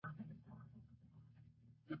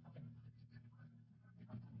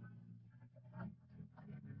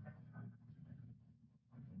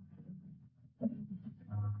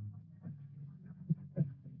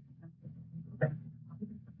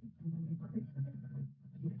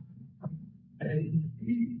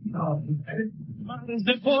مرز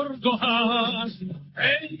برد و هست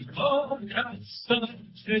ای خاک از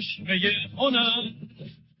چشمه هنر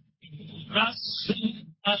رسم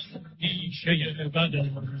از پیشه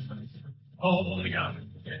بدن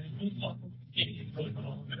آینده این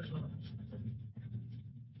گناه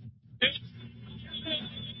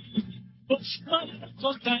دشمن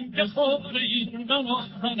تو زنگ خور این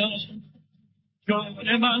منم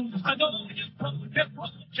جان من فدای پاک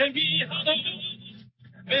پاک میهنم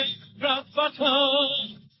به رفتم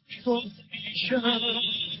شد پیشم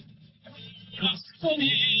از تو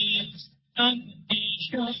نیست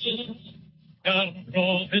اندیشم در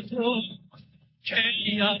راه تو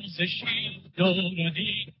کی ارزشی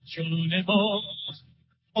دردی جان ما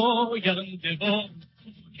آینده ما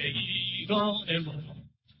که ایران ما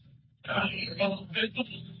در راه تو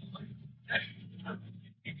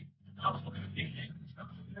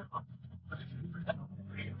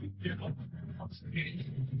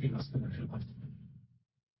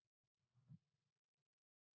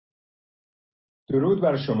درود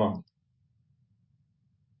بر شما.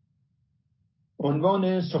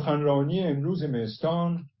 عنوان سخنرانی امروز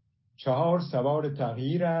مهستان 4 سوار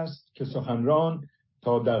تغییر است که سخنران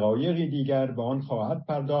تا دقایقی دیگر به آن خواهد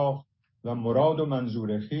پرداخت و مراد و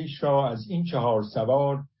منظور خویش را از این 4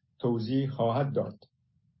 سوار توضیح خواهد داد.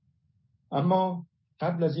 اما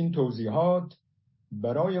قبل از این توضیحات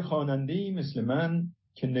برای خواننده‌ای مثل من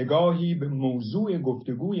که نگاهی به موضوع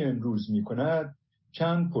گفتگوی امروز می کند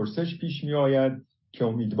چند پرسش پیش می آید که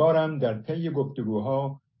امیدوارم در طی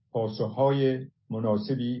گفتگوها پاسخهای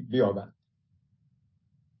مناسبی بیابند.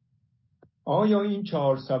 آیا این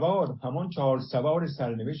 4 سوار همان 4 سوار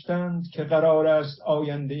سرنوشتند که قرار است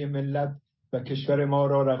آینده ملت و کشور ما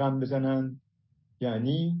را رقم بزنند؟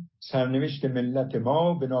 یعنی سرنوشت ملت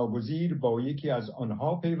ما به ناگزیر با یکی از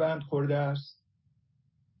آنها پیوند خورده است؟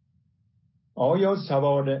 آیا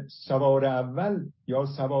سوار اول یا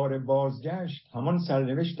سوار بازگشت همان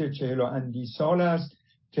سرنوشت 40 و اندی سال است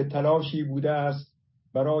که تلاشی بوده است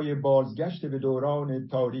برای بازگشت به دوران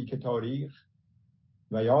تاریک تاریخ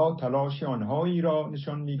و یا تلاش آنهایی را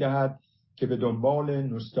نشان می‌دهد که به دنبال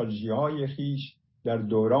نوستالژی‌های خویش در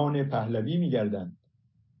دوران پهلوی می‌گردند؟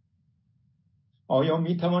 آیا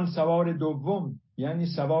می‌توان سوار دوم یعنی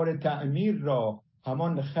سوار تعمیر را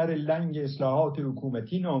همان خر لنگ اصلاحات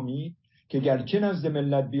حکومتی نامید که گرچه نزد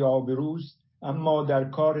ملت بی‌آبروست اما در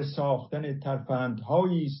کار ساختن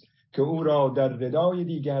ترفندهایی است که او را در ردای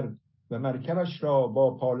دیگر و مرکبش را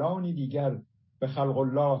با پالانی دیگر به خلق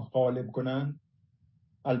الله غالب کنند،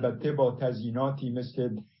 البته با تزییناتی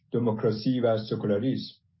مثل دموکراسی و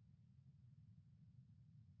سکولاریسم؟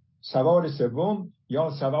 سوار سوم یا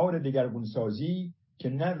سوار دگرگون سازی که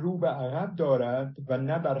نه رو به عقب دارد و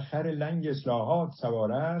نه بر خر لنگ اصلاحات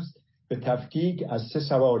سوار است به تفکیک از 3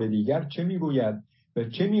 سوار دیگر چه میگوید و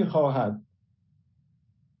چه میخواهد؟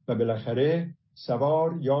 و بالاخره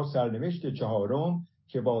سوار یا سرنوشت 4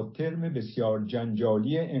 که با ترم بسیار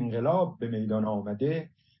جنجالی انقلاب به میدان آمده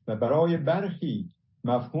و برای برخی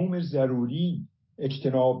مفهوم ضروری،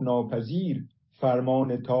 اجتناب ناپذیر،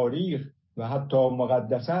 فرمان تاریخ و حتی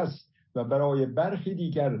مقدس است و برای برخی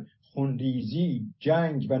دیگر خونریزی،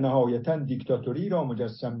 جنگ و نهایتاً دیکتاتوری را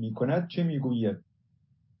مجسم می کند چه می گوید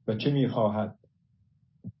و چه می خواهد؟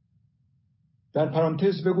 در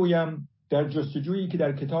پرانتز بگویم در جستجویی که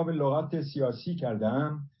در کتاب لغت سیاسی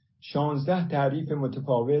کردم 16 تعریف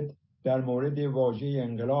متفاوت در مورد واژه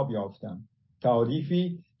انقلاب یافتم.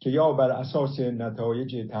 تعریفی که یا بر اساس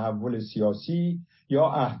نتایج تحول سیاسی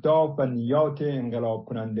یا اهداف و نیات انقلاب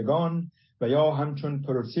کنندگان و یا همچون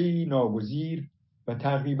پروسه‌ای ناگزیر و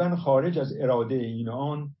تقریباً خارج از اراده این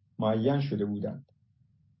آن معین شده بودند.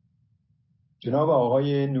 جناب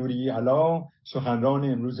آقای نوری علا سخنران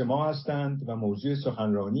امروز ما هستند و موضوع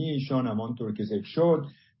سخنرانی ایشان همانطور که ذکر شد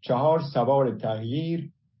 4 سوار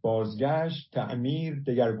تغییر، بازگشت، تعمیر،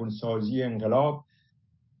 دگرگون سازی، انقلاب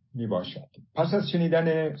می باشد. پس از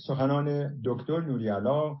شنیدن سخنان دکتر نوری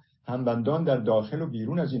علا همبندان در داخل و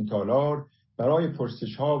بیرون از این تالار برای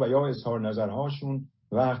پرسش‌ها و یا اظهار نظرهاشون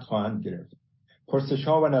وقت خواهند گرفت.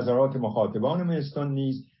 پرسش‌ها و نظرات مخاطبان مهستان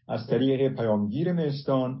نیز از طریق پیامگیر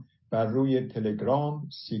مهستان بر روی تلگرام،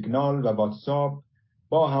 سیگنال و واتساپ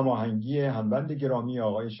با هماهنگی همبند گرامی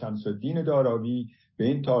آقای شمس‌الدین داراوی به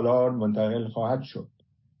این تالار منتقل خواهد شد.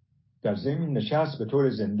 در ضمن نشست به طور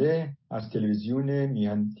زنده از تلویزیون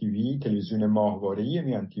میهن تیوی، تلویزیون ماهواره‌ای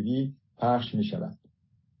میهن تیوی پخش می شود.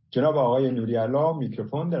 جناب آقای نوری علا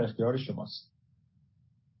میکروفون در اختیار شماست.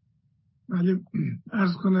 بله،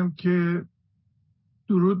 عرض کنم که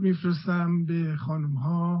درود میفرستم به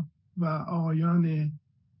خانم‌ها و آقایان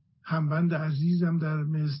همبند عزیزم در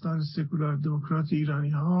مهستان سکولار دموکرات ایرانی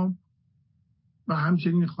ها و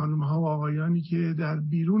همچنین خانم ها و آقایانی که در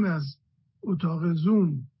بیرون از اتاق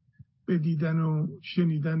زوم به دیدن و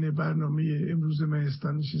شنیدن برنامه امروز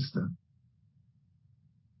مهستان نشستن.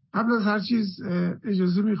 قبل از هر چیز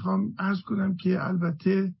اجازه میخوام عرض کنم که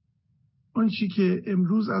البته آنچه که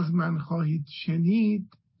امروز از من خواهید شنید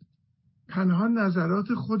تنها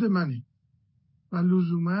نظرات خود منه و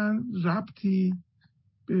لزوما ربطی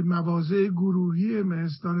به مواضع گروهی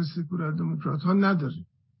مهستان سکولار دموکرات ها نداره.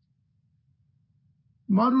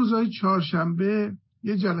 ما روزهای چهارشنبه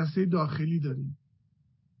یه جلسه داخلی داریم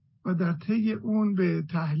و در طی اون به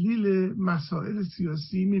تحلیل مسائل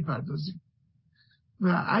سیاسی میپردازیم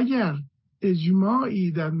و اگر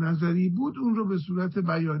اجماعی در نظری بود اون رو به صورت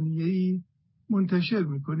بیانیه‌ای منتشر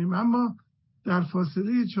میکنیم. اما در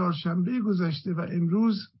فاصله چهارشنبه گذشته و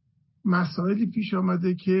امروز مسائلی پیش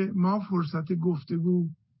آمده که ما فرصت گفتگو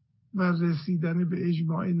و رسیدن به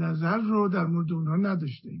اجماع نظر رو در مورد اونها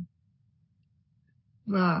نداشتیم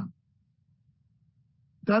و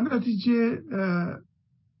در نتیجه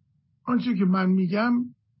آنچه که من میگم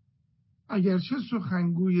اگرچه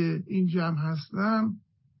سخنگوی این جمع هستم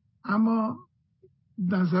اما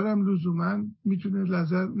نظرم لزوما میتونه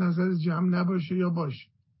نظر جمع نباشه یا باشه.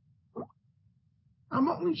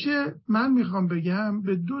 اما اون چه من میخوام بگم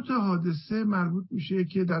به 2 حادثه مربوط میشه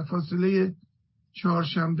که در فاصله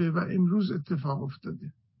چهارشنبه و امروز اتفاق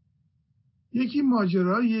افتاده. یکی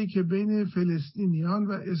ماجراییه که بین فلسطینیان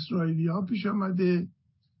و اسرائیلی‌ها پیش آمده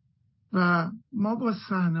و ما با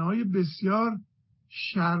صحنه‌های بسیار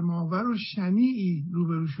شرم‌آور و شنیعی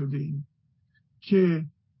روبرو شده ایم که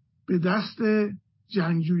به دست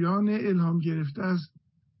جنگجویان الهام گرفته از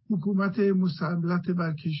حکومت مسلط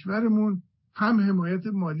بر کشورمون هم حمایت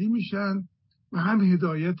مالی میشن و هم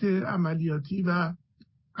هدایت عملیاتی و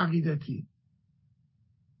عقیدتی.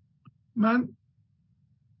 من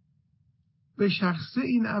به شخصه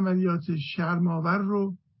این عملیات شرم‌آور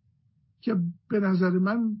رو که به نظر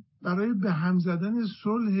من برای به هم زدن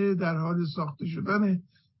صلح در حال ساخته شدن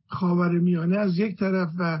خاورمیانه از یک طرف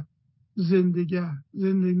و زنده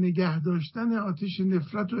نگه داشتن آتش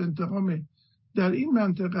نفرت و انتقام در این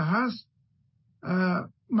منطقه هست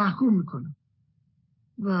محکوم میکنم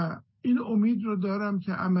و این امید رو دارم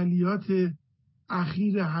که عملیات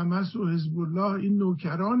اخیر حماس و حزب الله، این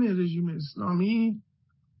نوکران رژیم اسلامی،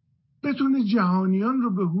 بتونه جهانیان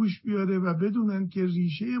رو به هوش بیاره و بدونن که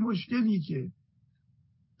ریشه مشکلی که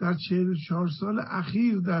در 44 سال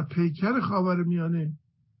اخیر در پیکر خاورمیانه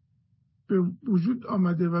به وجود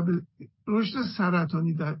آمده و به رشد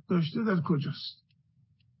سرطانی داشته در کجاست.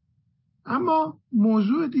 اما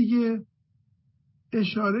موضوع دیگه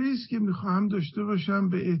اشاره است که میخواهم داشته باشم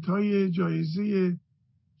به اعطای جایزه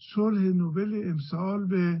صلح نوبل امسال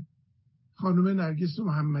به خانم نرگس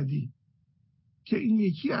محمدی که این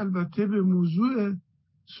یکی البته به موضوع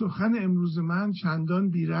سخن امروز من چندان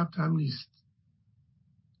بی ربط هم نیست.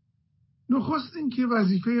 نخست این که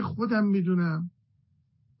وظیفه خودم میدونم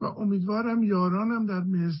و امیدوارم یارانم در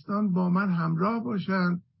مهستان با من همراه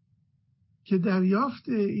باشند که دریافت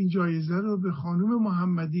این جایزه رو به خانم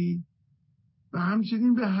محمدی و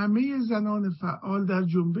همچنین به همه زنان فعال در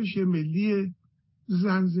جنبش ملی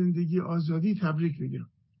زن زندگی آزادی تبریک بگم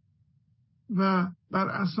و بر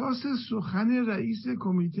اساس سخن رئیس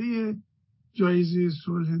کمیته جایزه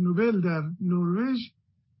صلح نوبل در نروژ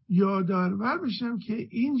یادآور بشم که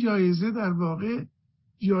این جایزه در واقع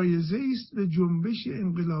جایزه است به جنبش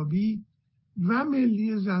انقلابی و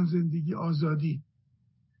ملی زن زندگی آزادی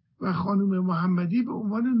و خانم محمدی به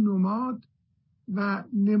عنوان نماد و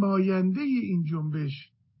نماینده این جنبش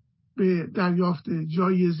به دریافت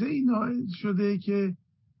جایزه ای نائل شده که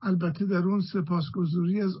البته در اون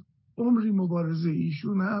سپاسگزاری از عمری مبارزه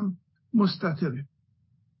ایشون هم مستتره.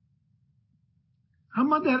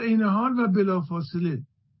 اما در این حال و بلافاصله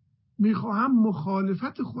میخواهم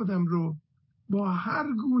مخالفت خودم رو با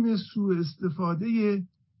هر گونه سوء استفاده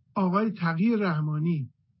آقای تغیر رحمانی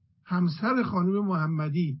همسر خانم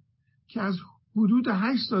محمدی که از حدود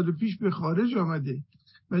 8 سال پیش به خارج آمده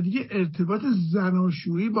و دیگه ارتباط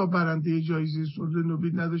زناشویی با برنده جایزه صلح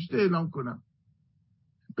نوبل نداشته اعلام کنم.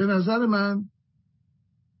 به نظر من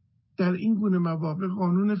در این گونه مواقع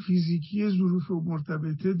قانون فیزیکی ظروف و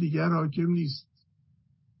مرتبطه دیگر حاکم نیست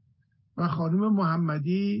و خانم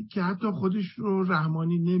محمدی که حتی خودش رو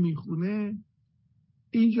رحمانی نمیخونه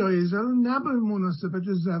این جایزه رو نه به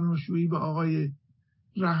مناسبت زناشویی با آقای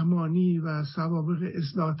رحمانی و سوابق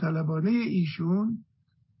اصلاح طلبانه ایشون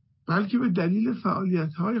بلکه به دلیل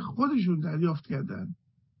فعالیت‌های خودشون دریافت کردن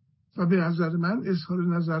و به نظر من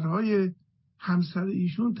اظهار نظرهای همسر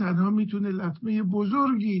ایشون تنها میتونه لطمه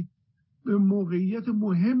بزرگی به موقعیت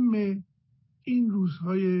مهم این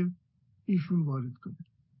روزهای ایشون وارد کنه.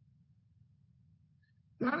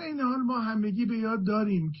 در این حال ما همگی به یاد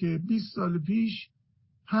داریم که 20 سال پیش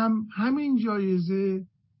همین جایزه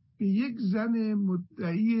به یک زن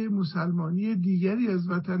مدعی مسلمانی دیگری از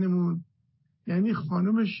وطنمون، یعنی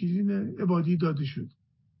خانم شیرین عبادی داده شد.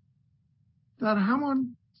 در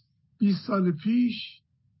همان 20 سال پیش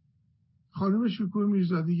خانم شکوه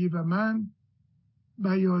میرزادگی و من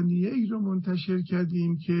بیانیه ای رو منتشر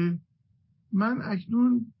کردیم که من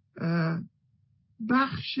اکنون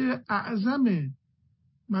بخش اعظم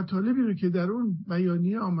مطالبی رو که در اون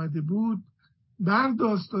بیانیه آمده بود بر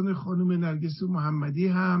داستان خانم نرگس محمدی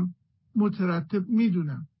هم مترتب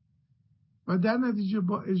میدونم و در نتیجه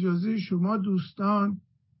با اجازه شما دوستان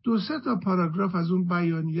 2-3 پاراگراف از اون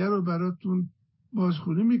بیانیه رو براتون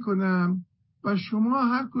بازخوانی میکنم و شما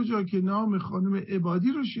هر کجا که نام خانم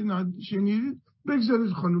عبادی رو شنیدید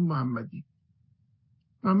بگذارید خانم محمدی.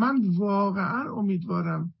 و من واقعا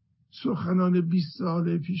امیدوارم سخنان 20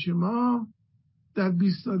 سال پیش ما در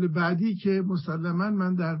 20 سال بعدی که مسلما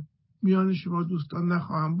من در میان شما دوستان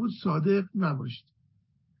نخواهم بود صادق نباشید.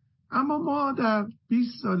 اما ما در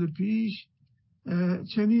 20 سال پیش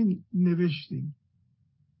چنین نوشتیم: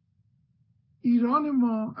 ایران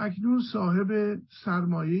ما اکنون صاحب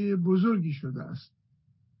سرمایه بزرگی شده است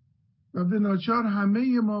و به ناچار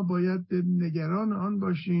همه ما باید نگران آن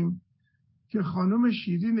باشیم که خانم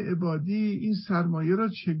شیرین عبادی این سرمایه را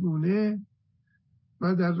چگونه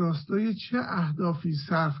و در راستای چه اهدافی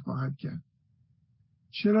صرف خواهد کرد،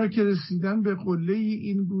 چرا که رسیدن به قله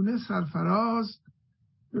این گونه سرفراز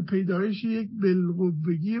به پیدایش یک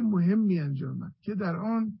بالقوگی مهمی انجامد که در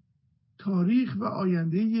آن تاریخ و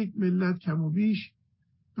آینده یک ملت کم و بیش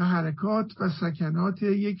به حرکات و سکنات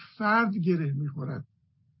یک فرد گره می‌خورد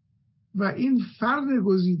و این فرد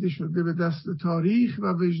گزیده شده به دست تاریخ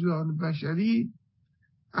و وجدان بشری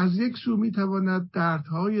از یک سو می‌تواند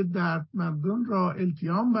دردهای دردمندان را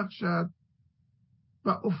التیام بخشد و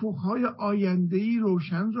افقهای آینده‌ای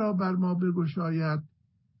روشن را بر ما بگشاید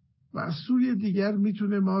و از سوی دیگر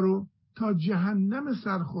میتونه ما رو تا جهنم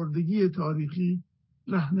سرخوردگی تاریخی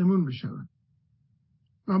راهنمون بشود.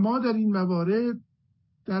 و ما در این موارد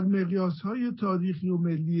در مقیاسهای تاریخی و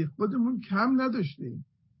ملی خودمون کم نداشتیم.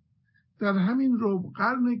 در همین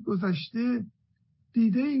قرن گذشته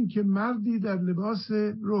دیده ایم که مردی در لباس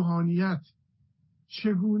روحانیت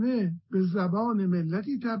چگونه به زبان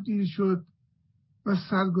ملتی تبدیل شد و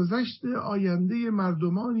سرگذشت آینده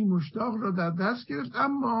مردمانی مشتاق را در دست گرفت،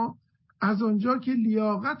 اما از آنجا که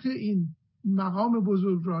لیاقت این مقام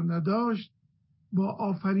بزرگ را نداشت با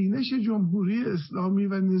آفرینش جمهوری اسلامی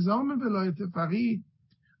و نظام ولایت فقیه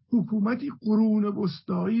حکومتی قرون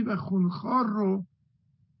وسطایی و خونخوار رو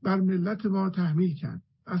بر ملت ما تحمیل کرد.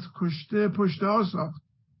 از کشته پشت ها ساخت،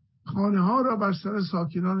 خانه ها را بر سر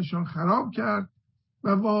ساکنانشان خراب کرد و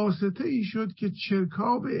واسطه ای شد که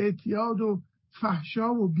چرکاب اعتیاد و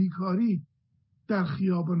فحشا و بیکاری در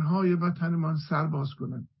خیابانهای وطنمان سرباز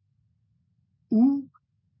کنند. او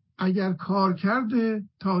اگر کارکرد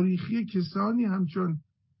تاریخی کسانی همچون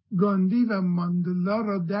گاندی و ماندلا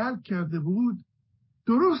را درک کرده بود،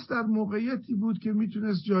 درست در موقعیتی بود که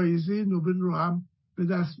میتونست جایزه نوبل رو هم به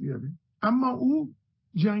دست بیاره، اما او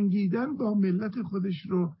جنگیدن با ملت خودش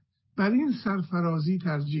رو بر این سرفرازی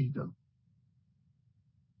ترجیح داد.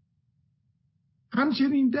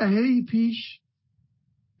 همچنین دهه‌ای پیش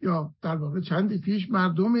یا در واقع چندی پیش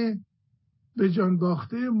مردم به جان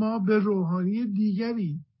باخته ما به روحانی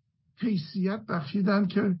دیگری حیثیت بخشیدند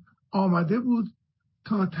که آمده بود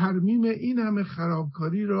تا ترمیم این همه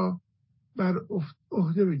خرابکاری را بر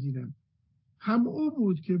عهده بگیرند. هم او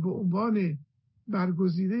بود که به عنوان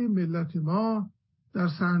برگزیده ملت ما در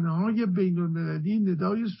صحنه‌های بین‌المللی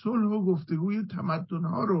ندای صلح و گفتگوی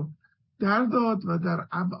تمدن‌ها رو در داد و در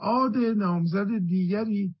ابعاد نامزد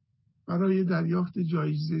دیگری برای دریافت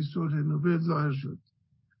جایزه صلح نوبل ظاهر شد.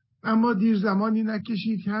 اما دیر زمانی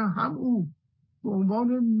نکشید که هم او به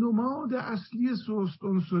عنوان نماد اصلی سست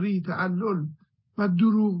عنصری، تعلل و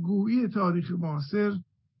دروغگویی تاریخ معاصر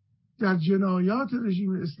در جنایات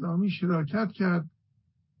رژیم اسلامی شراکت کرد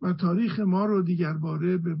و تاریخ ما رو دیگر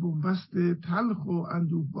باره به بنبست تلخ و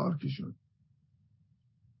اندوهبار کشاند.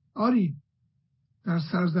 آری، در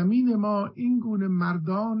سرزمین ما این گونه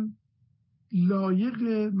مردان لایق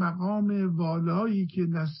مقام والایی که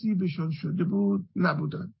نصیبشان شده بود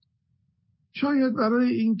نبودند. شاید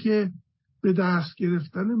برای اینکه به دست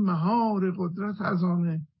گرفتن مهار قدرت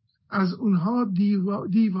از اونها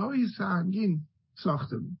دیوهای سنگین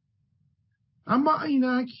ساخته بود. اما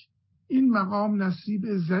اینک این مقام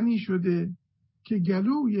نصیب زنی شده که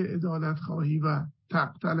گلوی عدالت خواهی و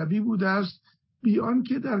حق طلبی بوده است، بی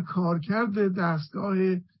آنکه در کارکرد دستگاه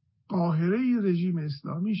قاهره رژیم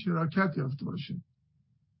اسلامی شراکت یافته باشد.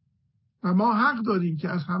 و ما حق داریم که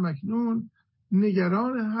از همکنون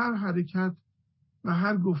نگران هر حرکت و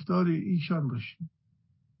هر گفتار ایشان باشیم.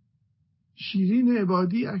 شیرین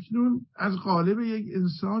عبادی اکنون از قالب یک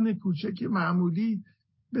انسان کوچک معمولی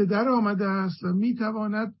به در آمده است و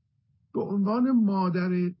میتواند به عنوان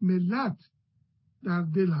مادر ملت در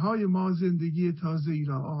دلهای ما زندگی تازه‌ای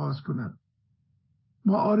را آغاز کند.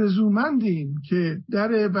 ما آرزومندیم که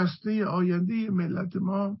در بسته آینده ملت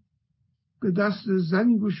ما به دست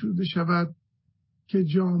زنی گشوده شود که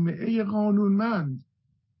جامعه قانونمند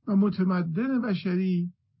و متمدن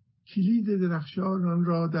بشری کلید درخشان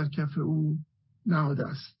را در کف او نهاده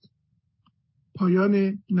است.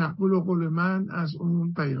 پایان نقل و قول من از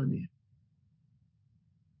اون بیانیه.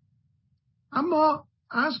 اما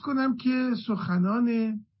عرض کنم که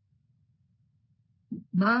سخنان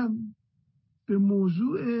من به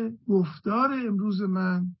موضوع گفتار امروز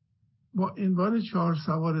من با عنوان 4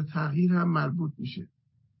 سوار تغییر هم مربوط میشه.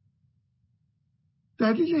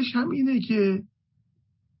 دلیلش هم اینه که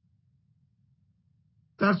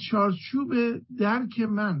در چارچوب درک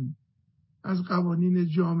من از قوانین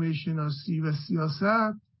جامعه شناسی و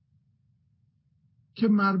سیاست که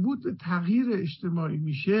مربوط به تغییر اجتماعی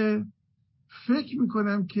میشه، فکر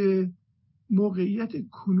میکنم که موقعیت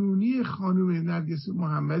کنونی خانم نرگس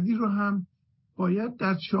محمدی رو هم باید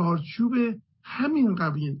در چارچوب همین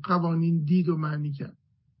قوانین دید و معنی کرد،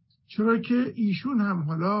 چرا که ایشون هم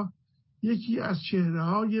حالا یکی از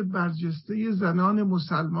چهره‌های برجسته زنان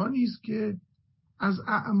مسلمانی است که از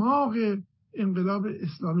اعماق انقلاب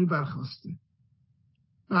اسلامی برخاسته.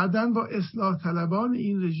 بعداً با اصلاح طلبان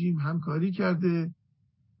این رژیم همکاری کرده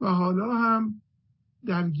و حالا هم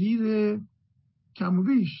درگیر کم و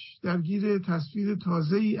بیش درگیر تصویر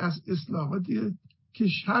تازه‌ای از اصلاحاتی که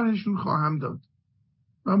شرحشون خواهم داد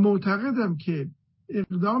و معتقدم که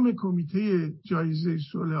اقدام کمیته جایزه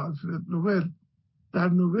صلح آلفرد نوبل در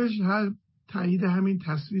نوشت تایید همین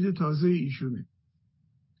تصویر تازه ایشونه.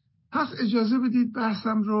 پس اجازه بدید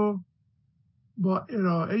بحثم رو با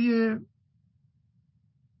ارائه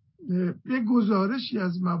یک گزارشی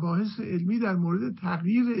از مباحث علمی در مورد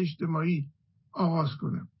تغییر اجتماعی آغاز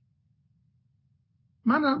کنم.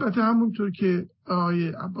 من البته همونطور که آقای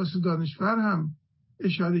عباس دانشور هم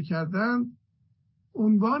اشاره کردن،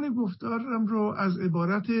 عنوان گفتارم رو از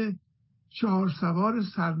عبارت 4 سوار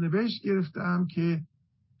سرنوشت گرفتم که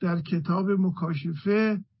در کتاب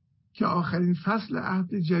مکاشفه که آخرین فصل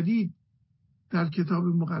عهد جدید در کتاب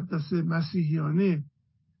مقدس مسیحیانه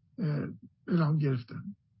اعلام گرفتم.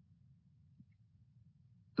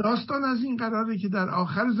 داستان از این قراره که در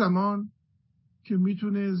آخر زمان که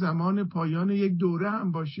میتونه زمان پایان یک دوره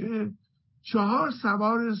هم باشه، 4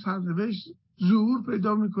 سوار سرنوشت ظهور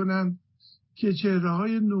پیدا میکنند که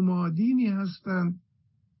چهره‌های نمادینی هستند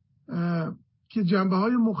که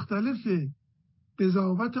جنبه‌های مختلف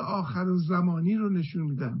قضاوت آخر الزمانی رو نشون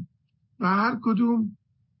میدن و هر کدوم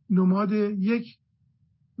نماد یک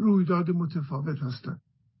رویداد متفاوت هستند.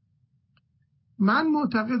 من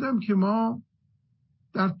معتقدم که ما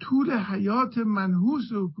در طول حیات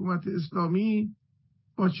منحوس حکومت اسلامی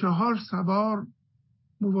با 4 سوار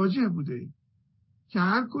مواجه بودیم که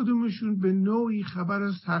هر کدومشون به نوعی خبر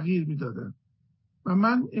از تغییر میدادن و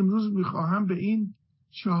من امروز میخواهم به این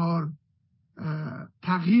 4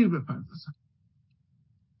 تغییر بپردازم.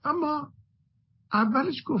 اما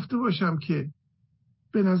اولش گفته باشم که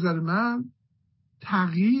به نظر من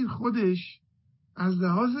تغییر خودش از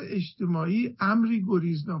لحاظ اجتماعی امری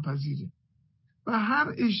گریزناپذیره و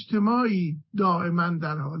هر اجتماعی دائما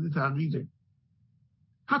در حال تغییره.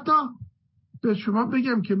 حتی به شما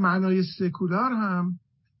بگم که معنای سکولار هم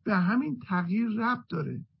به همین تغییر ربط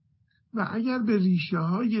داره و اگر به ریشه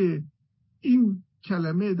های این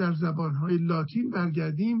کلمه در زبانهای لاتین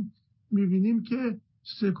برگردیم میبینیم که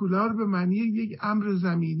سکولار به معنی یک امر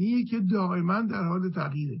زمینیه که دائما در حال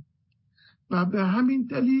تغییره و به همین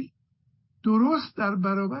دلیل درست در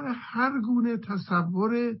برابر هر گونه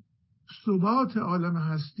تصور ثبات عالم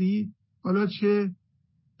هستی، حالا چه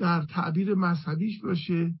در تعبیر مذهبیش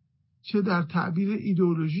باشه چه در تعبیر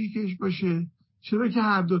ایدئولوژیکش باشه، چرا که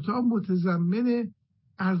هر دوتا متضمن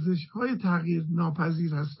ارزش‌های تغییر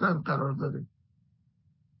ناپذیر هستند قرار داره.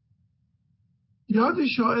 یاد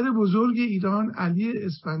شاعر بزرگ ایران علی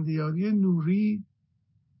اسفندیاری نوری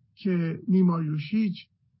که نیمایوشیج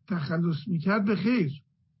تخلص میکرد به خیر،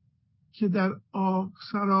 که در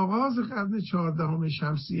سرآغاز قرن 14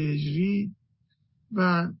 شمسی هجری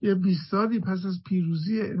و 20 سالی پس از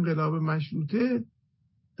پیروزی انقلاب مشروطه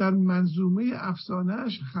در منظومه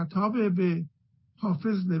افسانه‌اش خطاب به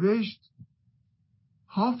حافظ نوشت: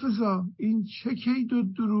 حافظا این چه کید و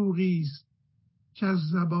دروغی است که از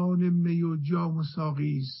زبان می و جام و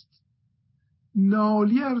ساقی است.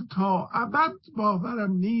 نالیر تا ابد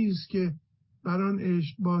باورم نیست که بران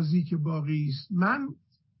عشق بازی که باقی است. من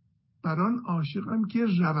بران عاشقم که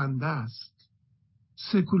رونده است.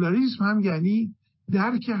 سکولاریسم هم یعنی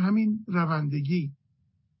درک همین روندگی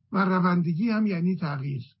و روندگی هم یعنی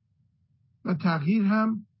تغییر و تغییر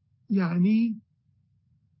هم یعنی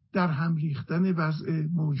در هم ریختن وضع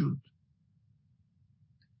موجود.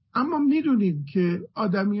 اما میدونیم که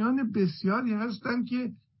آدمیان بسیاری هستند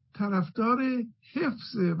که طرفدار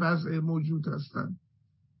حفظ وضع موجود هستند.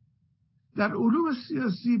 در علوم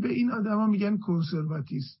سیاسی به این آدما میگن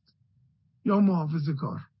کنسرواتیست یا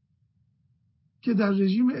محافظه‌کار، که در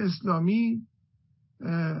رژیم اسلامی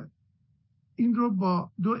این رو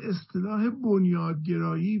با دو اصطلاح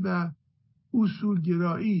بنیادگرایی و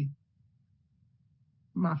اصولگرایی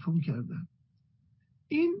مفهوم کردن.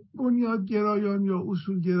 این بنیادگرایان یا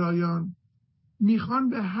اصولگرایان میخوان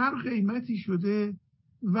به هر قیمتی شده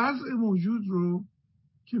وضع موجود رو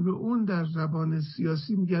که به اون در زبان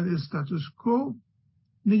سیاسی میگن استاتوس کو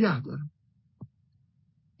نگه دارن.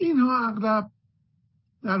 اینها اغلب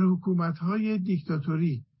در حکومت‌های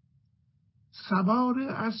دیکتاتوری سوار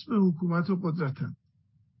اسب حکومت و قدرتن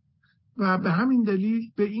و به همین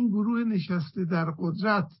دلیل به این گروه نشسته در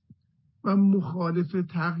قدرت و مخالف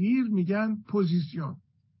تغییر میگن پوزیسیون.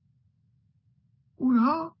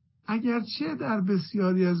 اونها اگرچه در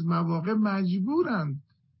بسیاری از مواقع مجبورند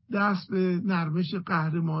دست به نرمش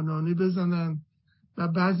قهرمانانه بزنند و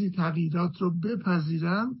بعضی تغییرات رو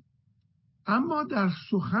بپذیرند، اما در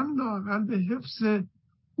سخن لااقل به حفظ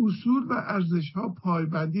اصول و ارزش‌ها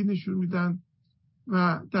پایبندی نشون میدن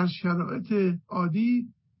و در شرایط عادی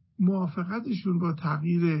موافقتشون با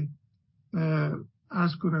تغییر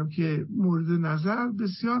عرض کنم که مورد نظر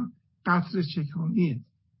بسیار قطره چکانیه.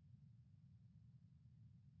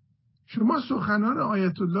 شما سخنان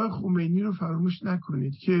آیت الله خمینی رو فراموش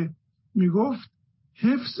نکنید که میگفت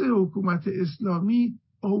حفظ حکومت اسلامی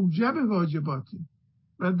اوجب واجباته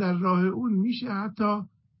و در راه اون میشه حتی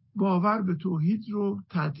باور به توحید رو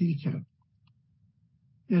تعطیل کرد.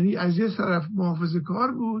 یعنی از یه طرف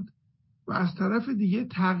محافظه‌کار بود و از طرف دیگه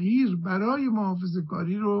تغییر برای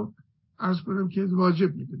محافظه‌کاری رو عرض کنم که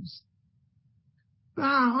واجب میدونست. به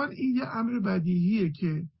هر حال این یه امر بدیهیه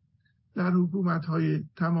که در حکومت‌های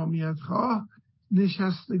تمامیت خواه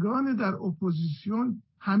نشستگان در اپوزیسیون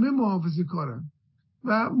همه محافظه‌کارن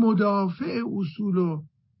و مدافع اصول و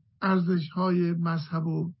ارزش‌های مذهب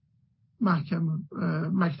و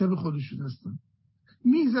مکتب خودشون هستن.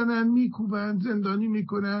 میزنن، میکوبن، زندانی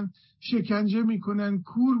میکنن، شکنجه میکنن،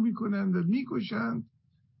 کور میکنن و میکشن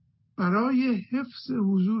برای حفظ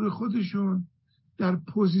حضور خودشون در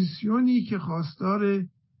پوزیسیونی که خواستار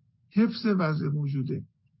حفظ وضع موجوده.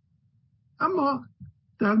 اما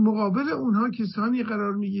در مقابل اونها کسانی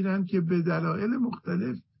قرار میگیرن که به دلایل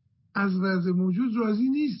مختلف از وضع موجود راضی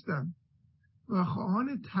نیستن و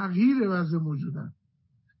خواهان تغییر وضع موجودن.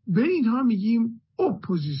 به اینها میگیم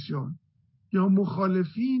اپوزیسیون یا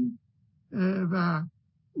مخالفین و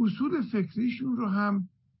اصول فکریشون رو هم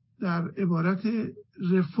در عبارت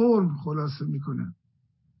رفرم خلاصه میکنن.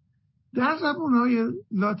 در زبانهای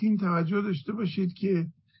لاتین توجه داشته باشید که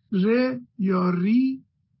ر یا ری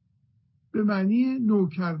به معنی نو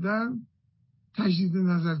کردن، تجدید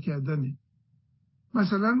نظر کردنه.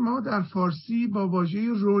 مثلا ما در فارسی با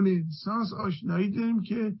واژه رنسانس آشنایی داریم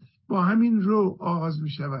که با همین رو آغاز می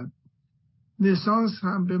شود. نسانس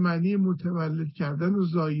هم به معنی متولد کردن و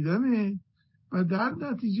زاییدنه و در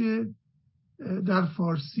نتیجه در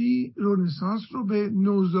فارسی رنسانس رو به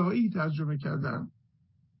نوزایی ترجمه کردن.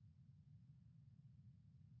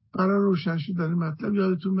 برای روشن شدن مطلب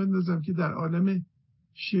یادتون بندازم که در عالم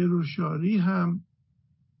شعر و شاعری هم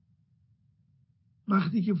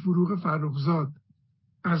وقتی که فروغ فرخزاد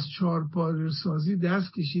از چهار سازی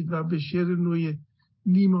دست کشید و به شعر نوع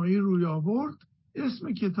نیمایی روی آورد،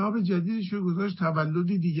 اسم کتاب جدیدش رو گذاشت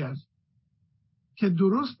تولدی دیگر که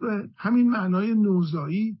درست به همین معنای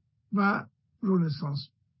نوزایی و رنسانس.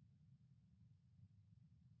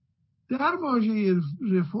 در واژه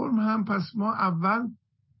رفرم هم پس ما اول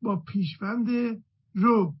با پیشوند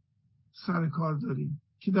رو سر کار داریم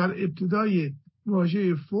که در ابتدای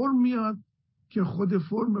واژه فرم میاد که خود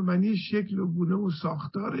فرم به معنی شکل و گونه و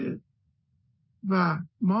ساختاره و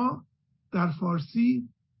ما در فارسی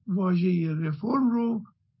واژه رفرم رو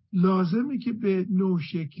لازمه که به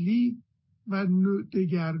نوشکلی و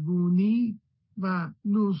دگرگونی و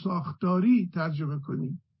نوساختاری ترجمه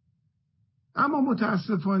کنیم. اما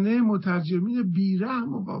متاسفانه مترجمین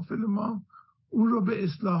بیرحم و غافل ما اون رو به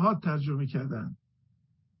اصلاحات ترجمه کردن.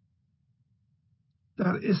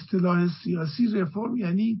 در اصطلاح سیاسی رفرم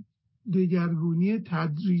یعنی دگرگونی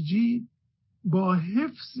تدریجی با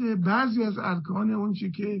حفظ بعضی از ارکان اون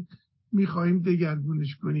چی که میخواهیم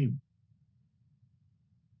دگرگونش کنیم.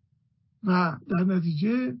 و در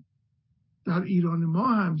نتیجه در ایران ما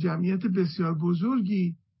هم جمعیت بسیار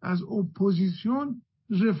بزرگی از اپوزیسیون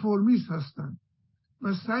رفرمیست هستند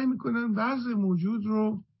و سعی میکنن وضع موجود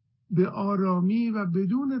رو به آرامی و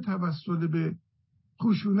بدون توسل به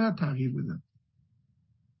خشونت تغییر بدن.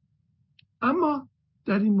 اما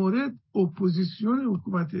در این مورد اپوزیسیون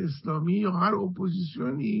حکومت اسلامی یا هر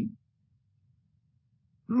اپوزیسیونی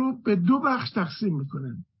رو به دو بخش تقسیم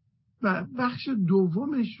میکنن و بخش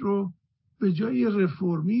دومش رو به جای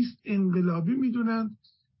رفرمیست انقلابی میدونن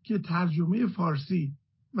که ترجمه فارسی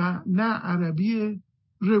و نه عربی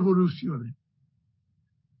رولوسیونه.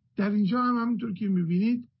 در اینجا هم همینطور که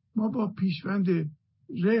میبینید ما با پیشوند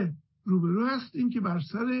ر روبرو هستیم که بر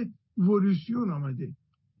سر ولوسیون آمده،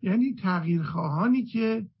 یعنی تغییرخواهانی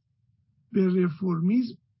که به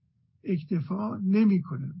رفرمیسم اکتفا نمی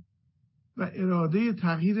کنند و اراده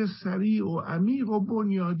تغییر سریع و عمیق و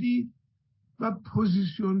بنیادی و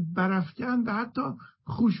پوزیشن برافکن و حتی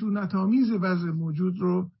خشونت‌آمیز وضع موجود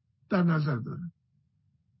رو در نظر دارند.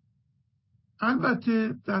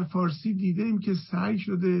 البته در فارسی دیدیم که سعی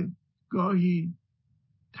شده گاهی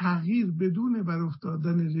تغییر بدون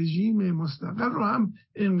برافتادن رژیم مستقر رو هم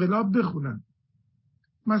انقلاب بخونن.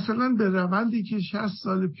 مثلا به روندی که 60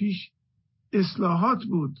 سال پیش اصلاحات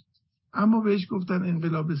بود اما بهش گفتن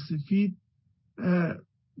انقلاب سفید،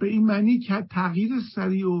 به این معنی که تغییر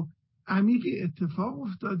سریع و عمیق اتفاق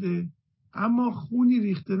افتاده اما خونی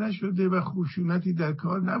ریخته نشده و خشونتی در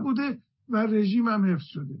کار نبوده و رژیم هم حفظ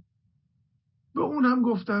شده. به اون هم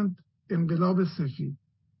گفتن انقلاب سفید.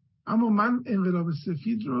 اما من انقلاب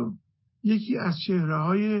سفید رو یکی از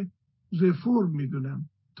چهره‌های رفرم میدونم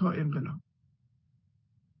تا انقلاب.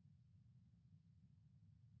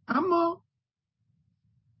 اما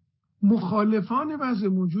مخالفان وضع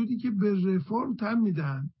موجودی که به رفرم تن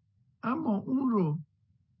میدن اما اون رو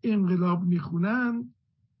انقلاب میخونن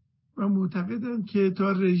و معتقدن که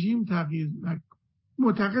تا رژیم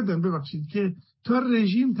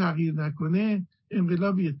تغییر نکنه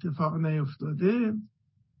انقلابی اتفاق نیفتاده.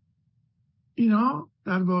 اینها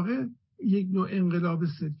در واقع یک نوع انقلاب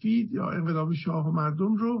سفید یا انقلاب شاه و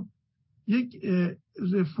مردم رو یک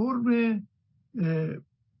رفرم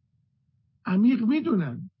عمیق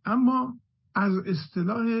میدونن اما از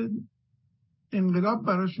اصطلاح انقلاب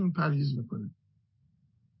براشون پرهیز میکنن.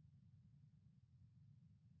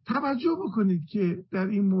 توجه بکنید که در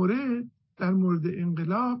این مورد، در مورد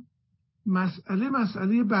انقلاب،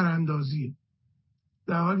 مسئله براندازیه،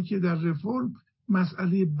 در حالی که در رفرم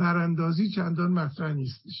مسئله براندازی چندان مطرح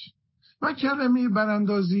نیستش. و کلمه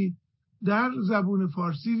براندازی در زبان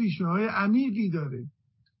فارسی ریشه های عمیقی داره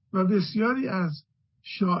و بسیاری از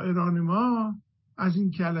شاعران ما از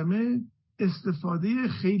این کلمه استفاده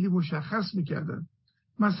خیلی مشخص میکردن.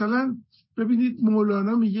 مثلا ببینید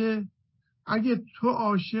مولانا میگه اگه تو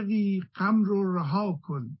عاشقی غم رو رها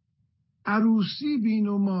کن، عروسی بین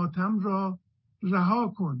و ماتم را رها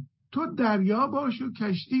کن، تو دریا باش و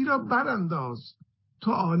کشتی را برانداز،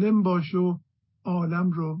 تو عالم باش و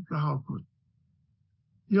عالم رو رها کن.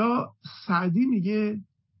 یا سعدی میگه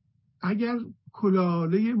اگر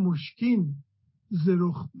کلاله مشکین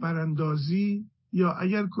زرخ براندازی، یا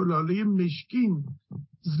اگر کلاله مشکین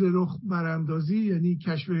زرخ براندازی یعنی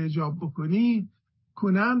کشف حجاب بکنی،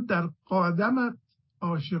 کنند در قدمت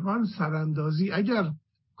عاشقان سراندازی. اگر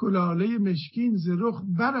کلاله مشکین زرخ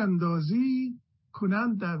براندازی،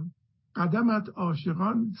 کنند در قدمت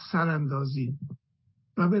عاشقان سراندازی.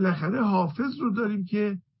 و بالاخره حافظ رو داریم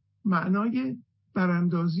که معنای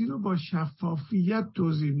براندازی رو با شفافیت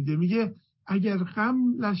توضیح میده. میگه اگر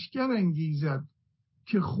غم لشکر انگیزد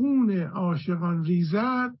که خون عاشقان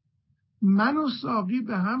ریزد، من و ساقی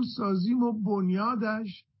به هم سازیم و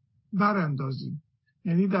بنیادش براندازیم.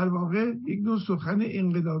 یعنی در واقع یک نوع سخن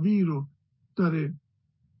انقلابی رو داره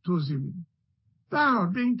توضیح میده.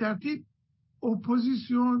 به این ترتیب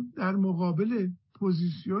اپوزیسیون در مقابل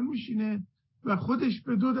پوزیسیون میشینه و خودش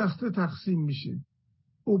به دو دسته تقسیم میشه.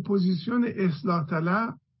 اپوزیسیون اصلاح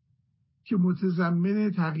طلب که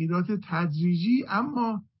متضمن تغییرات تدریجی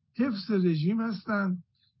اما حفظ رژیم هستند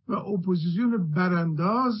و اپوزیسیون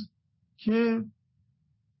برانداز که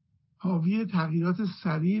حاوی تغییرات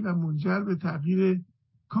سریع و منجر به تغییر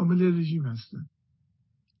کامل رژیم هستند.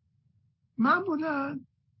 معمولا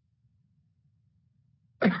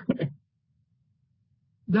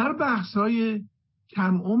در بحث‌های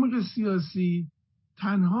کم عمق سیاسی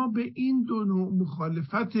تنها به این دو نوع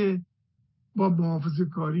مخالفت با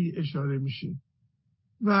محافظه‌کاری اشاره میشه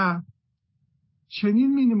و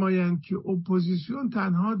چنین می‌نمایند که اپوزیسیون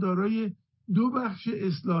تنها دارای دو بخش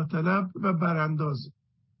اصلاح طلب و براندازه.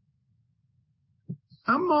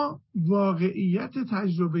 اما واقعیت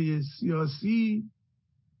تجربه سیاسی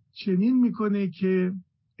چنین میکنه که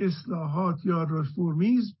اصلاحات یا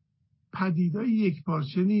رفرمیسم پدیدای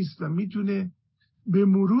یکپارچه نیست و میتونه به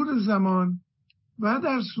مرور زمان و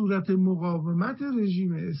در صورت مقاومت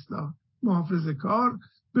رژیم اصلاح محافظه‌کار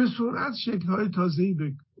به سرعت شکل‌های تازه‌ای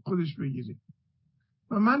به خودش بگیره.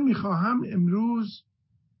 و من میخواهم امروز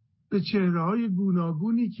به چهره‌های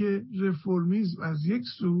گوناگونی که رفرمیسم از یک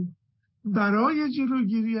سو برای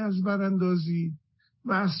جلوگیری از براندازی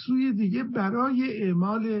و از سوی دیگه برای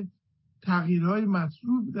اعمال تغییرهای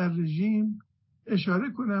مطلوب در رژیم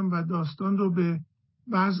اشاره کنم و داستان رو به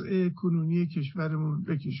وضع کنونی کشورمون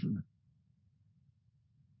بکشونم.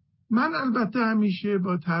 من البته همیشه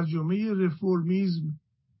با ترجمه رفرمیسم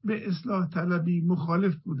به اصلاح طلبی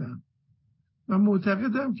مخالف بودم و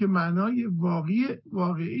معتقدم که معنای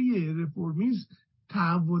واقعی رفرمیسم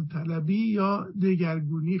تحول طلبی یا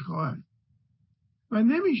دگرگونی خواهد و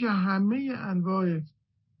نمیشه همه انواع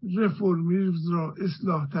رفرمیسم را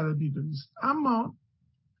اصلاح طلبی دونست. اما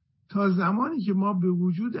تا زمانی که ما به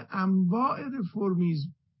وجود انواع رفرمیسم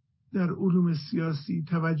در علوم سیاسی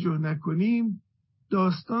توجه نکنیم،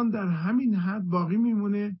 داستان در همین حد باقی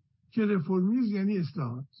میمونه که رفرمیسم یعنی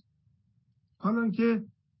اصلاحات. حالا که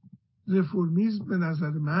رفرمیسم به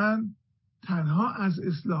نظر من تنها از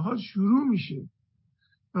اصلاحات شروع میشه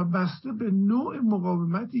و بسته به نوع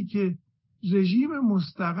مقاومتی که رژیم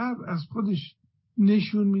مستقر از خودش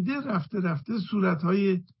نشون میده رفته رفته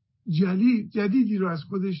صورتهای جدیدی رو از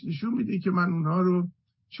خودش نشون میده که من اونها رو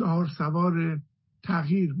 4 سوار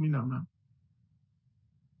تغییر مینامم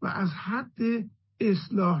و از حد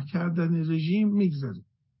اصلاح کردن رژیم میگذره.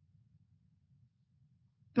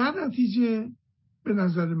 در نتیجه به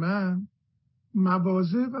نظر من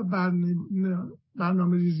مواضع و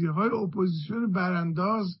برنامه‌ریزی های اپوزیسیون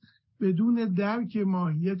برانداز بدون درک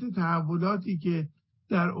ماهیت تحولاتی که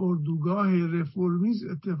در اردوگاه رفرمیسم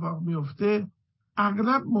اتفاق میفته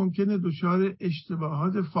اغلب ممکنه دچار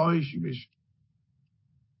اشتباهات فاحشی بشه.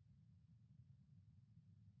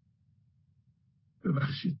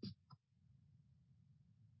 ببخشید.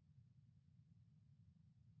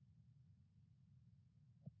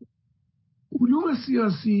 علوم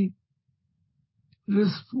سیاسی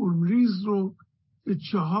رفرمیسم رو به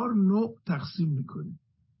 4 نوع تقسیم میکنه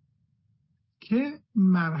که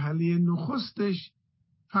مرحله نخستش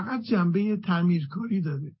فقط جنبه تعمیرکاری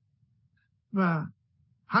داره و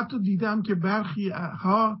حتی دیدم که برخی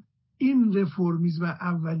ها این رفرمیسم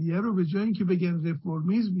اولیه رو به جای اینکه بگن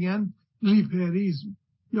رفرمیسم میگن ریپریسم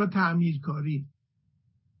یا تعمیرکاری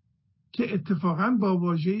که اتفاقا با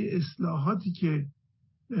واژه اصلاحاتی که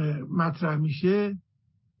مطرح میشه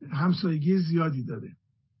همسایگی زیادی داره.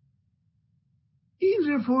 این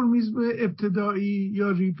رفرمیسم ابتدایی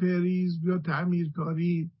یا ریپریسم یا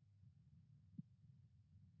تعمیرکاری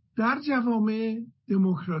در جوامع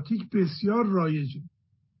دموکراتیک بسیار رایجه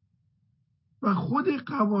و خود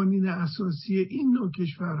قوانین اساسی این نوع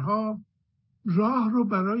کشورها راه رو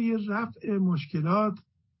برای رفع مشکلات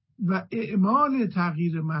و اعمال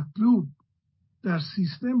تغییر مطلوب در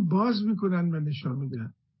سیستم باز میکنن و نشان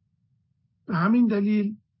میدن. به همین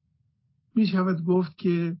دلیل می شود گفت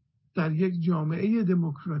که در یک جامعه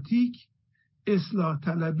دموکراتیک اصلاح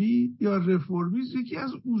طلبی یا رفرمیسم یکی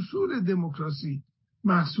از اصول دموکراسی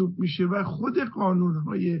محسوب میشه و خود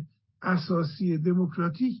قانونهای اساسی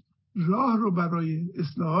دموکراتیک راه رو برای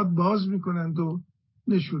اصلاحات باز میکنند و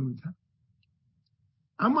نشون میدن.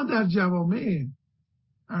 اما در جوامع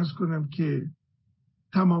عرض کنم که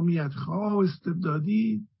تمامیت خواه و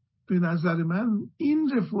استبدادی به نظر من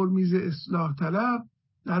این رفرمیسم اصلاح طلب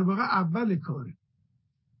در واقع اول کاره.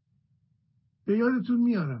 به یادتون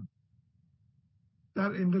میارم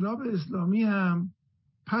در انقلاب اسلامی هم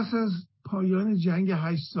پس از پایان جنگ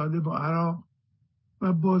 8 ساله با عراق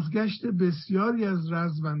و بازگشت بسیاری از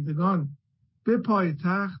رزمندگان به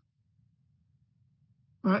پایتخت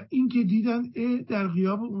و اینکه دیدن در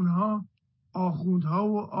غیاب اونها آخوندها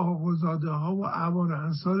و آقازاده ها و اعوان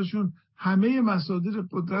انصارشون همه مصادر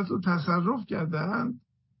قدرت رو تصرف کردن،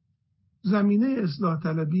 زمینه اصلاح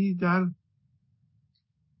طلبی در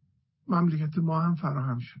مملکت ما هم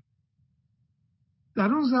فراهم شد.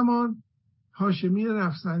 در اون زمان هاشمی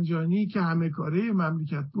رفسنجانی که همه کاره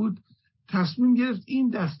مملکت بود تصمیم گرفت این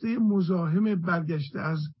دسته مزاحم برگشته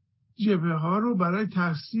از جبهه ها رو برای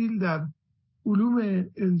تحصیل در علوم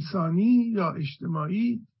انسانی یا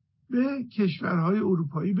اجتماعی به کشورهای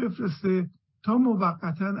اروپایی بفرسته تا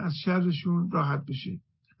موقتا از شرشون راحت بشه.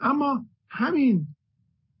 اما همین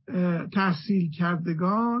تحصیل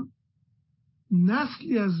کردگان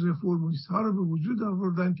نسلی از رفرمیست ها رو به وجود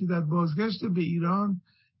آوردن که در بازگشت به ایران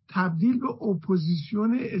تبدیل به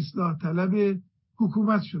اپوزیسیون اصلاح طلب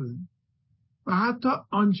حکومت شدن و حتی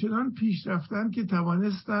آنچنان پیش رفتن که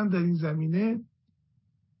توانستن در این زمینه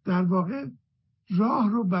در واقع راه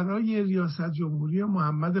رو برای ریاست جمهوری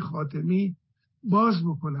محمد خاتمی باز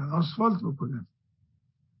بکنن، آسفالت بکنن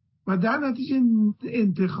و در نتیجه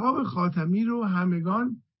انتخاب خاتمی رو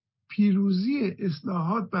همگان پیروزی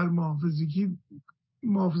اصلاحات بر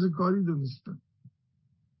محافظه‌کاری دونستن.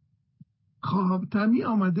 خاتمی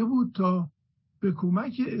آمده بود تا به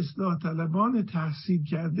کمک اصلاح طلبان تحصیل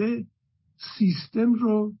کرده سیستم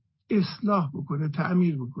رو اصلاح بکنه،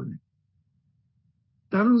 تعمیر بکنه.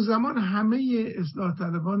 در اون زمان همه اصلاح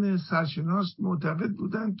طلبان سرشناس معتقد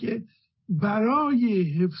بودند که برای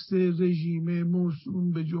حفظ رژیم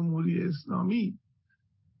موسوم به جمهوری اسلامی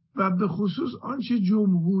و به خصوص آنچه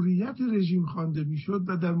جمهوریت رژیم خوانده میشد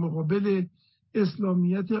و در مقابل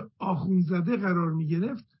اسلامیت آخوندزده قرار می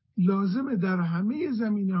گرفت، لازمه در همه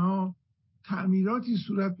زمینه ها تعمیراتی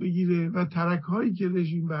صورت بگیره و ترک هایی که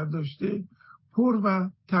رژیم برداشته پر و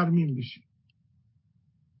ترمیم بشه.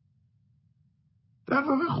 در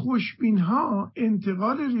واقع خوشبین ها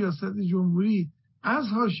انتقال ریاست جمهوری از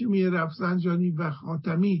هاشمی رفسنجانی و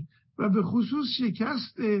خاتمی و به خصوص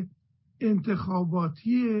شکست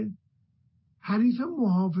انتخاباتی حریف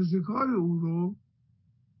محافظه‌کار او رو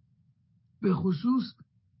به خصوص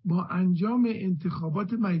با انجام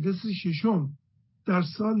انتخابات مجلس ششم در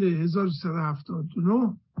سال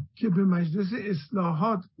 1379 که به مجلس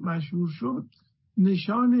اصلاحات مشهور شد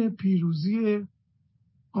نشان پیروزی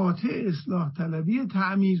قاطع اصلاح طلبی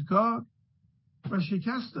تعمیرکار و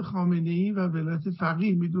شکست خامنه‌ای و ولایت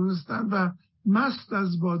فقیه می‌دونستند و مست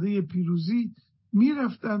از باده پیروزی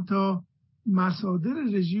می‌رفتند تا مصادر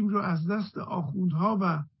رژیم رو از دست آخوندها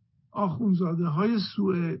و آخوندزاده‌های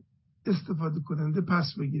سوء استفاده کننده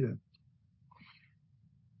پس بگیرند.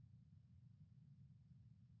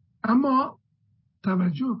 اما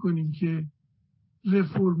توجه کنیم که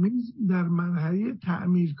رفرمیسم در مرحله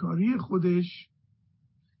تعمیرکاری خودش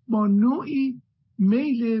با نوعی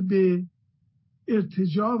میل به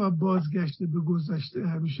ارتجاع و بازگشت به گذشته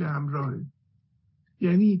همیشه همراهه.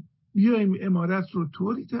 یعنی بیایم عمارت رو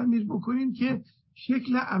طوری تعمیر بکنیم که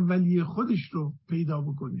شکل اولیه خودش رو پیدا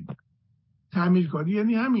بکنیم. تعمیرکاری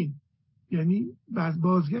یعنی همین، یعنی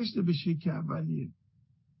بازگشت به شکل اولیه.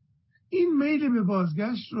 این میل به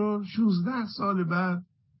بازگشت رو 16 سال بعد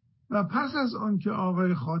و پس از آن که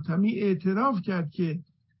آقای خاتمی اعتراف کرد که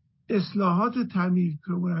اصلاحات تعمیر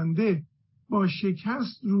کننده با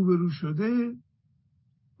شکست روبرو شده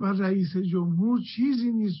و رئیس جمهور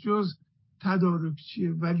چیزی نیست جز تدارکچی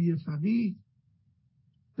ولی فقیه،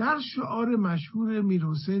 در شعار مشهور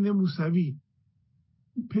میرحسین موسوی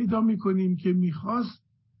پیدا میکنیم که میخواست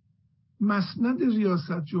مسند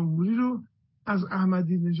ریاست جمهوری رو از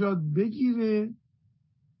احمدی نژاد بگیره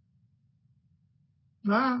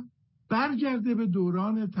و برگرده به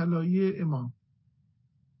دوران طلایی امام.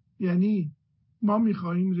 یعنی ما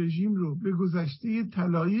میخواهیم رژیم رو به گذشته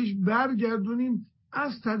طلاییش برگردونیم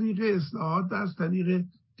از طریق اصلاحات، از طریق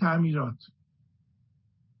تعمیرات.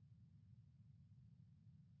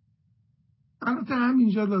 البته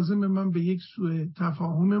همینجا لازمه من به یک سوء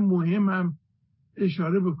تفاهم مهمم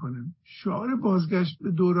اشاره بکنم. شعار بازگشت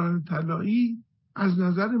به دوران طلایی از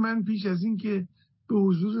نظر من پیش از این که به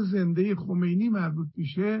حضور زنده خمینی مربوط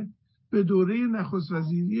میشه به دوره نخست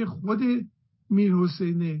وزیری خود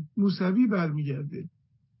میرحسین موسوی برمیگرده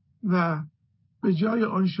و به جای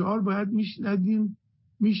آن شعار باید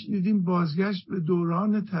میشنیدیم بازگشت به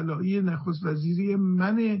دوران طلایی نخست وزیری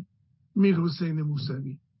من میرحسین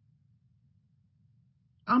موسوی.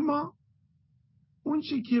 اما اون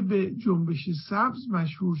چی که به جنبش سبز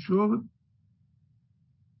مشهور شد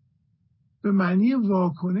به معنی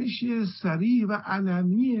واکنش صریح و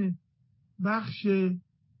علنی بخش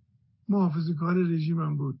محافظه‌کار رژیم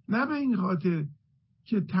هم بود، نه به این خاطر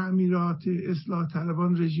که تعمیرات اصلاح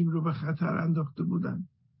طلبان رژیم رو به خطر انداخته بودن،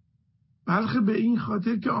 بلکه به این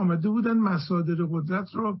خاطر که آمده بودن مصادر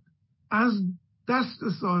قدرت رو از دست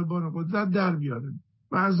صاحبان قدرت در بیارن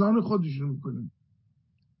و از آن خودشون کنن.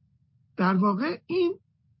 در واقع این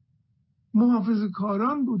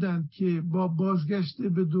محافظه‌کاران بودند که با بازگشت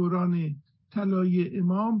به دوران طلایی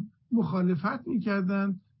امام مخالفت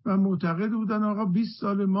میکردند و معتقد بودند آقا 20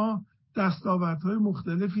 سال ما دستاوردهای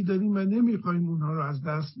مختلفی داریم و نمیخوایم اونها رو از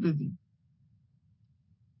دست بدیم.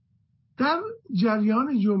 در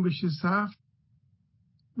جریان جنبش سبز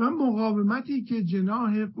و مقاومتی که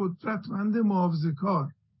جناح قدرتمند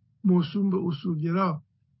محافظه‌کار موسوم به اصولگرا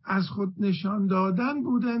از خود نشان دادن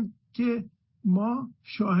بودند که ما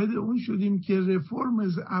شاهد اون شدیم که رفرم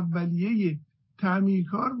اولیه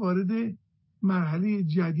تعمیرکار وارد مرحله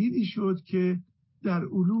جدیدی شد که در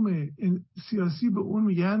علوم سیاسی به اون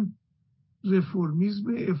میگن رفرمیسم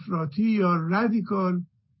افراطی یا رادیکال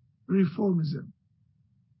ریفورمیسم.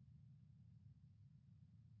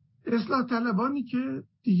 اصلاح طلبانی که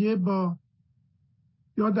دیگه با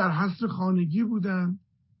یا در حصر خانگی بودن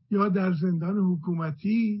یا در زندان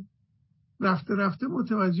حکومتی رفته رفته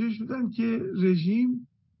متوجه شدن که رژیم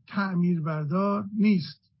تعمیر بردار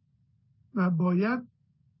نیست و باید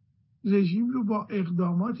رژیم رو با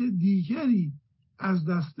اقدامات دیگری از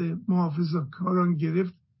دست محافظه‌کاران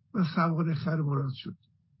گرفت و سوار خر مراد شد.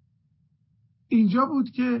 اینجا بود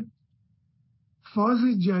که فاز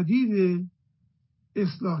جدید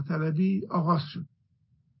اصلاح طلبی آغاز شد.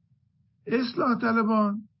 اصلاح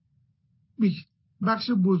طلبان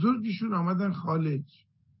بخش بزرگیشون آمدن خارج،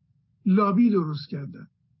 لابی درست کردن،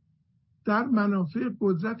 در منافع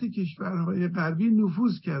قدرت کشورهای غربی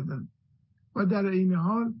نفوذ کردند و در این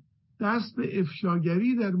حال دست به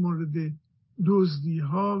افشاگری در مورد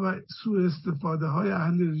دزدی‌ها و سوء استفاده های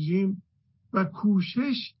اهل رژیم و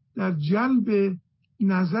کوشش در جلب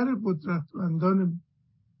نظر قدرتمندان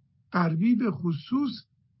غربی به خصوص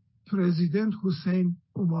پرزیدنت حسین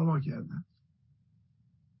اوباما کردند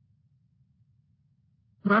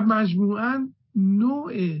و مجموعاً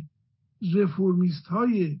نوع رفرمیست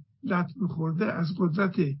های لطمه خورده از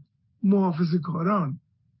قدرت محافظه‌کاران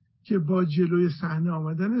که با جلوی صحنه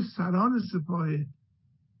آمدن سران سپاه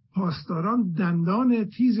پاسداران دندان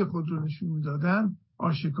تیز خود رو نشون میدادن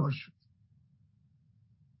آشکار شد.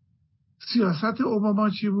 سیاست اوباما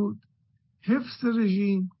چی بود؟ حفظ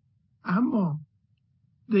رژیم، اما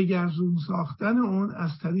دگرگون ساختن اون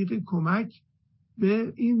از طریق کمک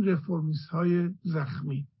به این رفرمیست های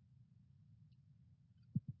زخمی.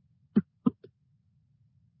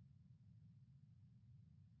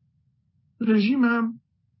 رژیم هم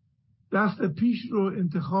دست پیش رو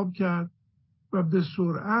انتخاب کرد و به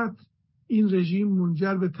سرعت این رژیم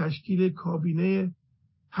منجر به تشکیل کابینه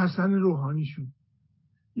حسن روحانی شد.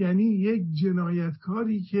 یعنی یک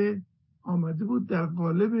جنایتکاری که آمده بود در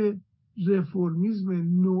قالب رفرمیسم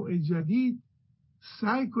نوع جدید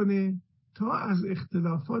سعی کنه تا از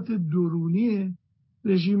اختلافات درونی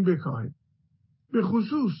رژیم بکاهد. به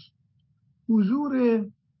خصوص حضور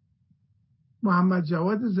محمد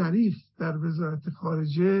جواد ظریف در وزارت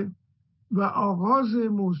خارجه و آغاز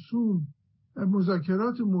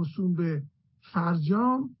مذاکرات موسوم به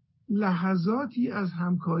فرجام لحظاتی از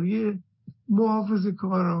همکاری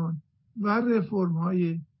محافظه‌کاران و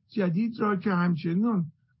رفرم‌های جدید را که همچنان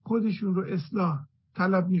خودشون رو اصلاح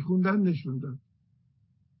طلب می‌خوندن نشون داد.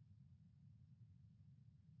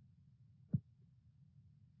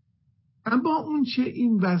 اما اون چه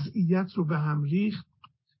این وضعیت رو به هم ریخت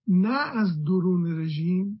نه از درون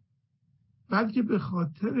رژیم بلکه به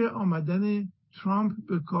خاطر آمدن ترامپ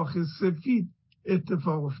به کاخ سفید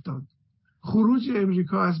اتفاق افتاد. خروج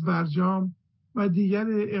امریکا از برجام و دیگر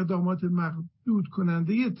اقدامات محدود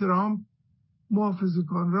کننده ترامپ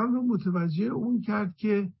محافظه‌کاران رو متوجه اون کرد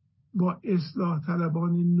که با اصلاح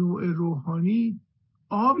طلبان نوع روحانی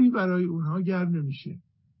آبی برای اونها گرم نمیشه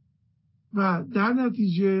و در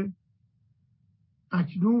نتیجه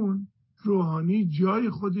اکنون روحانی جای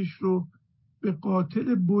خودش رو به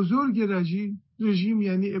قاتل بزرگ رژیم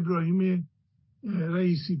یعنی ابراهیم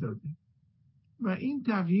رئیسی داده و این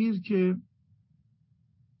تغییر که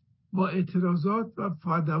با اعتراضات و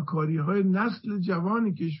فداکاری های نسل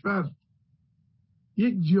جوان کشور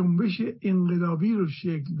یک جنبش انقلابی رو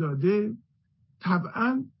شکل داده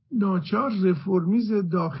طبعا ناچار رفرمیز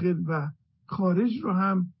داخل و خارج رو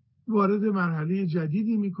هم وارد مرحله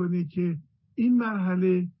جدیدی میکنه که این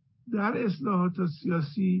مرحله در اصلاحات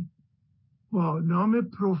سیاسی با نام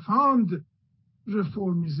پروفاند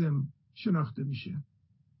رفرمیزم شناخته میشه،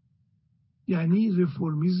 یعنی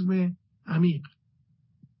رفرمیسم عمیق.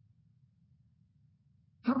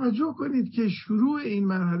 توجه کنید که شروع این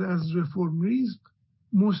مرحله از رفرمیسم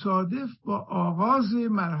مصادف با آغاز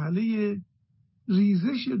مرحله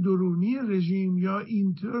ریزش درونی رژیم یا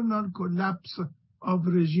internal collapse of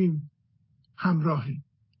رژیم همراهه.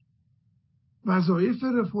 وظایف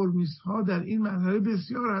رفرمیست ها در این مرحله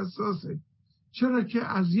بسیار حساسه، چرا که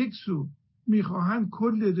از یک سو میخواهند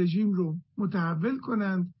کل رژیم رو متحول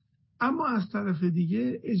کنند اما از طرف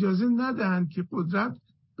دیگه اجازه ندهند که قدرت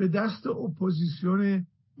به دست اپوزیسیون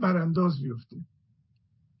برانداز بیفته.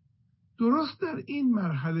 درست در این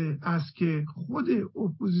مرحله است که خود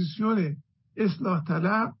اپوزیسیون اصلاح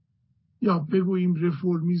طلب یا بگوییم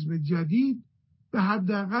رفرمیسم جدید به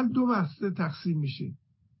حداقل دو دسته تقسیم میشه.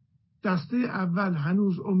 دسته اول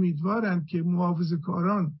هنوز امیدوارند که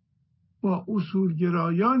محافظه‌کاران با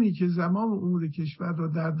اصولگرایانی که زمام امور کشور را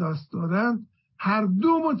در دست دارند هر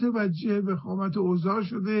دو متوجه وخامت اوضاع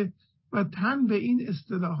شده و تن به این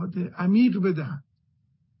اصطلاحات عمیق بدهند.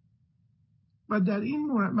 و در این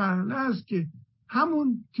مرحله است که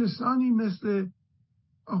همون کسانی مثل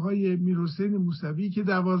آقای میرحسین موسوی که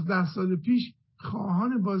 12 سال پیش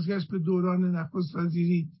خواهان بازگشت به دوران نخست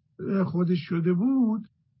وزیری خودش شده بود،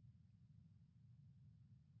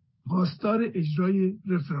 خواستار اجرای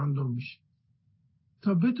رفراندوم میشه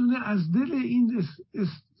تا بتونه از دل این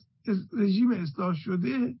رژیم اصلاح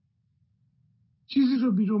شده چیزی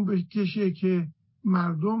رو بیرون بکشه که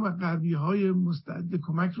مردم و غربی‌های مستعد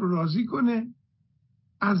کمک رو راضی کنه،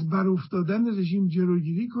 از برافتادن رژیم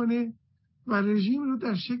جلوگیری کنه و رژیم رو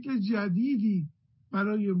در شکل جدیدی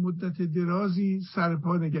برای مدت درازی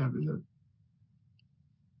سرپا نگه بداره.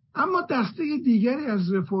 اما دسته دیگری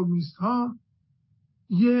از رفرمیست ها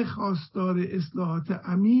یه خواستار اصلاحات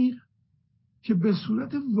عمیق که به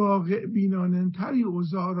صورت واقع بینانه‌تری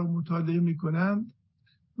اوضاع را مطالعه می‌کنند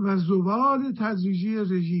و زوال تدریجی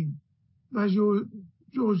رژیم و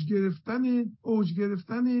اوج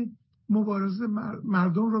گرفتن مبارزه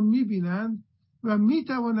مردم رو می‌بینند و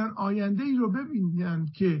می‌توانند آینده‌ای رو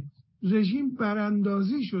ببینند که رژیم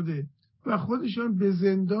براندازی شده و خودشان به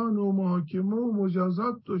زندان و محاکمه و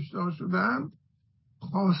مجازات دچار شدند،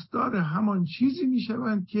 خواستار همان چیزی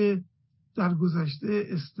می‌شوند که در گذشته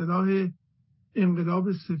اصطلاح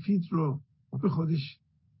انقلاب سفید رو به خودش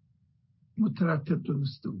مترتب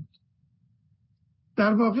دونسته بود.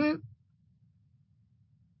 در واقع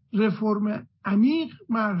رفرم عمیق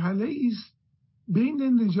مرحله است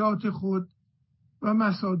بین نجات خود و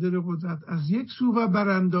مصادر قدرت از یک سو و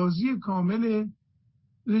براندازی کامل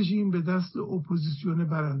رژیم به دست اپوزیسیون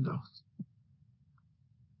برانداز.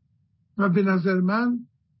 و به نظر من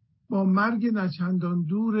با مرگ نچندان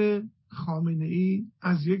دور خامنه‌ای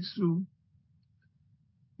از یک سو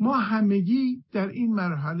ما همگی در این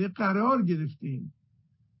مرحله قرار گرفتیم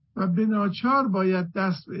و به ناچار باید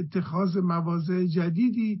دست به اتخاذ مواضع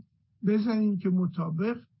جدیدی بزنیم که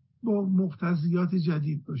مطابق با مقتضیات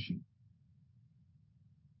جدید باشیم.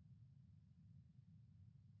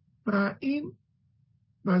 و این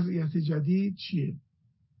وضعیت جدید چیه؟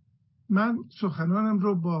 من سخنانم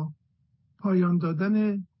رو با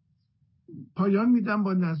پایان میدم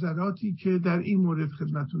با نظراتی که در این مورد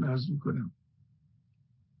خدمتتون عرض میکنم.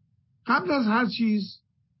 قبل از هر چیز،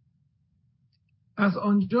 از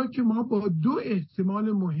آنجا که ما با دو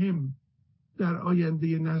احتمال مهم در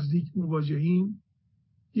آینده نزدیک مواجهیم،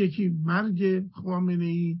 یکی مرگ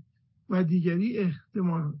خامنه‌ای و دیگری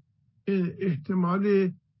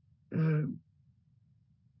احتمال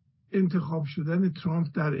انتخاب شدن ترامپ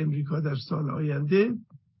در امریکا در سال آینده،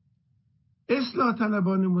 اصلاح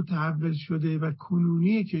طلبان متحول شده و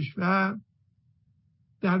کنونی کشور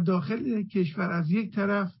در داخل کشور از یک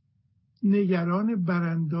طرف نگران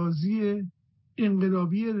براندازی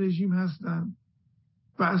انقلابی رژیم هستند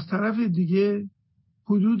و از طرف دیگه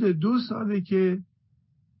حدود 2 ساله که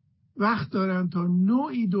وقت دارن تا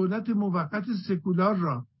نوعی دولت موقت سکولار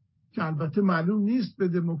را که البته معلوم نیست به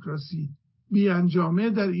دموکراسی بی‌انجامه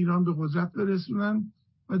در ایران به قدرت برسونن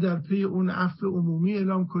و در پی اون عفو عمومی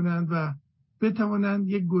اعلام کنند و بتوانند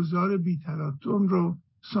یک گذار بی‌تلاطم رو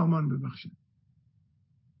سامان ببخشند.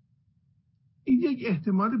 این یک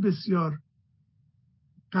احتمال بسیار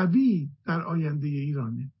قوی در آینده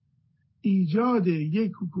ایرانه، ایجاد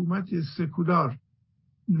یک حکومت سکولار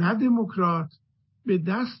نه دموکرات به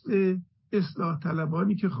دست اصلاح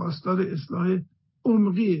طلبانی که خواستار اصلاح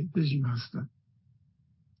عمقی رژیم هستند.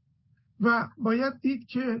 و باید دید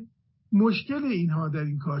که مشکل اینها در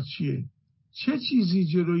این کار چیه، چه چیزی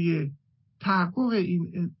جلوی تحقق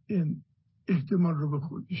این احتمال رو به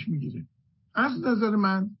خودش میگیره. از نظر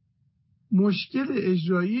من مشکل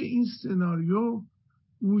اجرایی این سناریو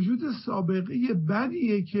وجود سابقه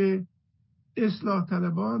بدیه که اصلاح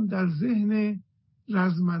طلبان در ذهن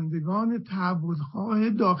رزمندگان تحولخواه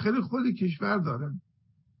داخل خود کشور دارن،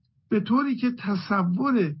 به طوری که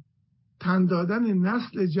تصور تن دادن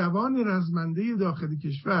نسل جوان رزمنده داخل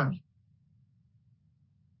کشور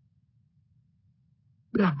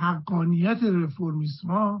به حقانیت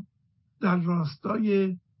رفرمیسم‌ها در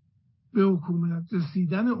راستای به حکومت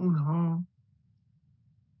رسیدن اونها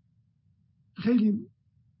خیلی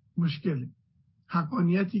مشکله.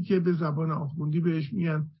 حقانیتی که به زبان آخوندی بهش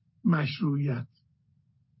میگن مشروعیت.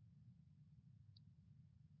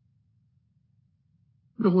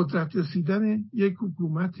 به قدرت رسیدن یک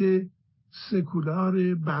حکومت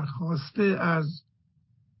سکولار برخاسته از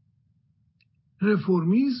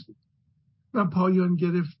رفرمیسم و پایان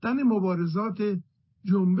گرفتن مبارزات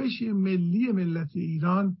جنبش ملی ملت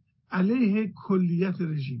ایران علیه کلیت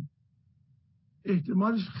رژیم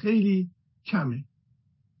احتمالش خیلی کمه.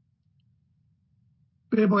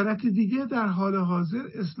 به عبارت دیگه در حال حاضر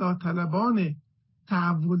اصلاح طلبان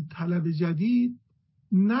تحول طلب جدید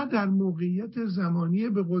نه در موقعیت زمانی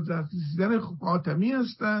به قدرت رسیدن خاتمی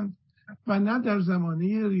هستند و نه در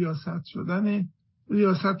زمانه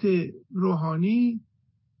ریاست روحانی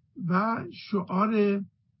و شعار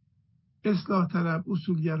اصلاح طلب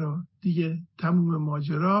اصولگرا دیگه تموم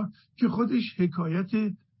ماجرا، که خودش حکایت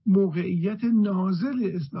موقعیت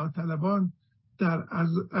نازل اصلاح طلبان در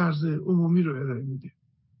عرض عمومی رو ارائه میده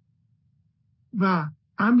و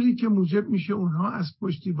امری که موجب میشه اونها از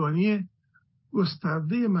پشتیبانی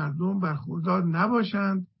گسترده مردم برخوردار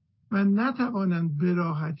نباشند و نتوانند به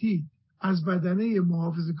راحتی از بدنه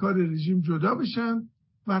محافظه‌کار رژیم جدا بشن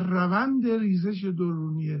و روند ریزش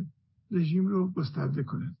درونی رژیم رو گسترده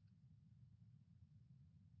کنند.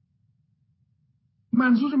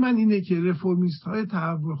 منظور من اینه که رفرمیست های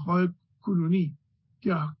تحول‌خواه کنونی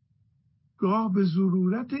گاه به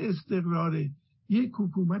ضرورت استقرار یک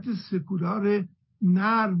حکومت سکولار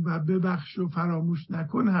نرم و ببخش و فراموش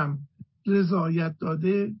نکن هم رضایت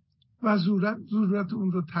داده و ضرورت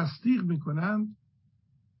اون رو تصدیق میکنند،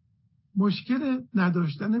 مشکل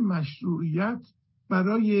نداشتن مشروعیت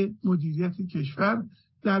برای مدیریت کشور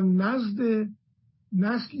در نزد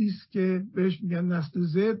نسلی است که بهش میگن نسل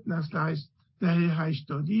زد، نسل دهه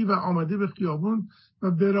 80 و آمده به خیابون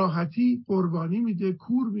و به راحتی قربانی میده،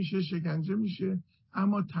 کور میشه، شکنجه میشه،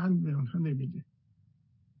 اما تن به اونها نمیده.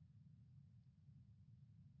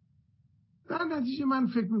 در نتیجه من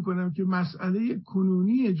فکر میکنم که مسئله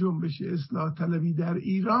کنونی جنبش اصلاح طلبی در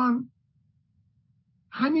ایران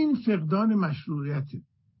همین فقدان مشروعیته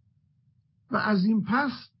و از این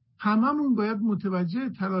پس هممون باید متوجه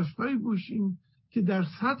تلاش‌هایی باشیم که در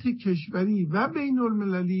سطح کشوری و بین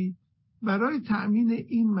المللی برای تأمین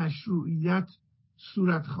این مشروعیت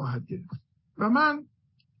صورت خواهد گرفت. و من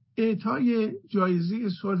اعطای جایزه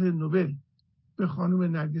صلح نوبل به خانم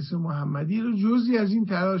نرگس محمدی رو جزئی از این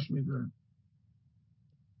تلاش میدونم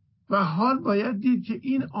و حال باید دید که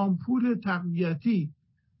این آمپول تقویتی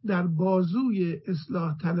در بازوی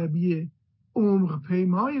اصلاح طلبی عمق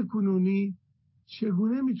پیمای کنونی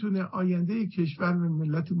چگونه میتونه آینده کشور و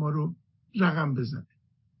ملت ما رو رقم بزنه.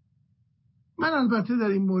 من البته در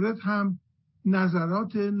این مورد هم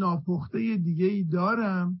نظرات ناپخته دیگه‌ای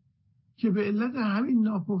دارم که به علت همین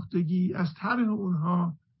ناپختگی از طرح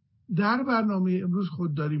اونها در برنامه امروز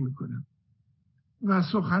خودداری میکنم و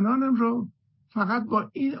سخنانم رو فقط با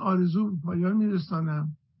این آرزو پایان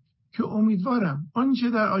میرسانم که امیدوارم آنچه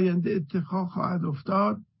در آینده اتفاق خواهد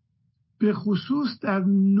افتاد به خصوص در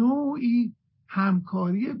نوعی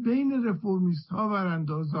همکاری بین رفرمیست ها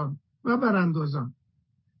و براندازان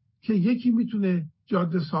که یکی میتونه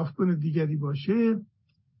جاده صاف کنه دیگری باشه،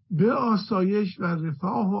 به آسایش و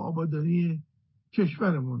رفاه و آبادانی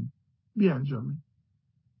کشورمون بیانجامه.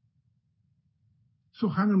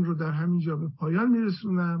 سخنم رو در همین جا به پایان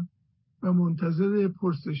میرسونم و منتظر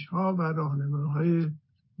پرسش ها و راهنمایی‌های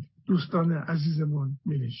دوستان عزیزمون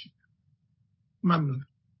می‌نشینم. ممنون.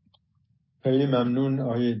 خیلی ممنون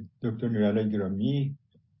آقای دکتر نوری گرامی.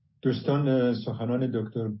 دوستان سخنان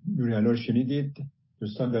دکتر نوری رو شنیدید.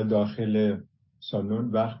 دوستان در داخل سالن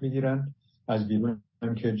وقت میگیرن، از بیرون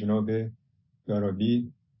هم که جناب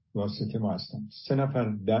دارابی واسطه مهستان 3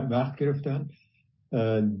 نفر وقت گرفتن.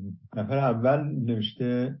 نفر اول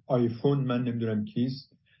نوشته آیفون، من نمیدونم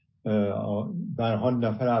کیست، به هر حال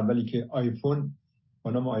نفر اولی که آیفون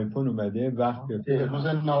با نام آیفون اومده وقت گرفته. روز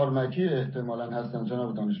نارمکی احتمالاً هستم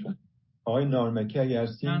جناب دانشمند. آقای نارمکی اگه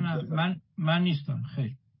هستین؟ نه من نیستم.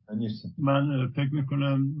 خیر من نیستم. من فکر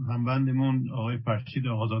میکنم همبندمون آقای فرشید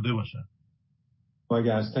آزاده باشن.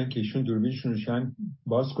 اگه هستن که ایشون دوربینشون روشن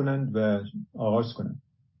باز کنند و آغاز کنند.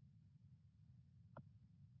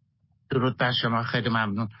 درود بر شما، خیلی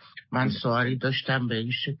ممنون. من سوالی داشتم به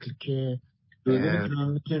این شکل که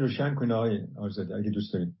دوربینشون میتونید روشن کنید آقای آزاده اگه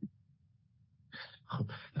دوست دارید. خب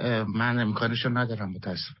من امکانشو ندارم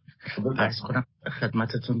متاسف. عرض کنم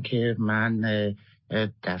خدمتتون که من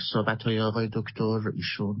در صحبت‌های آقای دکتر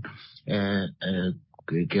ایشون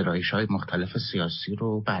گرایش‌های مختلف سیاسی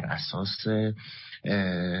رو بر اساس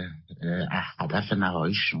هدف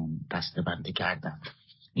نهاییشون دسته‌بندی کردن.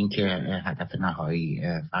 اینکه هدف نهایی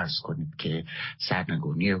فرض کنید که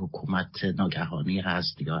سرنگونی حکومت ناگهانی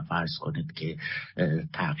هست یا فرض کنید که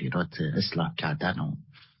تغییرات اصلاح کردن اون.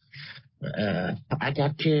 اگر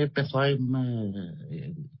که بخوایم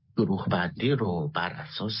گروه بندی رو بر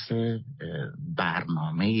اساس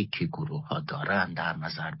برنامه‌ای که گروه ها دارن در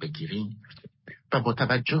نظر بگیریم و با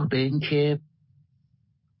توجه به اینکه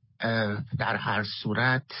در هر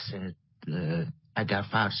صورت اگر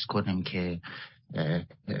فرض کنیم که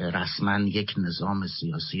رسما یک نظام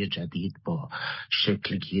سیاسی جدید با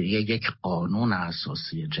شکلگیری یک قانون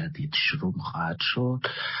اساسی جدید شروع خواهد شد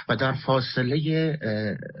و در فاصله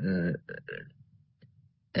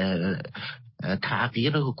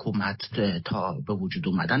تغییر حکومت تا به وجود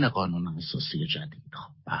اومدن قانون اساسی جدید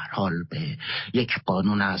به هر حال به یک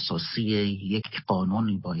قانون اساسی، یک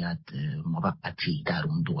قانونی باید موقتی در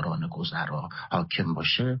اون دوران گذرا حاکم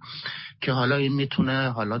باشه که حالا این میتونه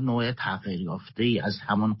حالا نوع تغییر یافته ای از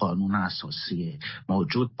همون قانون اساسی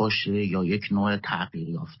موجود باشه یا یک نوع تغییر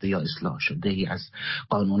یافته یا اصلاح شده ای از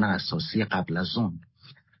قانون اساسی قبل از اون.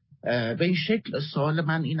 به این شکل سوال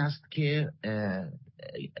من این است که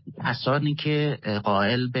کسانی که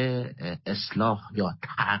قائل به اصلاح یا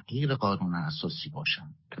تغییر قانون اساسی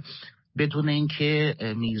باشند بدون اینکه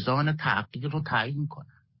میزان تغییر رو تعیین کنند،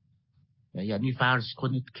 یعنی فرض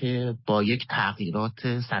کنید که با یک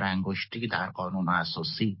تغییرات سرانگشتی در قانون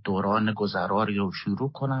اساسی دوران گذراری رو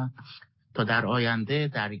شروع کنند تا در آینده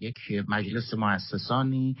در یک مجلس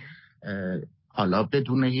مؤسسانی حالا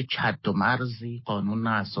بدون هیچ حد و مرزی قانون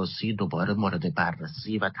اساسی دوباره مورد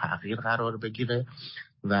بررسی و تغییر قرار بگیره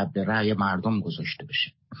و به رأی مردم گذاشته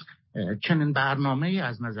بشه. چنین برنامه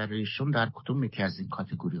از نظر ایشون در کدوم یکی از این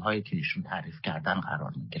کاتگوری هایی که ایشون تعریف کردن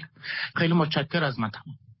قرار میگیره؟ خیلی متشکرم از من.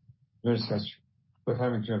 تمام. مرسی.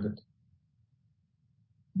 بفرمایید جناب.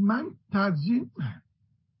 من ترجیح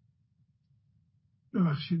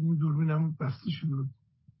ببخشید دوربینم بسته شد.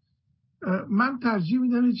 من ترجیح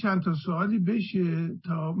میدم چند تا سوالی بشه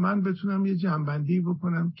تا من بتونم یه جنبندی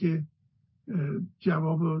بکنم که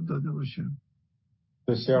جواب داده باشم.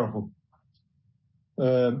 بسیار خوب.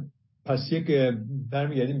 پس یک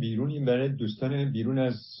برمیگردیم بیرون، این برای دوستان بیرون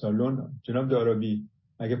از سالن. جناب دارابی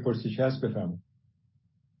اگه پرسش هست بفرمایید.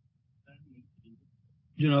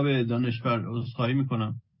 جناب دانشور عذرخواهی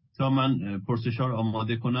میکنم تا من پرسش‌ها رو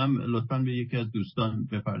آماده کنم لطفاً به یکی از دوستان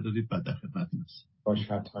بپردازید بعد در خدمتتون هستم.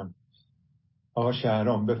 باشه حتما. آقا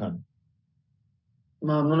شهرام بفرمایید.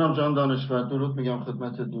 ممنونم جان دانشور. درود میگم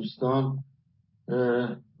خدمت دوستان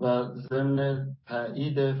و ضمن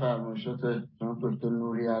تایید فرمایشات جناب دکتر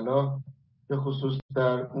نوری به خصوص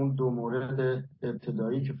در اون دو مورد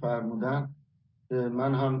ابتدایی که فرمودن،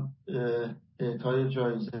 من هم اعطای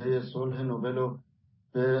جایزه صلح نوبل رو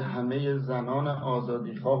به همه زنان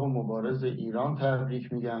آزادیخواه و مبارز ایران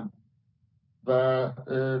تبریک میگم و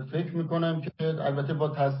فکر میکنم که البته با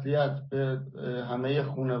تسلیت به همه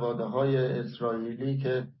خانواده های اسرائیلی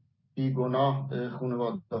که بیگناه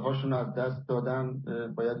خانواده هاشون از دست دادن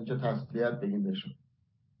باید اینجا تسلیت بگیم بهشون.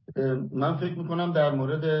 من فکر میکنم در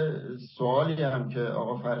مورد سوالی هم که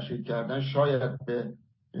آقا فرشید کردن شاید به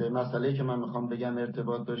مسئله‌ای که من میخوام بگم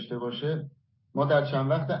ارتباط داشته باشه. ما در چند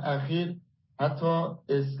وقت اخیر حتی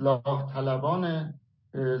اصلاح طلبان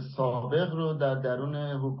سابق رو در درون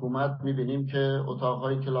حکومت میبینیم که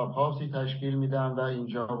اتاقهای کلاب هاوسی تشکیل میدن و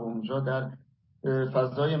اینجا و اونجا در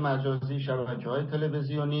فضای مجازی، شبکه‌های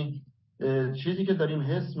تلویزیونی. چیزی که داریم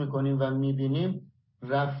حس میکنیم و میبینیم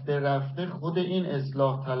رفته رفته خود این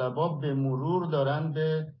اصلاح طلبا به مرور دارن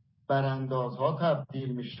به براندازها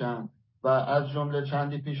تبدیل میشن و از جمله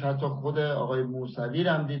چندی پیش حتی خود آقای موسوی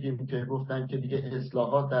هم دیدیم که گفتن که دیگه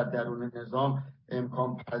اصلاحات در درون نظام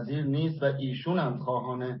امکان پذیر نیست و ایشون هم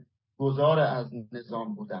خواهان گذار از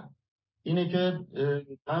نظام بودن. اینه که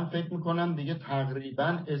من فکر میکنم دیگه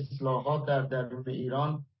تقریبا اصلاحات در درون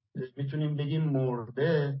ایران میتونیم بگیم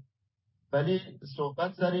مرده، ولی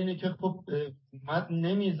صحبت سر اینه که خب حکومت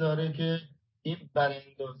نمیذاره که این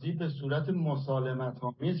براندازی به صورت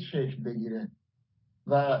مسالمت‌آمیز شکل بگیره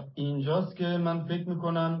و اینجاست که من فکر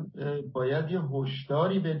میکنم باید یه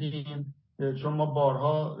هشداری بدیم، چون ما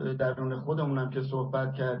بارها درون خودمونم که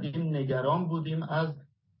صحبت کردیم نگران بودیم از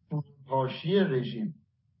فروپاشی رژیم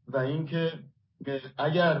و اینکه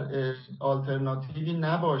اگر آلترناتیوی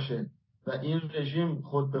نباشه و این رژیم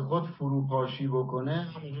خود به خود فروپاشی بکنه،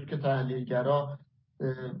 همونجور که تحلیلگرا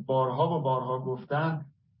بارها و بارها گفتن،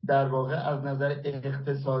 در واقع از نظر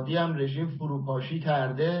اقتصادی هم رژیم فروپاشی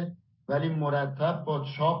کرده ولی مرتب با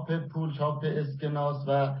چاپ پول، چاپ اسکناس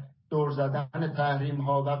و دور زدن تحریم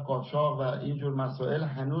ها و قاچاق و اینجور مسائل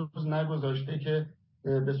هنوز نگذاشته که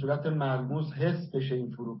به صورت ملموس حس بشه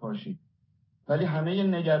این فروپاشی. ولی همه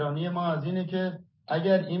نگرانی ما از اینه که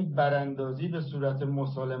اگر این براندازی به صورت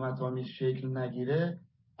مسالمت‌آمیز شکل نگیره،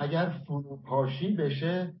 اگر فروپاشی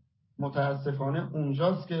بشه، متاسفانه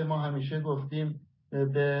اونجاست که ما همیشه گفتیم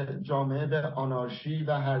به جامعه به آنارشی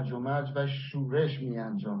و هرج و مرج و شورش می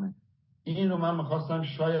انجامه. این رو من میخواستم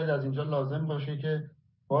شاید از اینجا لازم باشه که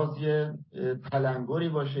باز یه تلنگری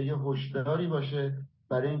باشه، یه هشداری باشه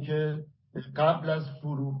برای اینکه قبل از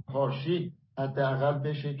فروپاشی حداقل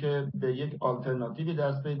بشه که به یک آلترناتیوی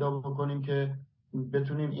دست پیدا بکنیم که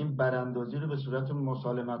بتونیم این براندازی رو به صورت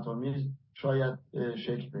مسالمت آمیز شاید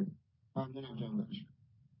شکل بدیم. ممنونم جان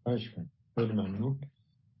دانشمند. خیلی ممنون.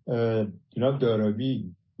 جناب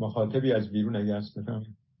دارابی مخاطبی از بیرون اگه هست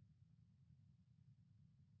بفرمایید.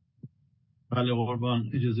 بله قربان،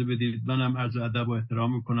 اجازه بدید منم عرض ادب و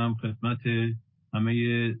احترام میکنم خدمت همه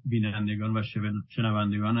بینندگان و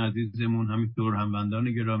شنوندگان عزیزمون، همینطور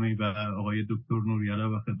هموندان گرامی و آقای دکتر نوری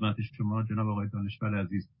و خدمت شما جناب آقای دانشور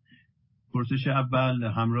عزیز. پرسش اول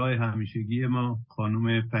همراه همیشگی ما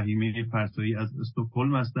خانم فهیمه فرسایی از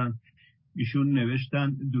استکهلم هستند. ایشون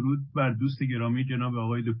نوشتن درود بر دوست گرامی جناب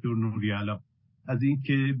آقای دکتر نوری از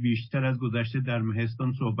اینکه بیشتر از گذشته در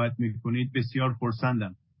مهستان صحبت میکنید بسیار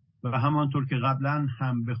خرسندم و همانطور که قبلا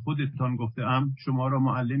هم به خودتان گفتم شما را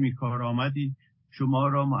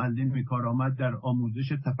معلمی کارآمد در آموزش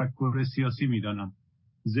تفکر سیاسی میدانم.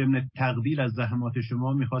 ضمن تقدیر از زحمات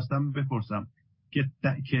شما میخواستم بپرسم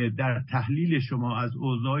که در تحلیل شما از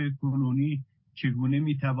اوضاع کنونی چگونه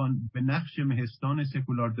میتوان به نقش مهستان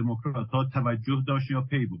سکولار دموکرات ها توجه داشت یا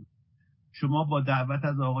پی بود؟ شما با دعوت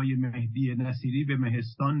از آقای مهدی نصیری به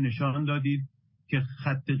مهستان نشان دادید که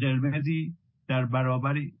خط قرمزی در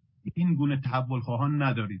برابر این گونه تحول خواهان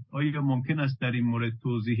ندارید. آیا ممکن است در این مورد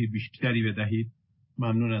توضیح بیشتری بدهید؟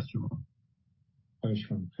 ممنون از شما.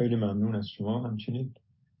 خیلی ممنون از شما. همچنین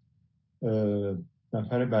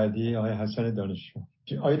نفر بعدی آقای حسن دانشور.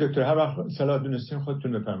 آقای دکتر هر وقت صلاح دونستین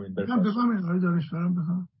خودتون بفرمایید. بفرمایید آقای دانشورم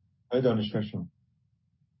بفرمایید. آقای دانشور شما.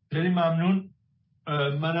 خیلی ممنون.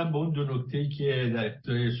 منم به اون دو نکته‌ای که در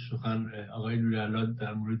ابتدای سخن آقای نوری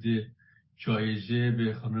در مورد جایزه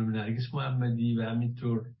به خانم نرگس محمدی و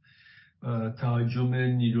همینطور تهاجم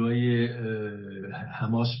نیروهای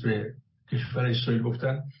حماس به کشور اسرائیل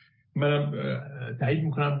گفتن، منم تایید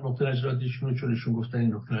میکنم نقطه نظراتشون، چون ایشون گفتن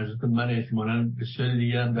این نقطه نظرات من احتمالاً بسیار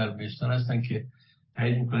دیگه هم در مهستان هستن که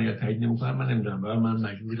تایید میکنن یا تایید نمیکنن، من نمیدونم، برای من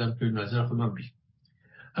مجبورم که نظر خودم بگم.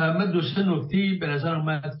 من دو سه نکته به نظر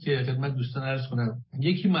اومد که خدمت دوستان عرض کنم.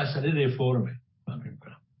 یکی مسئله رفرمه. من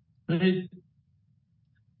میگم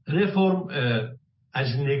رفرم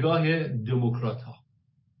از نگاه دموکرات ها،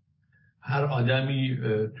 هر آدمی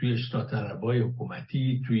توی اصلاح طلبای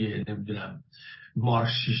حکومتی، توی نمیدونم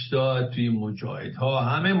مارکسیستا، توی مجاهدها،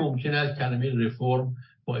 همه ممکن است کلمه رفرم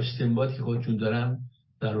با استنباطی که خودشون دارن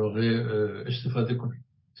در واقع استفاده کنن.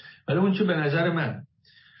 ولی اون چه به نظر من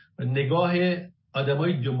نگاه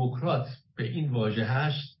آدمای دموکرات به این واژه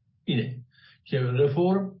هست اینه که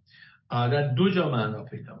رفرم در دو جا معنا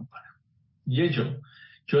پیدا میکنه. یه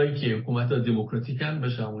جایی که حکومت‌ها دموکراتیکن،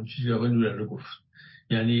 مثل همون چیزی آقای نوری رو گفت،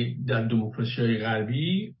 یعنی در دموکراسی‌های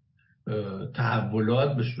غربی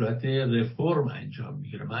تحولات به صورت رفرم انجام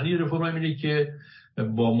میگیره. معنی رفرم اینه که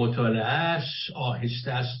با مطالعهش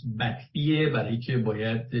آهسته است، بطیه، برای که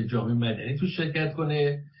باید جامعه مدنی تو شرکت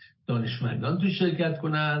کنه، دانشمندان تو شرکت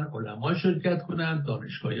کنن، علما شرکت کنن،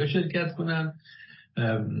 دانشگاه‌ها شرکت کنن،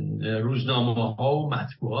 روزنامه‌ها و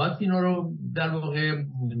مطبوعات اینا رو در واقع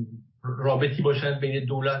رابطی باشن بین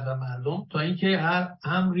دولت و مردم، تا اینکه هر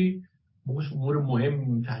امری امور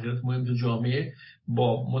مهم، تغییرات مهم تو جامعه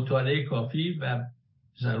با مطالعه کافی و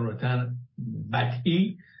ضرورتاً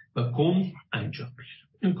بطعی و کم انجام بشه.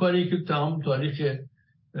 این کاری که تمام تاریخ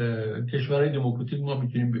کشورهای دموکراتیک ما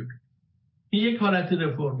میتونیم ببینیم. این یک حالت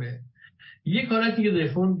رفرمه. یک حالتی که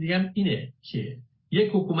رفرم دیگه اینه که یک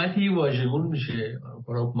حکومتی واژگون میشه،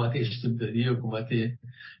 حکومت استبدادی، حکومت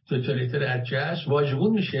توتالیتر هرچه‌اش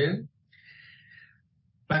واژگون میشه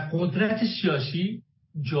و قدرت سیاسی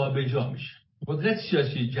جابجا میشه. قدرت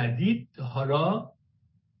سیاسی جدید حالا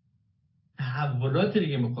تحولات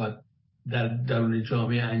دیگه میخواد در درون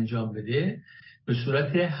جامعه انجام بده به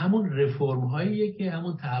صورت همون رفرم هاییه که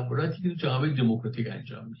همون تحولاتی که جامعه دموکراتیک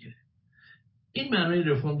انجام میگیره. این معنای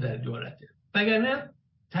رفرم در دولته. وگرنه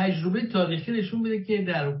تجربه تاریخی نشون میده که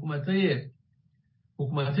در حکومت‌های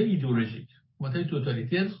ایدئولوژیک، حکومت‌های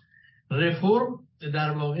توتالیتر، رفرم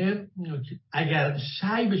در واقع اگر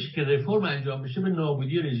سعی بشه که رفرم انجام بشه به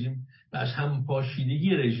نابودی رژیم و از هم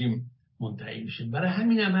پاشیدگی رژیم منتهی میشه. برای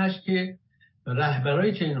همین هم هست که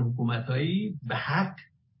رهبرای چنین حکومت‌هایی به حق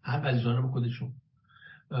از جانب خودشون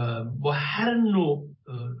با هر نوع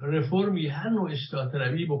رفرمی، هر نوع اصلاح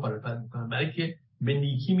طلبی مخالفت میکنن، برای که به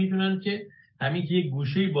نیکی میدونن که همین که یک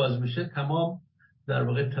گوشه‌ای باز بشه تمام در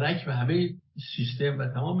واقع ترک و همه سیستم و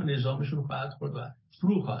تمام نظامشون خواهد خورد و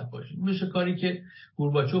فرو خواهد باشه. مثل کاری که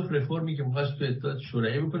گورباچوف رفرمی که می‌خواست تو اتحاد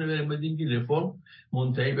شوروی بکنه، برای بدین که رفرم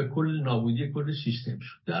منتهی به کل نابودی کل سیستم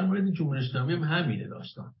شد. در مورد جمهوری اسلامی هم همینه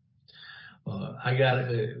داستان. اگر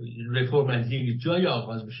رفرم از یک جای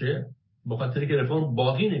آغاز بشه، به خاطر که رفرم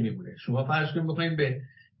باقی نمیمونه. شما فرض کنید بخواید به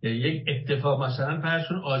یک اتفاق مثلا فرض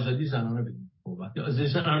کنید آزادی زنانه بدید، وقتی آزادی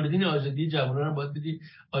زنان بدین، آزادی جوانان هم باید بدی،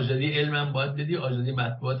 آزادی علم هم باید بدی، آزادی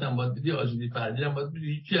مطبوعات هم باید بدی، آزادی فردی هم باید بدی.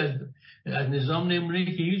 هیچی از نظام نمونه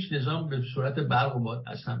که هیچ نظام به صورت برق و باد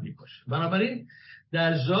از هم میپاشه. بنابراین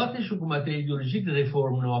در ذاتش حکومت ایدئولوژیک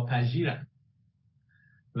رفرم ناپذیرن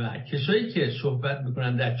و کسایی که صحبت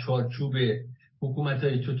میکنن در چارچوب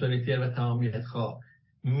حکومت‌های توتالیتر و تمامیت خواه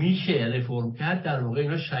میشه رفرم کرد، در واقع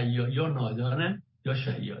اینا یا نادانن یا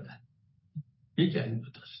شیادن. یکی از این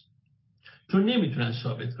دوتاست، چون نمیتونن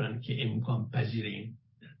ثابت کنن که امکان پذیر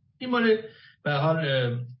این مال به حال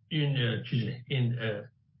این چیزه، این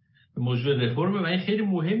موضوع رفرمه و این خیلی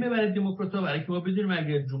مهمه برای دموکرات‌ها، برای که ما بدونیم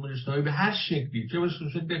اگر جمهوری اسلامی به هر شکلی، چه به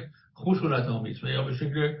شکل خشونت‌آمیز و یا به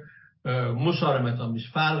شکل مسالمت‌آمیز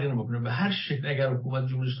فرقی نمی‌کنه، به هر شکل اگر حکومت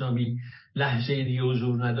جمهوری اسلامی لحظه دیگه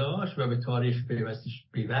حضور نداشت و به تاریخ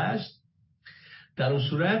پیوست، در اون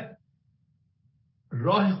صورت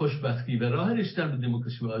راه خوشبختی و راه رسیدن به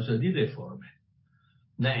دموکراسی و آزادی رفرمه،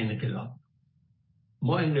 نه انقلاب.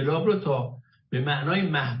 ما انقلاب رو تا به معنای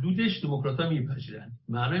محدودش دموکرات‌ها میپذیرن.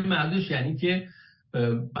 معنای محدودش یعنی که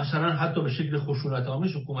مثلا حتی به شکل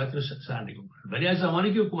خشونت‌آمیز حکومت رو سرنگون کنه، ولی از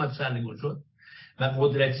زمانی که حکومت سرنگون شد و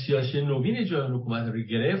قدرت سیاسی نوین جای حکومت رو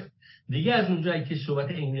گرفت، دیگه از اونجایی که صحبت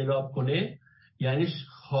انقلاب کنه یعنی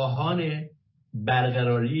خواهان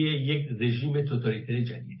برقراری یک رژیم توتالیتر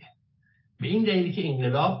جدیده. به این دلیلی که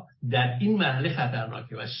انقلاب در این مرحله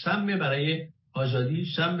خطرناکه و سم برای آزادی،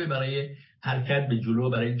 سم برای حرکت به جلو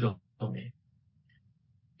برای جامعه.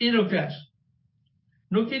 این نکته است.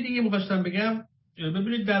 نکته دیگه می‌خواستم بگم،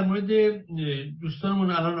 ببینید در مورد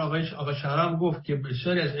دوستانمون الان آقا شهرام گفت که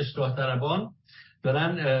بسیاری از اصلاح طلبان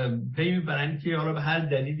دارن پی میبرن که حالا به هر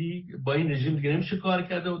دلیلی با این رژیم دیگه نمیشه کار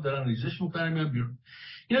کرده و دارن ریزش میکنن میان بیرون.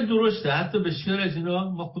 اینا درسته، حتی بسیار از اینا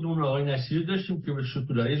ما خودمون آقای نصیری داشتیم که به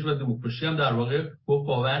سکولاریسم و دموکراسی هم در واقع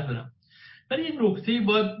باور دارن. ولی این نکته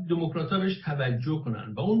باید دموکرات‌ها بهش توجه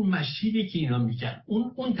کنن و اون مسیری که اینا میگن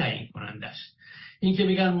اون تعیین کننده است. این که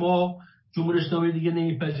میگن ما جمهوری اسلامی دیگه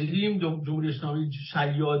نمیپذیریم، جمهوری اسلامی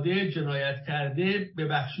شیاده، جنایت کرده،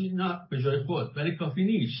 ببخشید، نه به جای خود، ولی کافی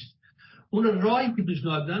نیست. اون راهی که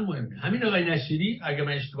پیشنهاد دادن مهمه. همین آقای نصیری اگه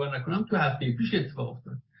من اشتباه نکنم تو هفته پیش اتفاق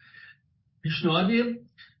افتاد، پیشنهاد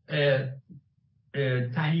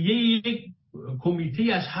تهیه یک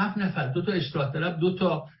کمیته از 7 نفر، 2 تا اصلاح طلب، 2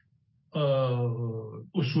 تا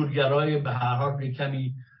اصولگرای به هر حال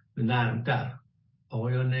کمی نرمتر،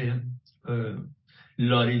 آقایان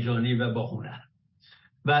لاریجانی و باهنر،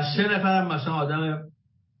 و 3 نفر هم مثلا آدم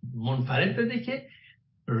منفرد بده که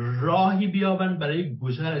راهی بیابن برای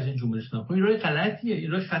گذر از این جمهوری اسلامی. این راه غلطیه،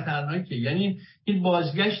 این راه خطرناکه. یعنی این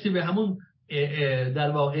بازگشت به همون در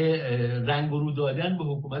واقع رنگ و رو دادن به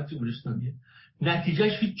حکومت جمهوری اسلامی.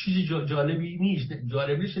 نتیجهش هیچ چیزی جالبی نیست.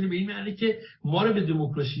 جالبی نیست به این معنی که ما رو به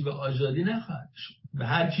دموکراسی و آزادی نخواهد شد، به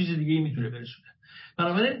هر چیز دیگه میتونه برسونه.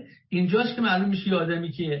 بنابراین اینجاست که معلوم میشه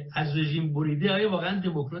آدمی که از رژیم بریده آیا واقعا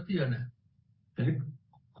دموکراته یا نه. یعنی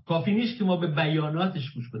کافی نیست که ما به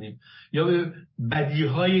بیاناتش گوش کنیم یا به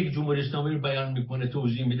بدیهای یک جمهوری اسلامی رو بیان میکنه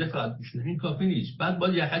توضیح میده فقط گوش کنیم، این کافی نیست. بعد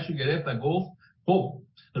باید یخشو گرفت و گفت خب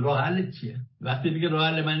راه حل چیه؟ وقتی دیگه راه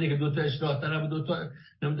حل من اینه که 2 تا اصلاح طلب و 2 تا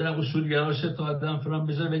نمیدونم اصولگرا 3 تا آدم فلان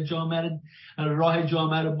بزنه و جامعه راه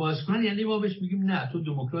جامعه رو باز کنن، یعنی ما بهش میگیم نه تو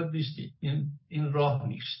دموکرات نیستی، این راه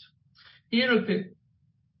نیست. این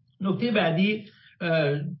نکته بعدی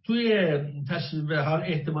توی تصویر به حال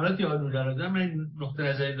احتمالاتی آنو دارم، من نقطه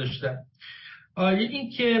نظری داشتم این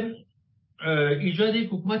که ایجاد یک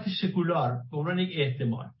حکومت سکولار به عنوان یک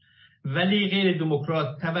احتمال ولی غیر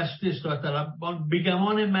دموکرات توسط اصلاح طلبان، به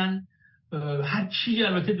گمان من هر چیزی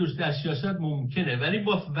البته دوست در سیاست ممکنه، ولی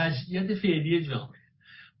با وضعیت فعلی جامعه،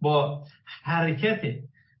 با حرکت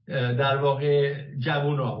در واقع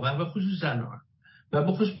جوان‌ها و به خصوص زنان و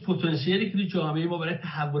به خصوص پتانسیلی که جامعه ما برای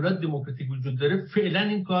تحولات دموکراتیک وجود داره، فعلا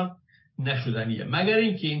این کار نشدنیه، مگر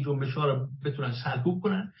اینکه این جنبش‌ها رو بتونن سرکوب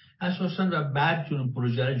کنن اساساً و بعد چون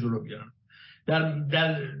پروژه رو جلو بیارن.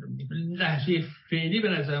 در لحظه فعلی به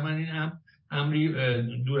نظر من این امری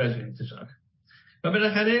دور از انتظاره. و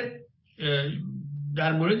بالاخره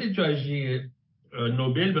در مورد جایزه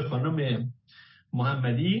نوبل به خانم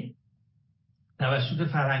محمدی توسط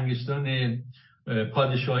فرهنگستان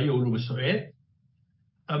پادشاهی علوم سوئد،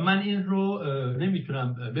 من این رو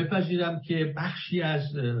نمیتونم بپذیرم که بخشی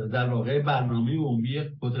از در واقع برنامه عمومی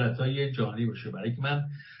قدرت‌های جهانی باشه، برای که من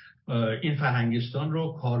این فرهنگستان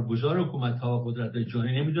رو کارگزار حکومت‌ها و قدرت‌های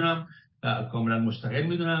جهانی نمیدونم، کاملا مستقل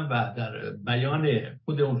میدونم و در بیان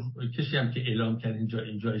خود اون کسی هم که اعلام کرد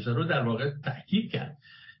این جایزه رو در واقع تاکید کرد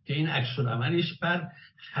که این عکس العملش بر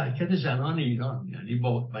حرکت زنان ایران، یعنی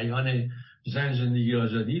با بیان زن زندگی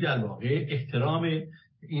آزادی در واقع احترام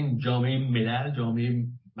این جامعه ملل، جامعه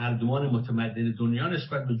مردمان متمدن دنیا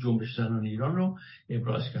نسبت به جنبش زنان ایران رو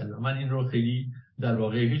ابراز کرد. من این رو خیلی در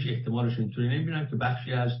واقع هیچ احتمالش اینطوری نمیبینم که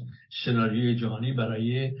بخشی از سناریوی جهانی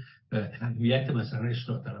برای تقویت مثلا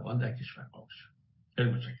اصلاح طلبان در کشور ما باشه. خیلی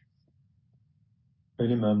متشکرم.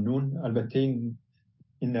 خیلی ممنون. البته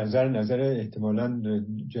این نظر احتمالاً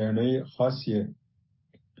جریان‌های خاصیه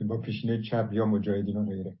که با پیشینه چپ یا مجاهدین و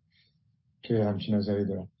غیره که همچین نظری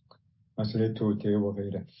دارن، مسئله توطئه و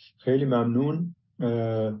غیره. خیلی ممنون.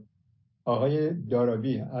 آقای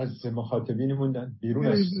دارابی از مخاطبینمون بیرون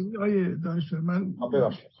است. آقای دانشور من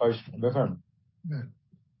خواهش بفرمایید.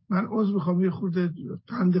 من عذر میخوام، یه خورده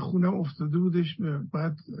قند خونم افتاده بودش،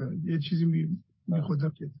 بعد یه چیزی میخوردم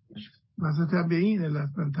که مثلا به این علت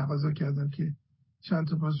من تقاضا کردم که چند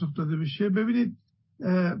تا پاسخ داده بشه. ببینید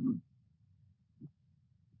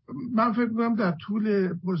من فکر می‌کنم در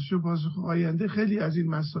طول پرسش و پاسخ آینده خیلی از این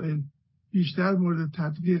مسائل بیشتر مورد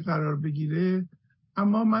تطبیق قرار بگیره،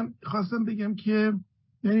 اما من خواستم بگم که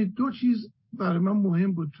یعنی دو چیز برای من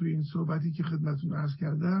مهم بود توی این صحبتی که خدمتتون عرض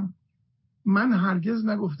کردم. من هرگز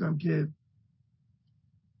نگفتم که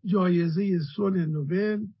جایزه صلح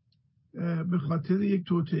نوبل به خاطر یک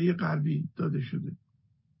توطئه غربی داده شده،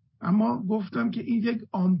 اما گفتم که این یک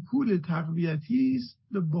آمپول تقویتی است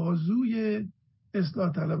به بازوی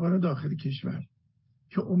اصلاح طلبان داخل کشور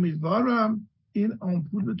که امیدوارم این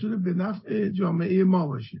آمپول بتونه به نفع جامعه ما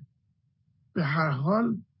باشه. به هر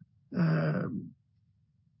حال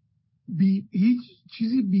هیچ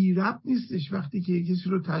چیزی بی ربط نیستش وقتی که کسی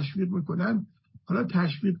رو تشویق میکنن، حالا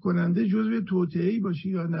تشویق کننده جزو توطئه‌ای باشه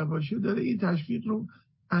یا نباشه، داره این تشویق رو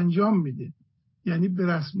انجام میده. یعنی به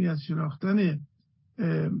رسمیت شناختن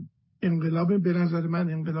انقلاب، به نظر من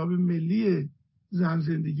انقلاب ملی زن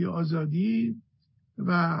زندگی آزادی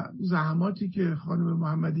و زحماتی که خانم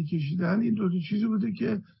محمدی کشیدن، این دو تا چیزی بوده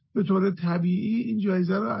که به طور طبیعی این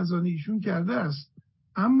جایزه رو از آن ایشون کرده است.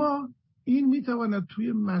 اما این میتواند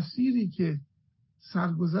توی مسیری که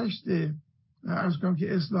سرگذشت از کنم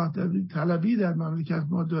که اصلاح طلبی در مملکت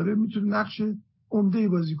ما داره میتونه نقش عمده‌ای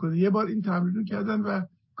بازی کنه. یه بار این تمرین رو کردن و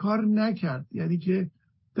کار نکرد، یعنی که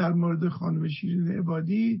در مورد خانم شیرین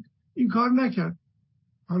عبادی این کار نکرد.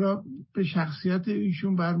 حالا به شخصیت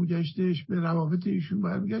ایشون برمیگشتش، به روابط ایشون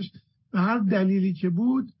برمیگشت، به هر دلیلی که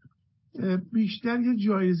بود بیشتر یه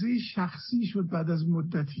جایزه شخصی شد. بعد از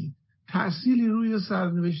مدتی تأثیری روی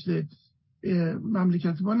سرنوشت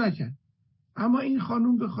مملکت ما نکرد. اما این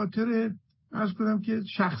خانوم به خاطر عرض کنم که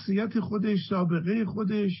شخصیت خودش، سابقه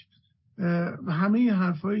خودش و همه این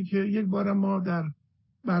حرفایی که یک بار ما در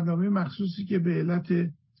برنامه مخصوصی که به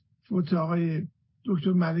علت فوت آقای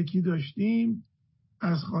دکتر ملکی داشتیم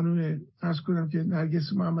از خانم عرض کنم که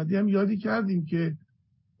نرگس محمدی هم یادی کردیم که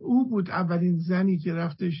او بود اولین زنی که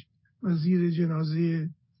رفتش و زیر جنازه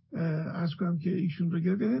عرض کنم که ایشون رو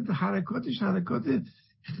گرفت. حرکاتش حرکات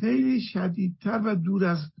خیلی شدیدتر و دور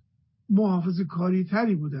از محافظه کاری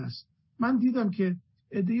تری بوده است. من دیدم که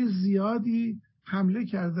عده زیادی حمله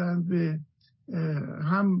کردن به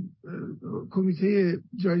هم کمیته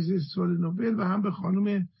جایزه صلح نوبل و هم به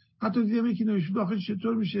خانم، حتی دیدم یکی نوشته داخل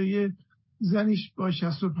چطور میشه یه زنیش با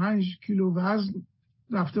 65 کیلو وزن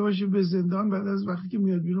رفته باشه به زندان بعد از وقتی که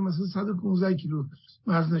میاد بیرون مثلا 115 کیلو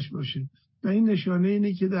وزنش باشه و این نشانه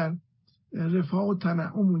اینه که در رفاه و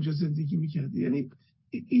تنعم اونجا زندگی میکرده. یعنی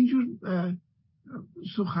اینجور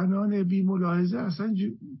سخنان بی ملاحظه اصلا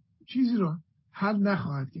چیزی رو حل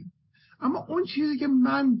نخواهد کرد. اما اون چیزی که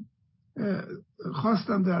من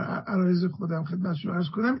خواستم در عرایض خودم خدمتشون عرض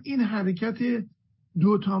کنم این حرکت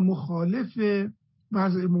دوتا مخالف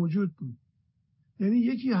وضع موجود بود. یعنی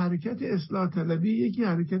یکی حرکت اصلاح طلبی، یکی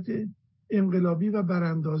حرکت انقلابی و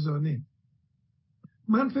براندازانه.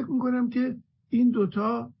 من فکر میکنم که این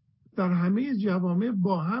دوتا در همه جوامع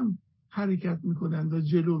با هم حرکت میکنن و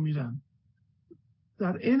جلو میرن،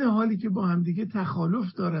 در این حالی که با همدیگه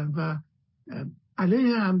تخالف دارن و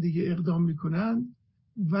علیه همدیگه اقدام میکنن،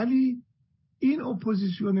 ولی این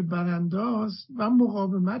اپوزیسیون برانداز و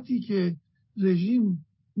مقاومتی که رژیم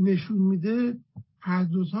نشون میده هر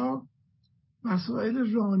دوتا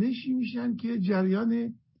مسائل رانشی میشن که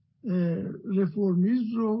جریان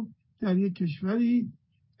رفرمیسم رو در یک کشوری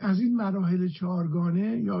از این مراحل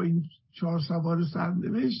چهارگانه یا این چهار سوار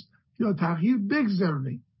سرنوشت یا تغییر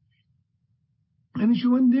بگذرونه. یعنی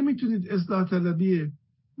شما نمیتونید اصلاح طلبی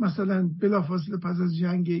مثلا بلافاصله پس از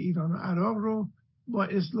جنگ ایران و عراق رو با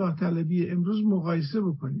اصلاح طلبی امروز مقایسه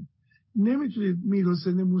بکنید. نمیتونید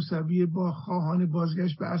میرحسین موسوی با خواهان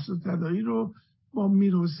بازگشت به اصل تداعی رو با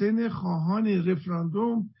میرحسین خواهان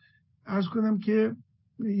رفراندوم عرض کنم که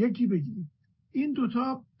یکی بگیرید. این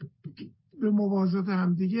دوتا به موازات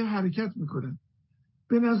همدیگه حرکت میکنن.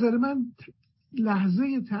 به نظر من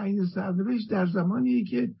لحظه تعیین سرنوشت در زمانیه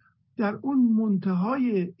که در اون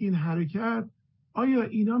منتهای این حرکت آیا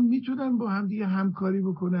اینا میتونن با هم دیگه همکاری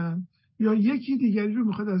بکنن یا یکی دیگری رو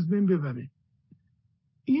میخواد از بین ببره.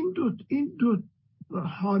 این دو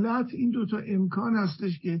حالت، این دو تا امکان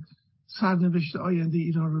هستش که سرنوشت آینده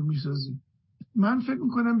ایران رو میسازه. من فکر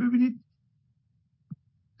میکنم ببینید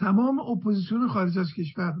تمام اپوزیسیون خارج از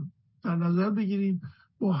کشور رو در نظر بگیریم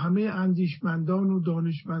با همه اندیشمندان و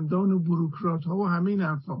دانشمندان و بوروکرات ها و همه این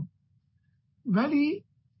حرفا، ولی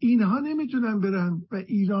اینها نمیتونن برن و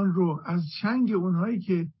ایران رو از چنگ اونهایی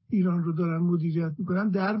که ایران رو دارن مدیریت میکنن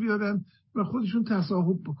در بیارن و خودشون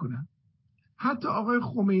تصاحب بکنن. حتی آقای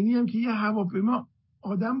خمینی هم که یه هواپیما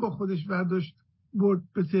آدم با خودش برداشت برد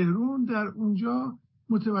به تهران، در اونجا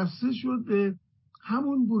متوسل شد به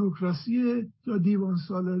همون بوروکراسی یا دیوان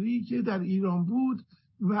سالاری که در ایران بود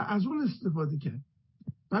و از اون استفاده کرد.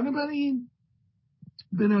 بنابراین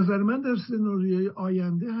به نظر من در سناریوی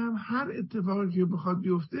آینده هم هر اتفاقی که بخواد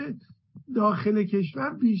بیفته داخل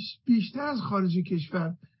کشور بیشتر از خارج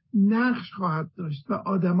کشور نقش خواهد داشت و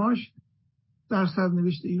آدماش در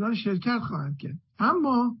سرنوشت ایران شرکت خواهند کرد.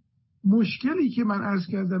 اما مشکلی که من عرض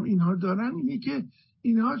کردم اینها دارن اینه که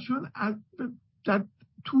اینها چون در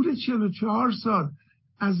طول 44 سال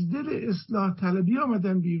از دل اصلاح طلبی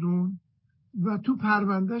آمدن بیرون و تو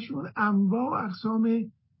پروندهشون انواع و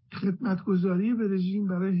اقسام خدمتگزاری به رژیم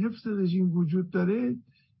برای حفظ رژیم وجود داره،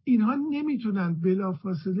 اینها نمیتونن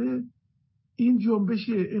بلافاصله این جنبش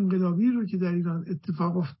انقلابی رو که در ایران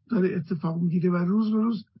اتفاق میگیره و روز به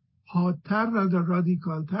روز حادتر و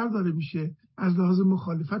رادیکالتر داره میشه از لحاظ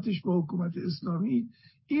مخالفتش با حکومت اسلامی،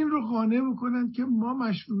 این رو قانع بکنن که ما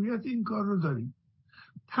مشروعیت این کار رو داریم.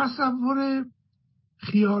 تصور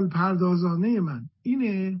خیال پردازانه من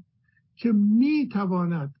اینه که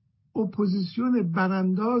میتواند اپوزیسیون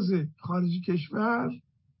برانداز خارج کشور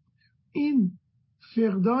این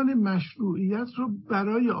فقدان مشروعیت رو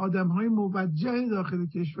برای آدم‌های موجه داخل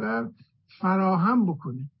کشور فراهم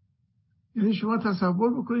بکنه. یعنی شما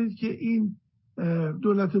تصور بکنید که این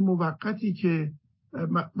دولت موقتی که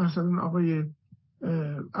مثلا آقای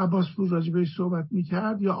عباسپور راجع بهش صحبت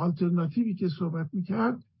میکرد یا آلترناتیوی که صحبت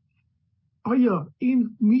میکرد، آیا این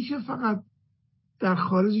میشه فقط در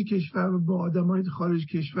خارج کشور و با آدمای خارج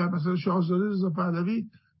کشور، مثلا شاهزاده رضا پهلوی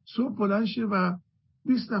صبح بلند شه و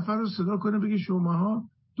 20 نفر رو صدا کنه بگه شماها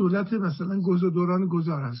دولت مثلا دوران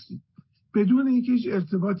گذار هستید بدون اینکه هیچ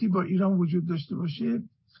ارتباطی با ایران وجود داشته باشه؟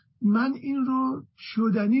 من این رو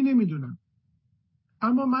شدنی نمیدونم،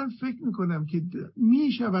 اما من فکر میکنم که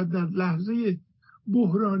میشود در لحظه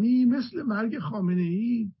بحرانی مثل مرگ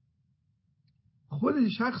خامنه‌ای خود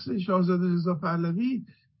شخص شاهزاده رضا پهلوی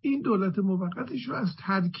این دولت موقتش رو از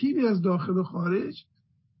ترکیبی از داخل و خارج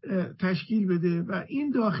تشکیل بده و این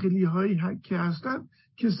داخلی هایی که هستن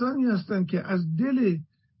کسانی هستن که از دل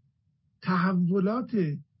تحولات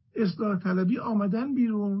اصلاح طلبی آمدن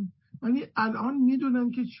بیرون، یعنی الان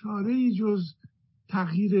میدونن که چاره جز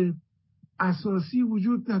تغییر اساسی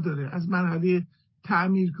وجود نداره، از مرحله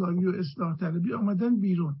تعمیرکاری و اصلاح طلبی آمدن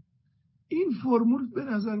بیرون. این فرمول به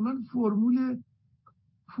نظر من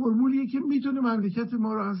فرمولیه که میتونه مملکت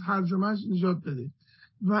ما رو از هرج و مرج نجات بده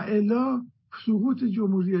و الا سقوط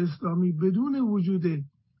جمهوری اسلامی بدون وجود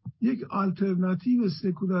یک آلترناتیو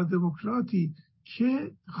سکولار دموکراتی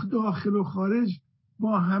که داخل و خارج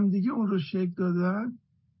با همدیگه اون رو شکل دادن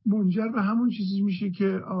منجر به همون چیزی میشه که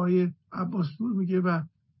آقای عباسپور میگه و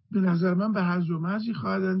به نظر من به هرج و مرجی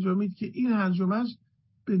خواهد انجامید که این هرج و مرج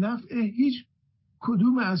به نفع هیچ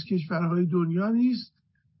کدوم از کشورهای دنیا نیست.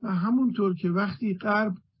 و همونطور که وقتی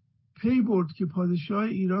غرب پی برد که پادشاه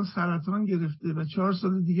ایران سرطان گرفته و 4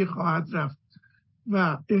 سال دیگه خواهد رفت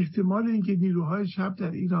و احتمال اینکه نیروهای چپ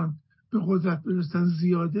در ایران به قدرت برسن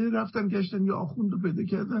زیاده، رفتن گشتن یه آخوند رو پیدا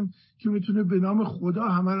کردن که میتونه به نام خدا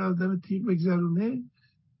همه رو آدم تیغ بگذرونه.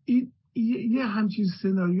 این یه همچین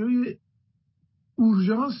سناریوی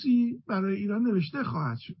اورژانسی برای ایران نوشته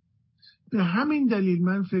خواهد شد. به همین دلیل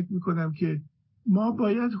من فکر میکنم که ما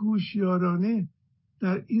باید هوشیارانه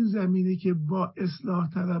در این زمینه که با اصلاح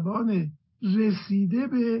طلبان رسیده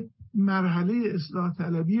به مرحله اصلاح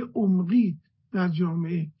طلبی عمقی در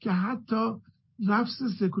جامعه که حتی لفظ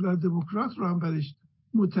سکولار دموکرات رو هم برش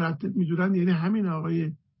مترتب میدونن، یعنی همین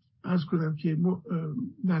آقای عرض کنم که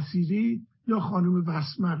نصیری یا خانم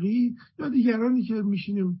وسمقی یا دیگرانی که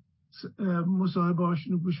میشینیم مصاحبه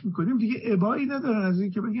هاشون رو گوش میکنیم دیگه ابایی ندارن از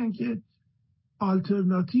این که بگن که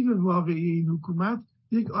آلترناتیو واقعی این حکومت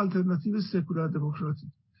یک آلترناتیو سکولار دموکراتی.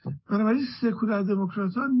 بنابراین سکولار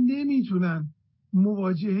دموکرات ها نمیتونن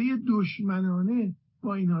مواجهه دشمنانه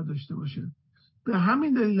با اینها داشته باشن. به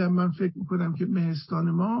همین دلیل من فکر میکنم که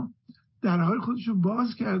مهستان ما درهای خودشو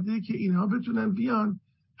باز کرده که اینها بتونن بیان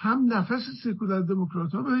هم نفس سکولار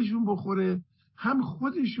دموکرات ها بهشون بخوره، هم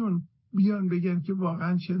خودشون بیان بگن که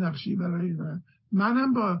واقعا چه نقشی برای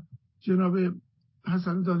منم با جناب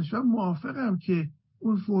حسن دانشور موافقم که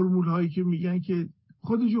اون فرمول هایی که میگن که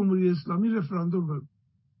خود جمهوری اسلامی رفراندوم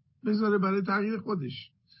بذاره برای تغییر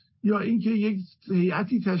خودش، یا اینکه یک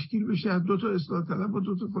هیئتی تشکیل بشه از 2 تا اصلاح طلب و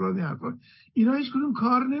 2 تا فلان حرفا، اینا هیچ کدوم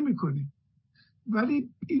کار نمیکنه. ولی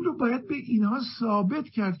این رو باید به اینها ثابت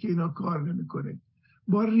کرد که اینا کار نمیکنه.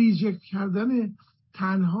 با ریجکت کردن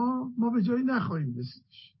تنها ما به جایی نخواهیم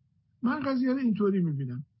رسیدش. من قضیه رو اینطوری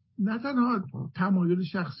میبینم، نه تنها تمایل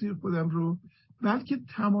شخصی خودم رو، بلکه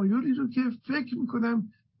تمایلی رو که فکر میکنم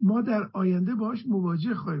ما در آینده باش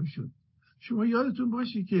مواجه خواهیم شد. شما یادتون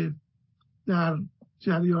باشه که در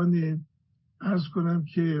جریان عرض کنم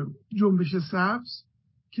که جنبش سبز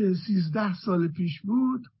که 13 سال پیش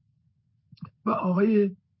بود و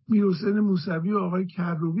آقای میرحسین موسوی و آقای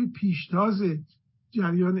کروبی پیشتاز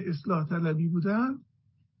جریان اصلاح طلبی بودن،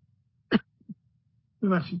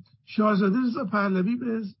 ببخشید شاهزاده رضا پهلوی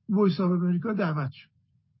به وایس آف امریکا دعوت شد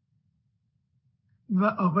و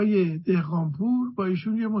آقای دهقانپور با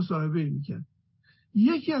ایشون یه مصاحبه میکرد.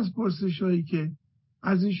 یکی از پرسش‌هایی که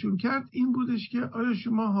از ایشون کرد این بودش که آیا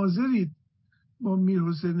شما حاضرید با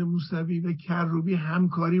میرحسین موسوی و کروبی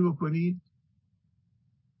همکاری بکنید؟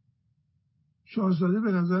 شاهزاده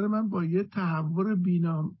به نظر من با یه تحور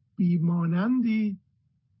بیمانندی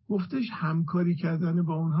گفتش همکاری کردن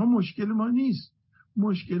با اونها مشکل ما نیست،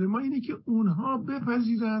 مشکل ما اینه که اونها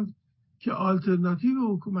بپذیرند که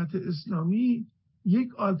آلترناتیو حکومت اسلامی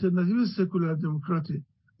یک آلترناتیو سکولار دموکراته.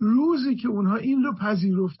 روزی که اونها این رو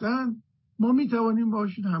پذیرفتن ما میتوانیم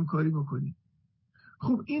باشون همکاری بکنیم.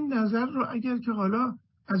 خب این نظر رو اگر که حالا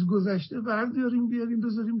از گذشته برداریم بیاریم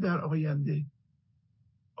بذاریم در آینده،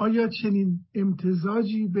 آیا چنین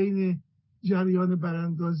امتزاجی بین جریان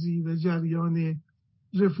براندازی و جریان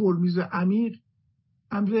رفرمیز عمیق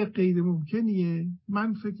امر غیر ممکنیه؟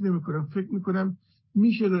 من فکر نمی کنم. فکر می کنم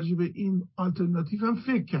میشه راجع به این آلترناتیو هم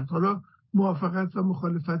فکر کرد. حالا موافقت و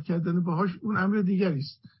مخالفت کردن باهاش اون امر دیگری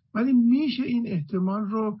است، ولی میشه این احتمال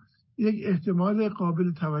رو یک احتمال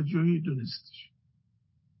قابل توجهی دونستش.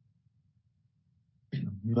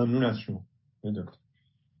 ممنون از شما دکتر.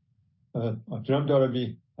 جناب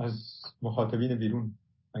دارابی از مخاطبین بیرون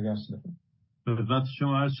اگر سنفن خدمت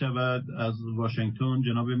شما عرض شود. از واشنگتن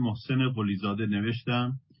جناب محسن قلیزاده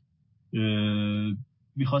نوشتم،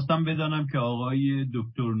 میخواستم بدانم که آقای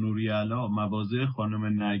دکتر نوری علا مواضع خانم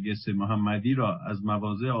نرگس محمدی را از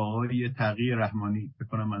مواضع آقای تغیر رحمانی،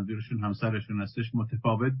 بکنم منظورشون همسرشون هستش،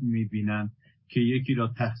 متفاوت میبینند که یکی را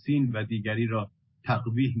تحسین و دیگری را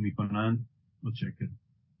تقبیح میکنند. متشکرم.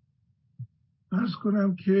 عرض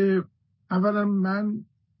کنم که اولا من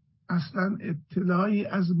اصلا اطلاعی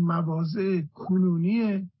از مواضع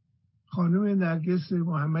کنونی خانم نرگس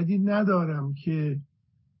محمدی ندارم که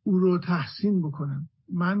او رو تحسین بکنم.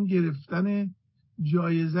 من گرفتن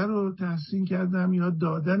جایزه رو تحسین کردم یا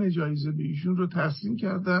دادن جایزه به ایشون رو تحسین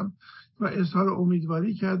کردم و اظهار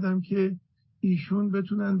امیدواری کردم که ایشون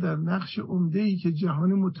بتونن در نقش عمده‌ای که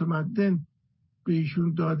جهان متمدن به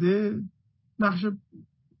ایشون داده نقش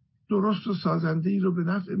درست و سازنده‌ای رو به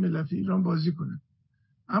نفع ملت ایران بازی کنن.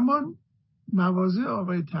 اما مواضع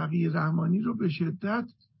آقای تغیر رحمانی رو به شدت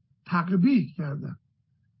تقبیح کردم.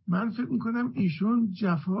 من فکر میکنم ایشون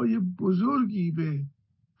جفای بزرگی به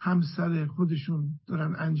همسر خودشون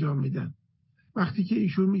دارن انجام میدن. وقتی که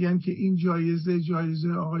ایشون میگن که این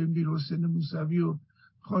جایزه آقای میرحسین موسوی و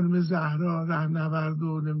خانم زهرا رهنورد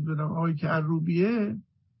و نمیدونم آقای کروبیه،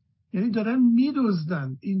 یعنی دارن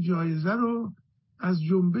میدزدن این جایزه رو از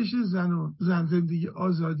جنبش زن زندگی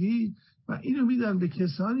آزادی و اینو میدن به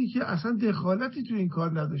کسانی که اصلا دخالتی تو این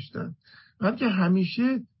کار نداشتن، بلکه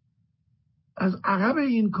همیشه از عقب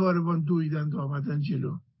این کاروان دویدن و آمدن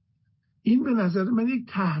جلو. این به نظر من یک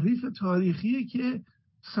تحریف تاریخیه که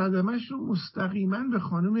صدمش رو مستقیما به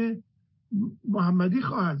خانم محمدی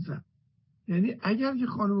خواهد زد. یعنی اگر که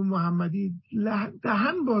خانم محمدی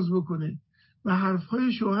دهن باز بکنه و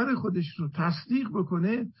حرفهای شوهر خودش رو تصدیق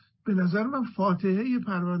بکنه، به نظر من فاتحه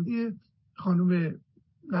پرونده خانم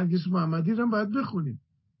نرگس محمدی رو باید بخونیم.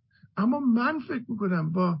 اما من فکر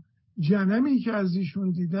میکنم با جنمی که از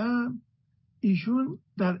ایشون دیدم، ایشون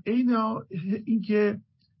در عین اینکه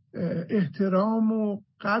احترام و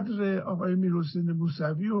قدر آقای میرحسین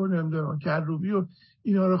موسوی و نمیدونم کروبی و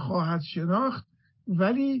اینا رو خواهد شناخت،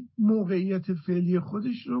 ولی موقعیت فعلی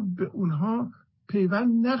خودش رو به اونها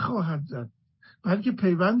پیوند نخواهد زد، بلکه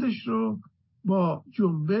پیوندش رو با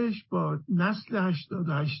جنبش، با نسل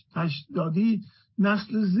 80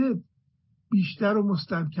 نسل زد بیشتر و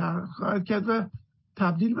مستمر خواهد کرد و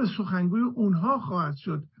تبدیل به سخنگوی اونها خواهد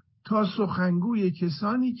شد تا سخنگوی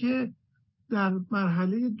کسانی که در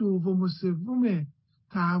مرحله دوم و سوم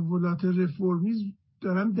تحولات رفرمیسم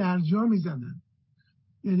دارن درجا میزنن.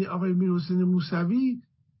 یعنی آقای میرحسین موسوی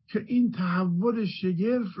که این تحول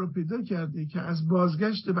شگرف رو پیدا کرده که از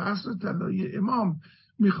بازگشت به عصر طلایی امام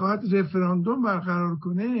میخواد رفراندوم برقرار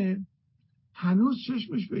کنه، هنوز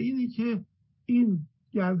چشمش به اینه که این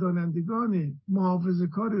گردانندگان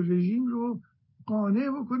محافظه‌کار رژیم رو قانع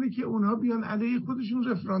بکنه که اونها بیان علیه خودشون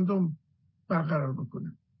رفراندوم برقرار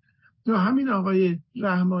بکنن. یا همین آقای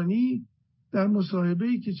رحمانی در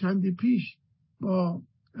مصاحبه‌ای که چندی پیش با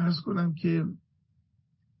عرض کنم که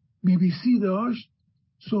BBC داشت،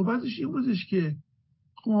 صحبتش این بودش که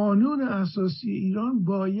قانون اساسی ایران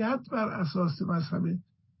باید بر اساس مذهب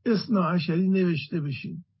اثناعشری نوشته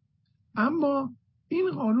بشه، اما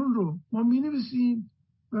این قانون رو ما می‌نویسیم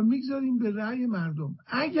و میگذاریم به رأی مردم.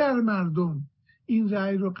 اگر مردم این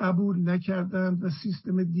رأی رو قبول نکردند و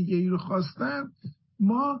سیستم دیگه‌ای رو خواستند،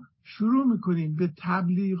 ما شروع میکنیم به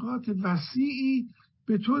تبلیغات وسیعی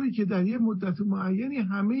به طوری که در یه مدت معینی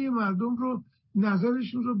همه مردم رو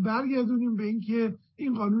نظرشون رو برگردونیم به اینکه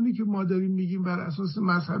این قانونی که ما داریم میگیم بر اساس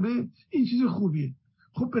مذهبه این چیز خوبیه.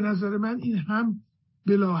 خب به نظر من این هم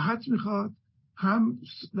بلاهت میخواد، هم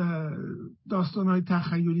داستانهای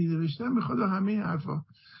تخیلی نوشتن میخواد و همه حرفا،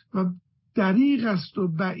 و دریغ است و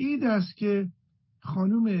بعید است که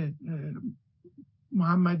خانم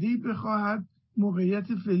محمدی بخواهد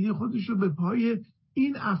موقعیت فعلی خودش رو به پای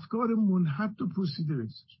این افکار منحط و پوسیده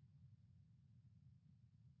بگذاره.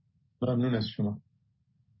 ممنون از شما.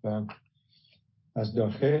 و از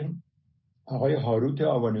داخل آقای هاروت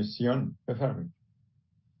آوانسیان بفرمایید.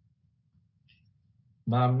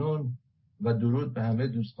 ممنون و درود به همه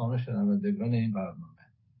دوستان و شنوندگان این برنامه.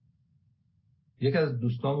 یک از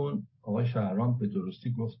دوستامون آقای شهرام به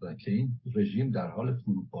درستی گفتن که این رژیم در حال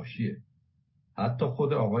فروپاشیه. حتی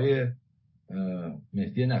خود آقای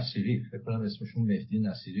مهدی نصیری، فکر کنم اسمشون مهدی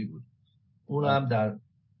نصیری بود، اون هم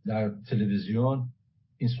در تلویزیون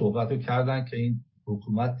این صحبت رو کردن که این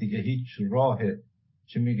حکومت دیگه هیچ راه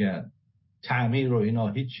چی میگن تعمیر و اینا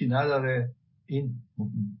هیچی نداره، این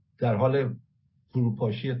در حال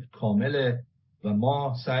فروپاشی کامله و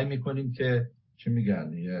ما سعی میکنیم که چی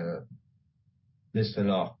میگن به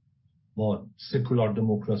اصطلاح با سکولار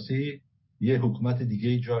دموکراسی یه حکومت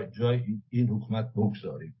دیگه جای این حکومت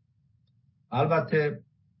بگذاریم.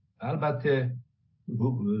 البته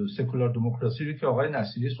سکولار دموکراسی رو که آقای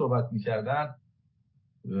نصیری صحبت میکردن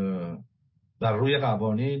بر روی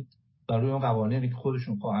اون قوانینی که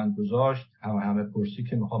خودشون خواهند گذاشت، همه پرسی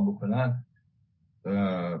که میخوان بکنن،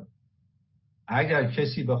 اگر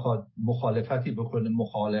کسی بخواد مخالفتی بکنه،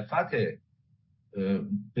 مخالفت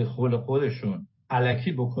به قول خودشون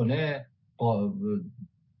الکی بکنه،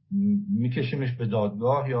 میکشیمش به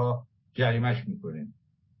دادگاه یا جریمش میکنیم.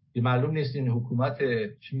 یه معلوم نیست این حکومت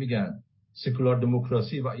چی میگن سکولار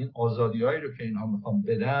دموکراسی و این آزادیایی رو که اینها میخوان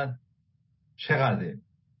بدن چقدره،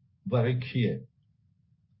 برای کیه.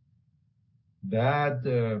 بعد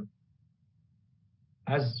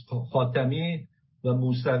از خاتمی و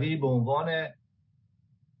موسوی به عنوان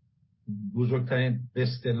بزرگترین به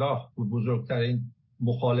اصطلاح بزرگترین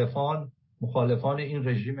مخالفان این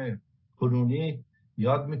رژیم کنونی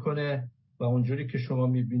یاد میکنه و اونجوری که شما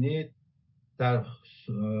میبینید در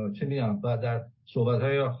چه میگم در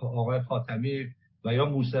صحبت‌های آقای خاتمی و یا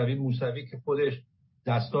موسوی که خودش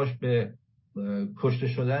دستاش به کشته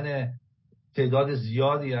شدن تعداد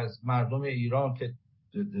زیادی از مردم ایران که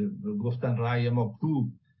گفتن رأی ما کو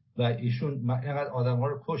و ایشون اینقدر آدم‌ها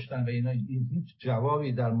رو کشتن و اینا هیچ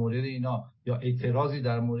جوابی در مورد اینا یا اعتراضی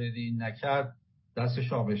در مورد این نکرد،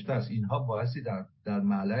 دستش آغشته است. اینها بایستی در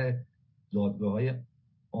معلع دادگاه‌های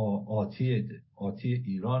آتی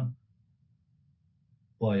ایران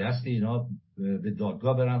بایستی اینا به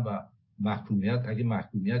دادگاه برن و اگه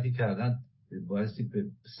محکومیتی کردن بایستی به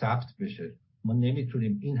ثبت بشه. ما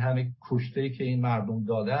نمیتونیم این همه کشته‌ای که این مردم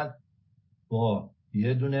دادن با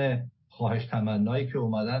یه دونه خواهش تمنایی که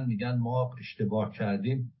اومدن میگن ما اشتباه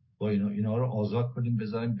کردیم با اینا رو آزاد کنیم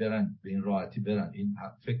بذاریم برن به این راحتی برن. این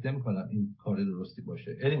فکر نمی‌کنم این کار درستی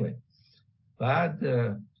باشه. anyway بعد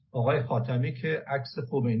آقای خاتمی که عکس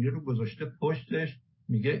خمینی رو گذاشته پشتش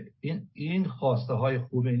میگه این خواسته های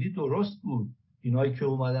خمینی درست بود، اینایی که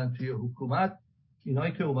اومدن توی حکومت،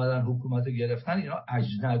 اینایی که اومدن حکومت گرفتن اینا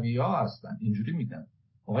اجنبی‌ها هستن، اینجوری میگن.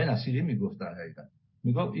 آقای نصیری میگفت در حقیقت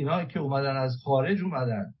میگفت اینایی که اومدن از خارج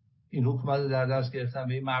اومدن این حکومت رو در دست گرفتن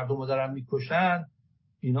و این مردم رو دارن میکشن،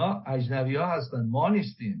 اینا اجنبی‌ها هستن، ما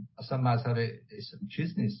نیستیم، اصلا مذهب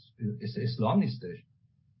چیز نیست، اسلام نیستش.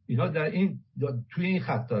 اینا توی این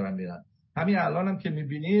خط دارن میرن. همین الان هم که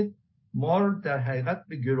میبینید ما رو در حقیقت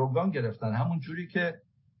به گروگان گرفتن، همون جوری که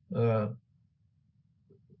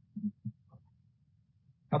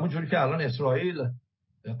الان اسرائیل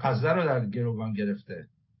غزه رو در گروگان گرفته.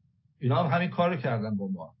 اینا هم همین کارو کردن با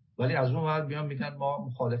ما، ولی از اون ور میان میگن ما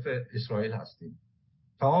مخالف اسرائیل هستیم.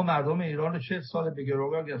 تمام مردم ایران رو 40 سال به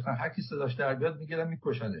گروگان گرفتن، هر کی صداش در بیاد میگیرن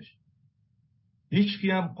میکشنش. هیچ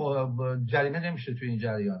کی هم جریمه نمیشه توی این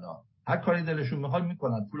جریانا. هر کاری دلشون میخواد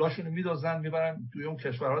میکنن، پولاشون رو میدوزن میبرن توی اون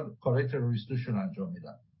کشورها کارهای تروریستیشون انجام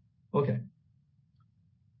میدن. اوکی.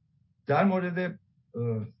 در مورد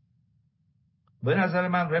به نظر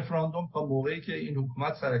من رفراندوم تا موقعی که این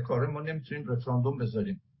حکومت سر کاره ما نمیتونیم رفراندوم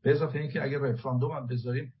بذاریم. به اضافه اینکه اگر رفراندوم هم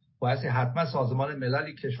بذاریم باید حتما سازمان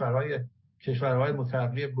ملل کشورهای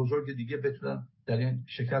مترقی بزرگ دیگه بتونن در این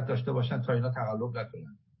شرکت داشته باشن تا اینا تقلب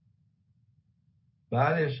نکنن.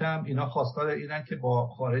 بعدش هم اینا خواستار اینن که با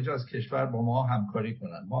خارج از کشور با ما همکاری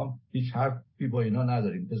کنن. ما هیچ حرفی با اینا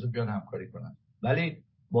نداریم، بذار بیان همکاری کنن. ولی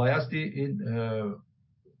بایستی این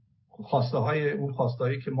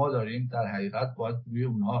خواستهایی که ما داریم در حقیقت باید روی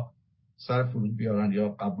اونها سر فرود بیارن یا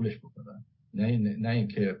قبولش بکنن، نه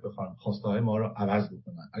اینکه بخوان خواستهای ما رو عوض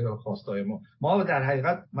بکنن. اگر خواستهای ما در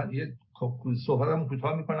حقیقت، من یه صحبتمو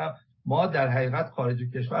کوتاه میکنم، ما در حقیقت خارج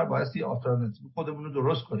کشور بایستی آلترناتیو خودمون رو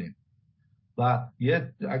درست کنیم و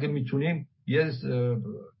اگه میتونیم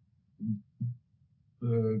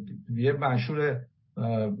یه منشور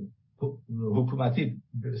حکومتی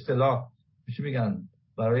به اصطلاح چی میگن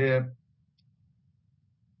برای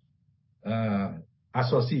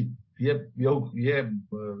اساسی یه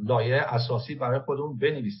لایحه اساسی برای خودمون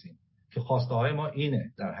بنویسیم که خواسته های ما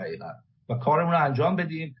اینه در حقیقت و کارمون رو انجام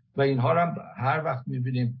بدیم و اینها هم هر وقت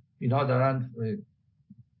میبینیم اینا دارن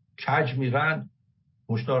کج میرن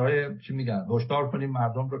هشدار کنیم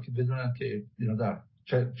مردم رو که بدونن که اینا در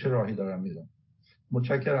چه راهی دارن میرن.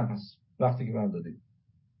 متشکرم از وقتی که من دادید.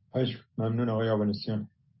 ممنون آقای آبانسیان.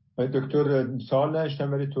 دکتر سوال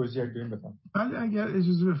داشتم ولی توضیح بدین بفرمایید. بله اگر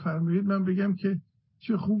اجازه بفرمایید من بگم که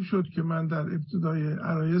چه خوب شد که من در ابتدای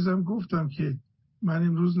عرایزم گفتم که من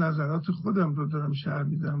امروز نظرات خودم رو دارم شرح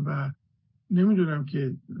میدم و نمیدونم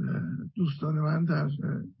که دوستان من در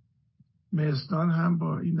مهستان هم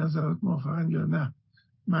با این نظرات موافقن یا نه.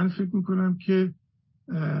 من فکر میکنم که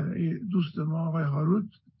دوست ما آقای هاروت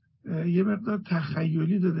یه مقدار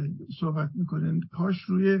تخیلی داره صحبت میکنه، پاش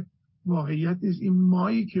روی واقعیت نیست. این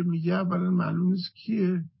مایی که میگه اولا معلوم نیست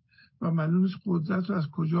کیه و معلوم نیست قدرت رو از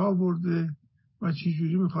کجا آورده و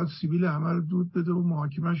چجوری میخواد سیبیل همه رو دود بده و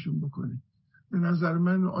محاکمهشون بکنه. به نظر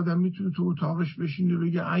من آدم میتونه تو اتاقش بشینه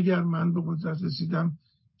بگه اگر من به قدرت رسیدم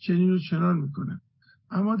چنین و چنان میکنم.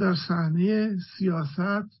 اما در صحنه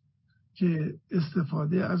سیاست که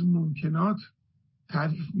استفاده از ممکنات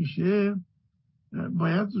تعریف میشه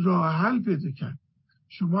باید راه حل پیدا کرد.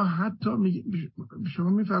 شما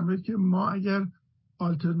میفرمایید که ما اگر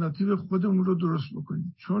آلترناتیو خودمون رو درست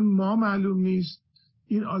بکنیم، چون ما معلوم نیست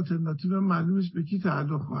این آلترناتیو معلوم نیست به کی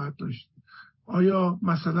تعلق خواهد داشت. آیا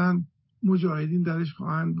مثلا مجاهدین درش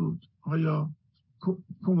خواهند بود؟ آیا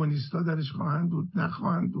کمونیستا درش خواهند بود؟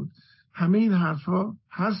 نخواهند بود؟ همه این حرفا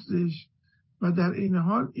هستش و در این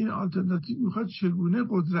حال این آلترناتیو میخواد چگونه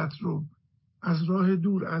قدرت رو از راه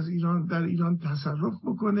دور از ایران در ایران تصرف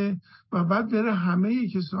بکنه و بعد بره همه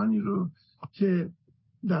کسانی رو که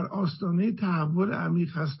در آستانه تحول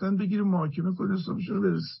عمیق هستن بگیره محاکمه کنه حسابشون رو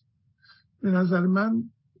برسه. به نظر من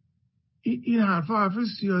این حرف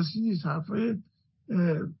سیاسی نیست، حرفای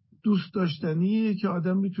دوست داشتنیه که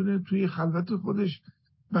آدم میتونه توی خلوت خودش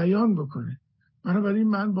بیان بکنه. بنابراین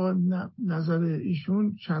من با نظر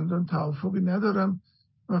ایشون چندان توافقی ندارم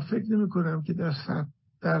و فکر نمی کنم که در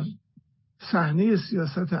صحنه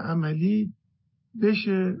سیاست عملی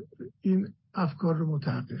بشه این افکار رو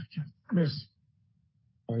متحقق کرد. مرسی.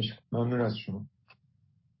 ممنون از شما.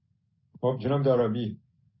 خب جناب دارابی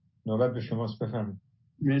نوبت به شماست، بفرمایید.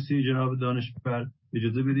 مرسی جناب دانشور.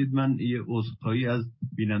 اجازه بدید من یه عذرخواهی از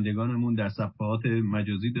بینندگانمون در صفحات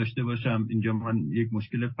مجازی داشته باشم. اینجا من یک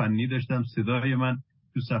مشکل فنی داشتم، صدای من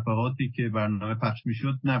تو صفحاتی که برنامه پخش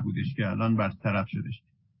میشد نبودش که الان برطرف شدش.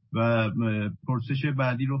 و پرسش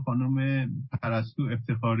بعدی رو خانم پرستو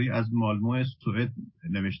افتخاری از مالمو سوئد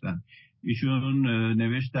نوشتن. ایشون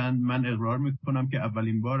نوشتن من اقرار میکنم که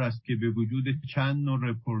اولین بار است که به وجود چند نوع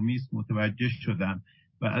رفرمیسم متوجه شدم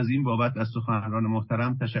و از این بابت از سخنران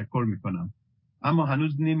محترم تشکر میکنم. اما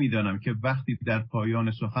هنوز نمیدانم که وقتی در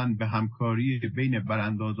پایان سخن به همکاری بین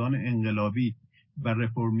براندازان انقلابی و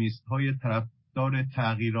رفرمیست های طرفدار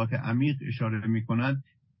تغییرات عمیق اشاره میکنند،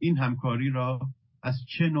 این همکاری را از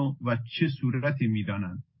چه نوع و چه صورتی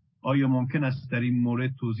میدانند؟ آیا ممکن است در این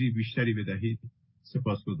مورد توضیح بیشتری بدهید؟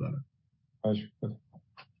 سپاسگزارم.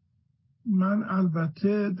 من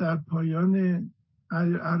البته در پایان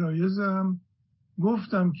عرایزم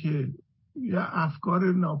گفتم که یه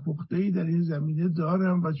افکار ناپخته‌ای در این زمینه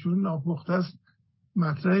دارم و چون ناپخته است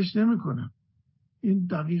مطرحش نمی‌کنم. این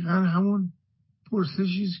دقیقاً همون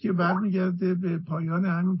پرسشی است که برمیگرده به پایان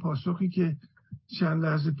همین پاسخی که چند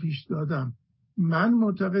لحظه پیش دادم. من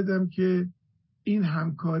معتقدم که این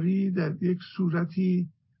همکاری در یک صورتی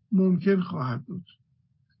ممکن خواهد بود،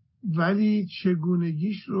 ولی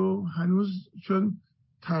چگونگیش رو هنوز، چون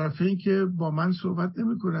طرفین که با من صحبت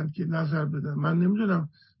نمی کنند که نظر بدن، من نمیدونم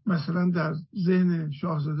مثلا در ذهن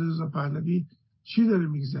شاهزاده رضا پهلوی چی داره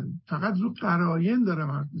میگذره. فقط رو قرائن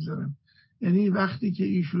دارم حرف میزنم. یعنی وقتی که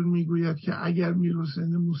ایشون میگوید که اگر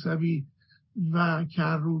میرحسین موسوی و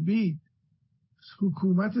کروبی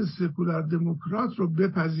حکومت سکولار دموکرات رو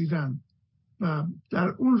بپذیرن و در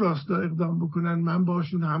اون راستا اقدام بکنن، من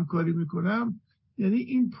باشون همکاری میکنم، یعنی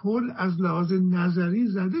این پل از لحاظ نظری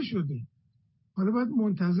زده شده. حالا باید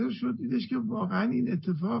منتظر شد دیدش که واقعا این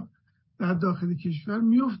اتفاق در داخل کشور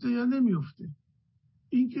میفته یا نمیفته.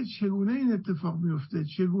 این که چگونه این اتفاق میفته،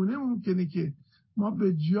 چگونه ممکنه که ما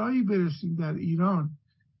به جایی برسیم در ایران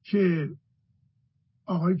که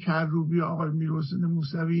آقای کروبی یا آقای میرحسین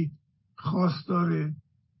موسوی خواستار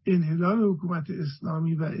انحلال حکومت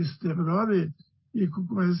اسلامی و استقرار یک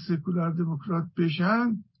حکومت سکولار دموکرات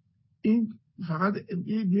بشن. این فقط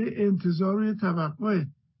یه انتظار و یه توقعه.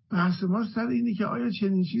 بحث ما سر اینه که آیا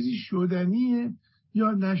چنین چیزی شدنیه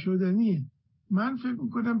یا نشدنیه. من فکر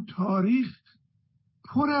میکنم تاریخ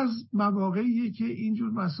پر از مواقعیه که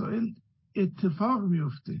اینجور مسائل اتفاق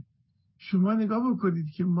میفته. شما نگاه بکنید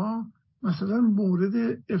که ما مثلا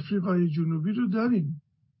مورد افریقای جنوبی رو داریم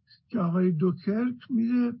که آقای دکتر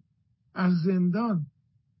میره از زندان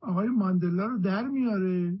آقای ماندلا رو در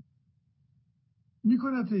میاره،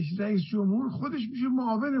 میکنتش رئیس جمهور، خودش میشه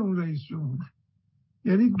معاون اون رئیس جمهور.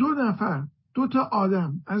 یعنی دو نفر، دو تا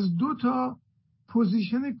آدم از دو تا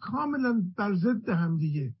پوزیشن کاملا بر ضد هم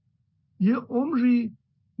دیگه. یه عمری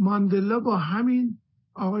ماندلا با همین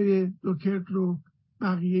آقای دکتر رو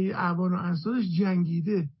بقیه اعوان و انصارش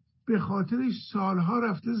جنگیده، به خاطرش سالها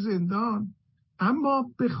رفته زندان،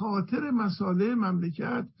 اما به خاطر مسائل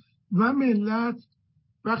مملکت و ملت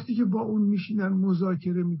وقتی که با اون میشینن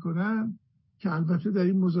مذاکره میکنن، که البته در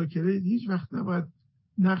این مذاکره هیچ وقت نباید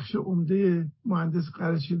نقش عمده مهندس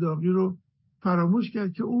قرچداغی رو فراموش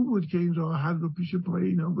کرد که او بود که این راه حل رو پیش پای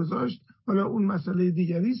اینا گذاشت. حالا اون مسئله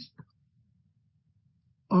دیگری است.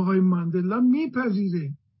 آقای ماندلا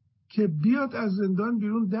میپذیره که بیاد از زندان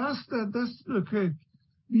بیرون، دست در دست دکتر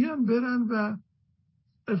بیان برن و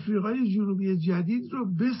افریقای جنوبی جدید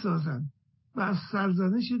رو بسازن و از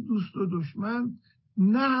سرزنش دوست و دشمن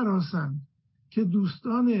نهراسن که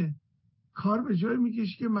دوستان کار به جای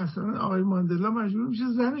میکشه که مثلا آقای ماندلا مجبور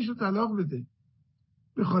میشه زنش رو طلاق بده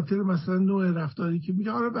به خاطر مثلا نوع رفتاری که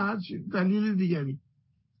میگه، آره به هر دلیل دیگری.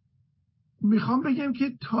 میخوام بگم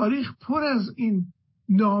که تاریخ پر از این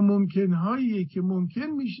ناممکنهاییه که ممکن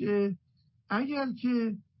میشه اگر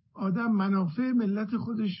که آدم منافع ملت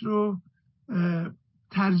خودش رو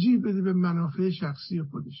ترجیح بده به منافع شخصی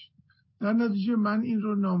خودش. در نتیجه من این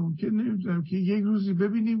رو ناممکن نمیدونم که یک روزی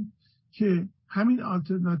ببینیم که همین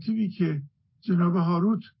آلترناتیوی که جناب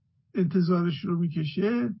هاروت انتظارش رو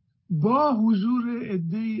میکشه با حضور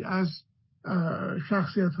عده‌ای از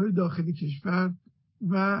شخصیت‌های داخلی کشور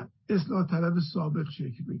و اصلاح طلب سابق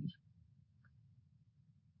شکل بگیره.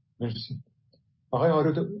 مرسی. آقای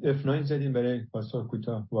هاروت F9 زدیم برای پاسخ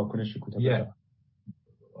کوتاه، واکنش کوتاه.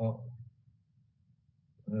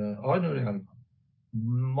 آقای نوری،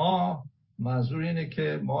 ما منظور اینه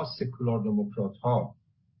که ما سکولار دموکرات ها،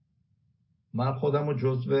 من خودم رو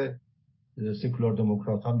جزو سکولار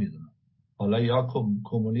دموکرات ها میدونم، حالا یا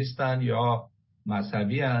کمونیستن یا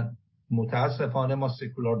مذهبی هن. متاسفانه ما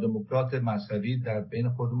سکولار دموکرات مذهبی در بین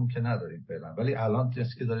خودمون که نداریم فعلا، ولی الان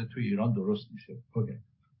چیزی که داره توی ایران درست میشه. اوکی.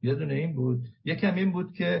 یه دونه این بود. یکم این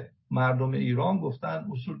بود که مردم ایران گفتن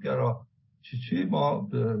اصولگرا چی ما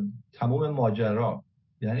تمام ماجرا،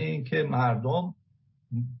 یعنی اینکه مردم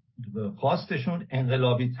خواستشون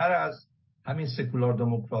انقلابی تر از همین سکولار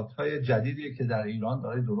دموکرات های جدیدیه که در ایران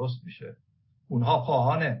داره درست میشه. اونها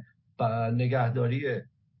خواهان نگهداری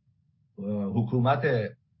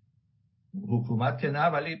حکومت که نه،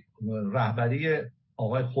 ولی رهبری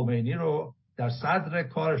آقای خمینی رو در صدر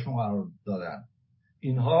کارشون قرار دادن.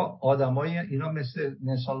 اینها اینا مثل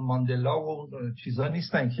نلسون ماندلا و چیزا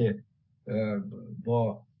نیستن که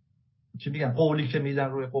با چی میگن قولی که میدن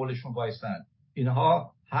روی قولشون وایسن.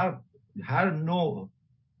 اینها هر نوع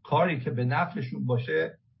کاری که به نفعشون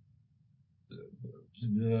باشه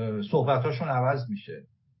صحبتاشون عوض میشه.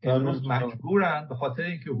 امروز مجبورن به خاطر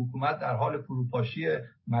اینکه حکومت در حال فروپاشی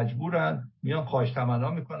مجبورن میان خواهش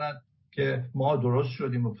تمنا میکنن که ما درست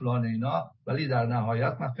شدیم و فلان اینا، ولی در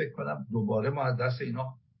نهایت من فکر کنم دوباره ما از دست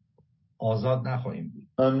اینا آزاد نخواهیم بود.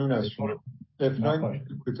 ممنون از شما. افرایم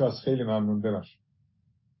کوتاس، خیلی ممنون. ببخشید.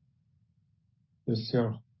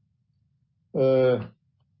 بسیار.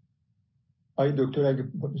 آقای دکتر اگه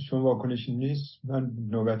شما واکنشی نیست من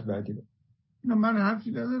نوبت بعدی رو. نه من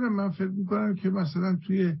حرفی ندارم. من فکر میکنم که مثلا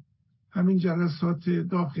توی همین جلسات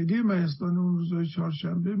داخلی مهستان اون روزهای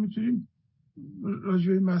چهارشنبه میتونیم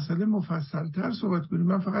راجع به مسئله مفصل‌تر صحبت کنیم.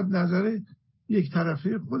 من فقط نظر یک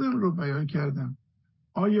طرفه خودم رو بیان کردم.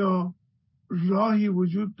 آیا راهی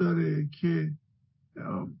وجود داره که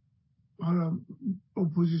حالا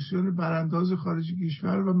اپوزیسیون برانداز خارج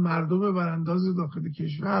کشور و مردم برانداز داخل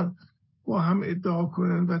کشور با هم ادعا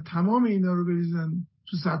کنن و تمام اینا رو بریزن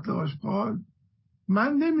تو سطل آشغال؟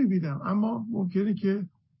 من نمیبینم، اما ممکنه که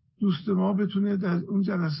دوست ما بتونه در اون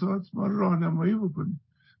جلسات ما راهنمایی بکنه.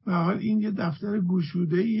 و حال این یه دفتر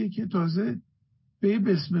گشوده‌ایه که تازه به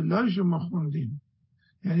بسم الله شما خوندیم.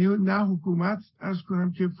 یعنی نه حکومت عرض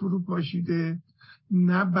کنم که فرو پاشیده،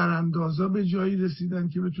 نه براندازا به جایی رسیدن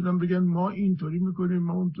که بتونن بگن ما اینطوری میکنیم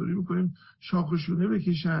ما اونطوری میکنیم شاخشونه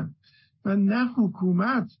بکشن، و نه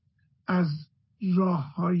حکومت از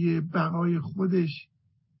راههای بقای خودش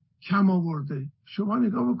کم آورده. شما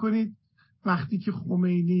نگاه بکنید وقتی که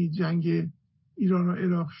خمینی جنگ ایران و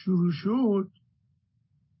عراق شروع شد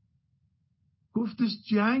گفتش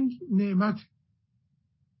جنگ نعمت.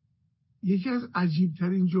 یکی از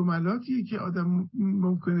عجیبترین جملاتیه که آدم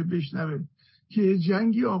ممکنه بشنوه که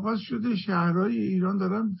جنگی آغاز شده، شهرهای ایران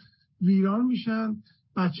دارن ویران میشن،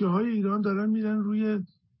 بچه های ایران دارن میرن روی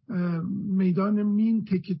میدان مین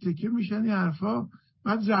تکه تکه میشن، این حرفا.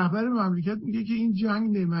 بعد رهبر مملکت میگه که این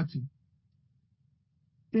جنگ نعمتی.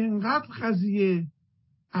 اینقدر قضیه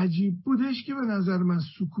عجیب بودش که به نظر من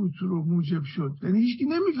سکوت رو موجب شد. یعنی هیچکی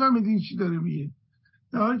نمیفهمید این چی داره میگه،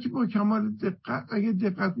 در حالی که با کمال دقت اگه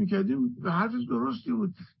دقت میکردیم حرف درستی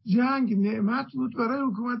بود. جنگ نعمت بود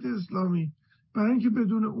برای حکومت اسلامی، برای اینکه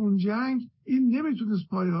بدون اون جنگ این نمیتونست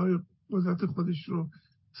پایه های قدرت خودش رو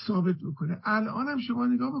ثابت بکنه. الان هم شما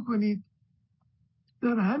نگاه بکنید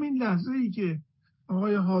در همین لحظه ای که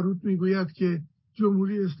آقای هاروت میگوید که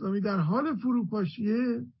جمهوری اسلامی در حال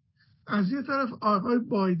فروپاشیه، از یه طرف آقای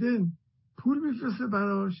بایدن پول میفرسته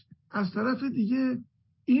براش، از طرف دیگه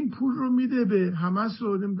این پول رو میده به حماس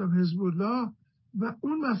و نمیدونم حزب الله و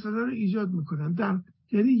اون مسئله رو ایجاد میکنن.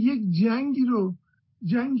 یعنی یک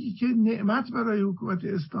جنگی که نعمت برای حکومت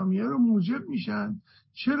اسلامیه رو موجب میشن.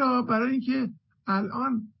 چرا؟ برای اینکه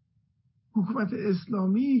الان حکومت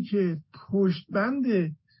اسلامی که پشتبند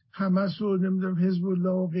حماس و نمیدونم حزب الله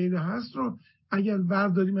و غیره هست رو اگر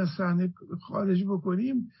برداریم از صحنه خارج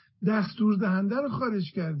بکنیم، دستور دهنده رو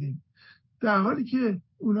خارج کردیم، در حالی که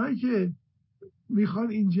اونایی که میخوان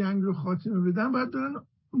این جنگ رو خاتمه بدن باید دارن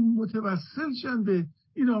متوسل شن به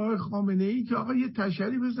این آقای خامنه‌ای که آقا یه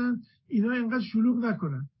تشری بزن اینا اینقدر شلوغ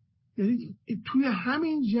نکنن. یعنی توی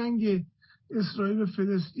همین جنگ اسرائیل و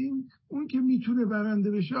فلسطین اون که میتونه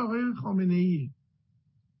برنده بشه آقای خامنه‌ایه.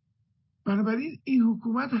 بنابراین این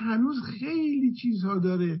حکومت هنوز خیلی چیزها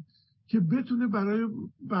داره که بتونه برای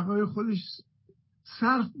بقای خودش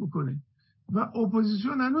صرف بکنه و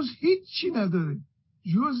اپوزیسیون هنوز هیچی نداره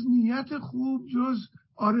جز نیت خوب، جز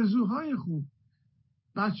آرزوهای خوب.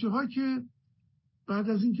 بچه ها که بعد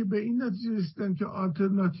از اینکه به این نتیجه رسیدن که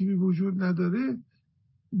آلترناتیوی وجود نداره،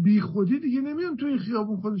 بی خودی دیگه نمیان توی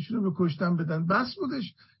خیابون خودشون رو به کشتن بدن. بس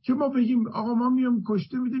بودش که ما بگیم آقا ما میام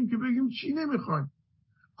کشته میدیم که بگیم چی نمیخوایم.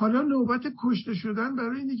 حالا نوبت کشته شدن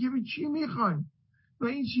برای اینه که چی میخوایم و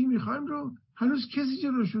این چی میخوایم رو هنوز کسی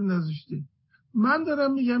جلوشون نذاشته. من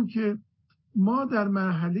دارم میگم که ما در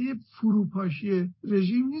مرحله فروپاشی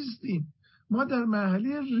رژیم نیستیم، ما در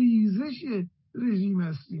مرحله ریزش رژیم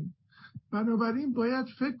هستیم. بنابراین باید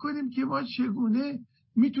فکر کنیم که ما چگونه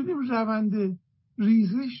میتونیم روند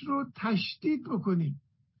ریزش رو تشدید بکنیم.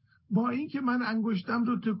 با اینکه من انگشتم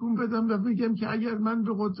رو تکون بدم و بگم که اگر من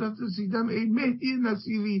به قدرت رسیدم ای مهدی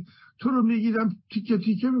نصیری تو رو میگیرم تیکه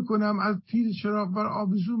تیکه میکنم، از تیر چراغ بر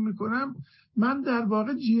آویزون میکنم، من در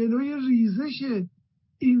واقع جلوی ریزش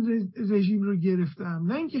این رژیم رو گرفتم،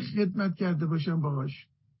 نه اینکه خدمت کرده باشم باهاش.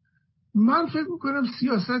 من فکر میکنم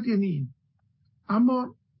سیاست یعنی این.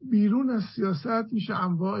 اما بیرون از سیاست میشه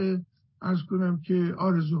انواع عرض کنم که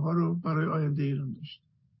آرزوها رو برای آینده ایران داشت.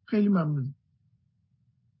 خیلی ممنون.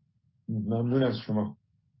 ممنون از شما.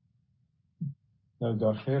 در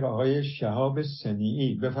داخل آقای شهاب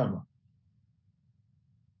صنیعی بفرما.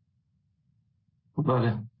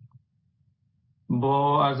 بله،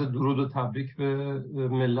 با عرض درود و تبریک به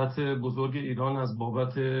ملت بزرگ ایران از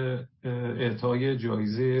بابت اعطای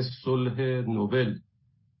جایزه صلح نوبل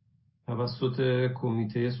توسط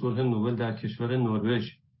کمیته صلح نوبل در کشور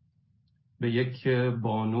نروژ به یک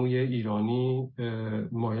بانوی ایرانی.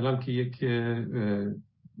 مایلم که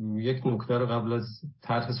یک نکته رو قبل از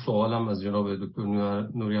طرح سوالم از جناب دکتر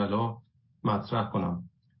نوری مطرح کنم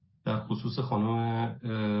در خصوص خانم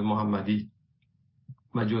محمدی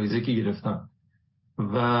و جایزه که گرفتم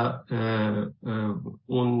و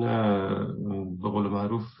اون به قول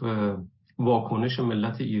معروف واکنش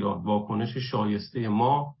ملت ایران، واکنش شایسته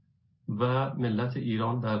ما و ملت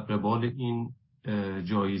ایران در قبال این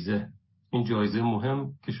جایزه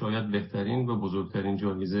مهم که شاید بهترین و بزرگترین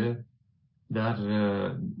جایزه در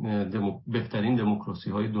بهترین دموکراسی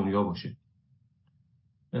های دنیا باشه.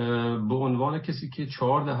 به عنوان کسی که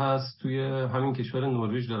 14 هست توی همین کشور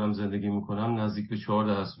نروژ دارم زندگی میکنم، نزدیک به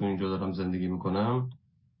 14 هست تو اینجا دارم زندگی میکنم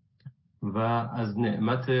و از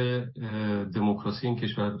نعمت دموکراسی این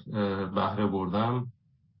کشور بهره بردم.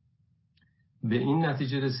 به این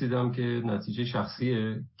نتیجه رسیدم که نتیجه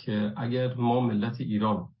شخصیه که اگر ما ملت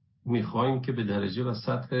ایران میخوایم که به درجه و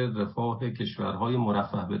سطح رفاه کشورهای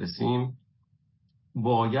مرفه برسیم،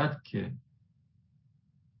 باید که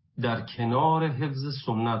در کنار حفظ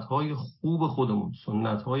سنت‌های خوب خودمون،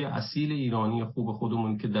 سنت‌های اصیل ایرانی خوب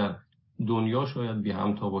خودمون که در دنیا شاید بی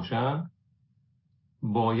همتا باشن،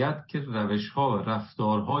 باید که روش‌ها و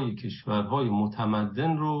رفتارهای کشورهای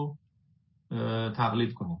متمدن رو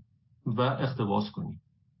تقلید کنیم و اقتباس کنیم.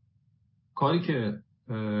 کاری که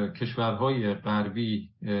کشورهای غربی،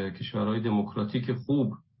 کشورهای دموکراتیک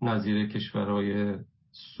خوب نظیر کشورهای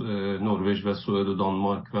نروژ و سوئد و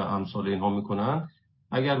دانمارک و امثال اینها میکنن،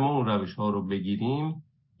 اگر ما اون روش ها رو بگیریم،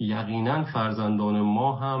 یقینا فرزندان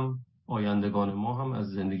ما هم، آیندگان ما هم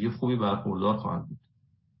از زندگی خوبی برخوردار خواهند بود.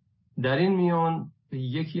 در این میان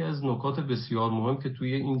یکی از نکات بسیار مهم که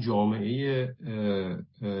توی این جامعه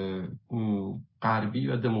غربی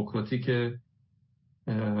و دموکراتیک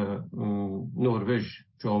نروژ،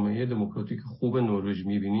 جامعه دموکراتیک خوب نروژ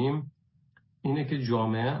میبینیم، اینه که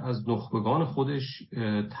جامعه از نخبگان خودش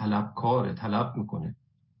طلب میکنه.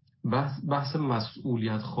 بحث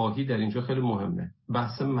مسئولیت خواهی در اینجا خیلی مهمه.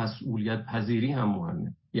 بحث مسئولیت پذیری هم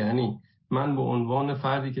مهمه. یعنی من به عنوان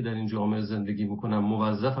فردی که در این جامعه زندگی میکنم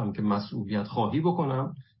موظفم که مسئولیت خواهی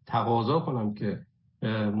بکنم، تقاضا کنم که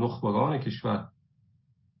نخبگان کشور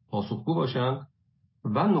پاسخگو باشن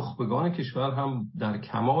و نخبگان کشور هم در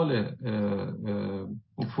کمال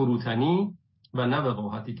فروتنی و نه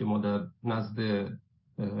وقاحتی که ما در نزد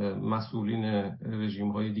مسئولین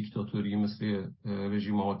رژیم‌های دیکتاتوری مثل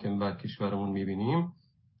رژیم حاکم بر کشورمون می‌بینیم،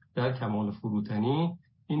 در کمال فروتنی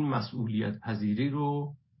این مسئولیت پذیری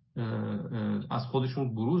رو از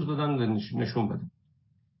خودشون بروز بدن و نشون بدن.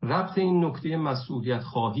 ربط این نکته مسئولیت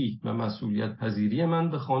خواهی و مسئولیت پذیری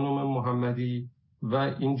من به خانم محمدی و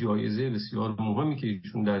این جایزه بسیار مهمی که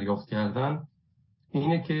ایشون دریافت کردن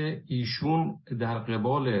اینه که ایشون در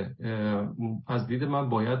قبال، از دید من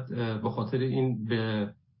باید به خاطر این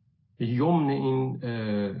به یمن این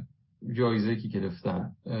جایزه که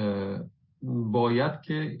گرفتن باید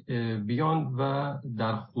که بیان و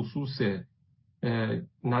در خصوص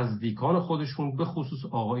نزدیکان خودشون، به خصوص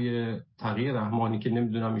آقای تغیر رحمانی که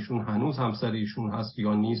نمیدونم ایشون هنوز همسر ایشون هست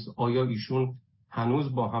یا نیست، آیا ایشون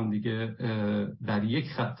هنوز با هم دیگه در یک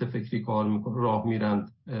خط فکری راه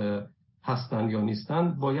میرند هستن یا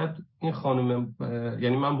نیستن، باید این خانم،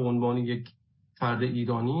 یعنی من به عنوان یک فرد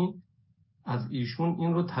ایرانی از ایشون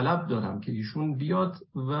این رو طلب دارم که ایشون بیاد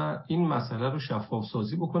و این مسئله رو شفاف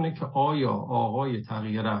سازی بکنه که آیا آقای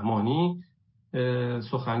تغیر رحمانی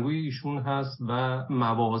سخنگوی ایشون هست و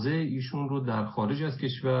مواضع ایشون رو در خارج از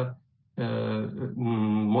کشور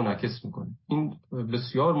منعکس میکنه. این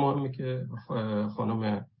بسیار مهمه که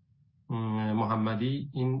خانم محمدی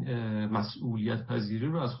این مسئولیت پذیری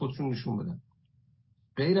رو از خودشون نشون بدن.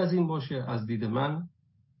 غیر از این باشه، از دید من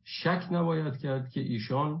شک نباید کرد که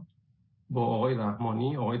ایشان با آقای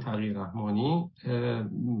رحمانی، آقای تغیر رحمانی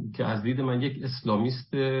که از دید من یک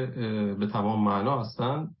اسلامیست به تمام معنا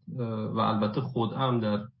هستن و البته خودم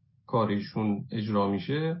در کاریشون اجرا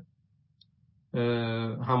میشه،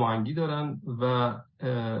 هماهنگی دارن و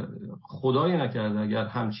خدای نکرده اگر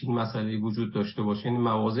همچین مسئله وجود داشته باشه، یعنی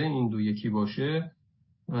مواضع این دو یکی باشه،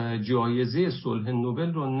 جایزه صلح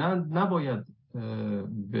نوبل رو نباید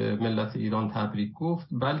به ملت ایران تبریک گفت،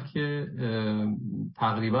 بلکه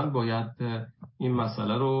تقریبا باید این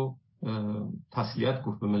مسئله رو تسلیت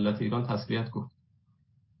گفت، به ملت ایران تسلیت گفت.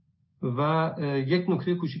 و یک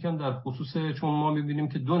نکته کوچیکم در خصوص، چون ما می‌بینیم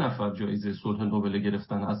که 2 نفر جایزه صلح نوبل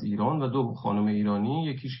گرفتن از ایران و 2 خانم ایرانی،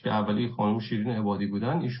 یکیش که اولی خانم شیرین عبادی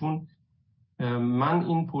بودن، ایشون من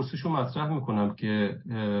این پرسش رو مطرح میکنم که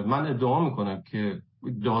من ادعا میکنم که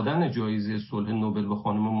دادن جایزه صلح نوبل به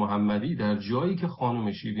خانم محمدی در جایی که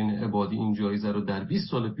خانم شیرین عبادی این جایزه رو در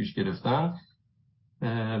 20 سال پیش گرفتن،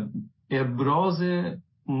 ابراز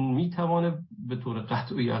میتوانه به طور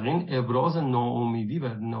قطع و یقین ابراز ناامیدی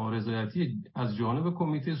و نارضایتی از جانب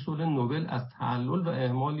کمیته صلح نوبل از تعلل و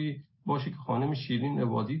اهمالی باشه که خانم شیرین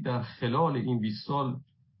عبادی در خلال این 20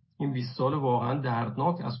 سال واقعا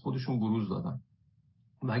دردناک از خودشون بروز دادن.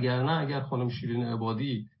 وگرنه اگر خانم شیرین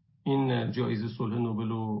عبادی این جایزه صلح نوبل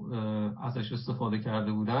رو ازش استفاده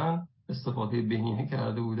کرده بودن، استفاده بهینه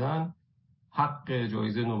کرده بودن، حق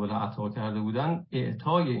جایزه نوبل عطا کرده بودن،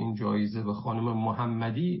 اعطای این جایزه به خانم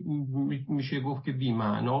محمدی میشه گفت که بی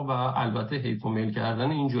معنا و البته حیف و میل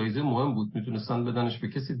کردن این جایزه مهم بود، میتونستن بدنش به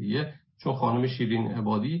کسی دیگه، چون خانم شیرین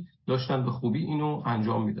عبادی داشتن به خوبی اینو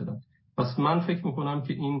انجام میدادن. پس من فکر میکنم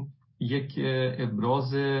که این یک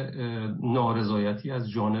ابراز نارضایتی از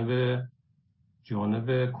جانب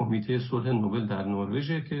کمیته صلح نوبل در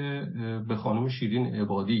نروژ که به خانم شیرین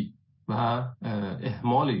عبادی و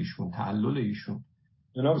اهمال ایشون، تعلل ایشون.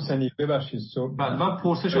 جناب سنی ببخشید بله، من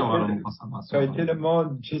پرسش رو می‌خواستم تایتل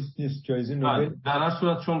ما چیز نیست جایزه نوبل. در هر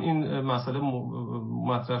صورت چون این مسئله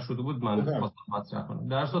مطرح شده بود من خواستم مطرح کنم.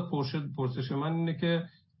 در هر صورت پرسش من اینه که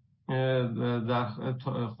در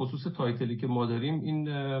خصوص تایتلی که ما داریم، این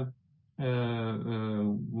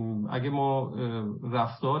اگه ما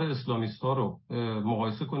رفتار اسلامیست‌ها رو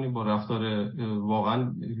مقایسه کنیم با رفتار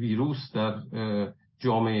واقعا ویروس در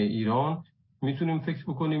جامعه ایران، میتونیم فکر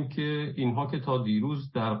بکنیم که اینها که تا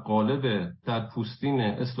دیروز در پوستین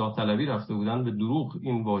اصلاح طلبی رفته بودن، به دروغ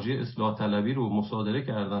این واژه اصلاح طلبی رو مصادره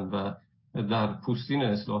کردن و در پوستین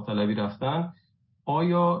اصلاح طلبی رفتن،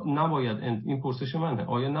 آیا نباید این پرسش منه،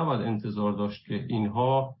 آیا نباید انتظار داشت که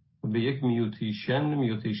اینها به یک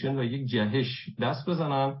میوتیشن و یک جهش دست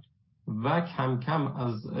بزنن و کم کم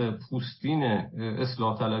از پوستین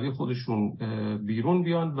اصلاح طلبی خودشون بیرون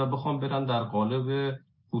بیان و بخوام برن در قالب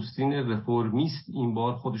پوستین رفرمیست این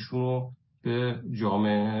بار خودشونو به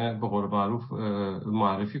جامعه به قول معروف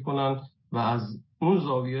معرفی کنن و از اون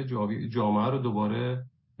زاویه جامعه رو دوباره،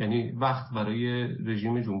 یعنی وقت برای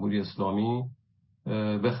رژیم جمهوری اسلامی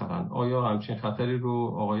بخرن. آیا همچین خطری رو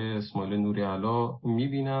آقای اسماعیل نوری علا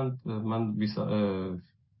میبینند؟ من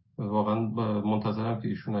واقعا منتظرم که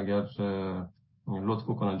ایشون اگر لطف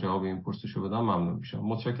کنن جواب این پرسش رو بدن ممنون میشم.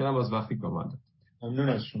 متشکرم از وقتی که من داد. ممنون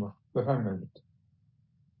از شما. بفرمایید.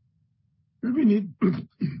 ببینید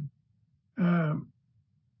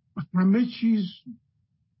همه چیز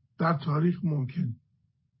در تاریخ ممکن،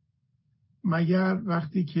 مگر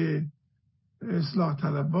وقتی که اصلاح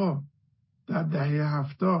طلبها در دهه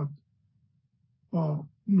 70 با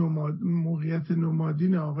موقعیت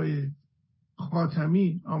نمادین آقای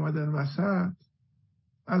خاتمی آمدن وسط،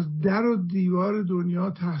 از در و دیوار دنیا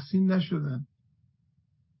تحسین نشدن.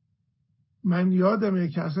 من یادمه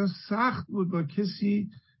که اصلا سخت بود با کسی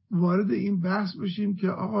وارد این بحث بشیم که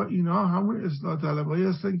آقا اینا همون اصلاح طلبایی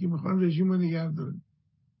هستن که میخوان رژیم رو نگه دارن.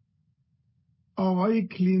 آقای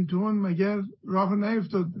کلینتون مگر راه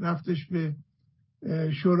نیفتاد رفتش به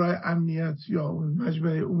شورای امنیت یا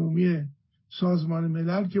مجمع عمومی سازمان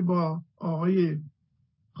ملل که با آقای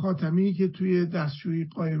خاتمی که توی دستشویی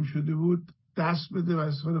قایم شده بود دست بده و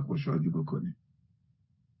اظهار خوشحالی بکنه.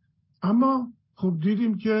 اما خب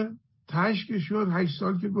دیدیم که تشک شد. 8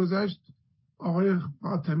 سال که گذشت آقای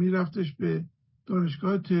خاتمی رفتش به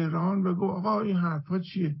دانشگاه تهران و گفت آقا این حرفا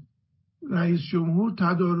چیه؟ رئیس جمهور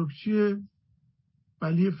تدارکچیه،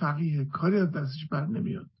 ولی فقیه، کاری از دستش بر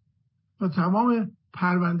نمیاد و تمام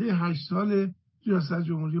پرونده 8 سال ریاست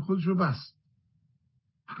جمهوری خودش رو بست.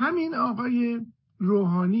 همین آقای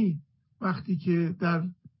روحانی وقتی که در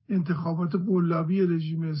انتخابات قلابی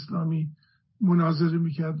رژیم اسلامی مناظره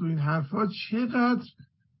میکرد و این حرفا، چقدر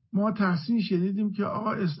ما تحسین شنیدیم که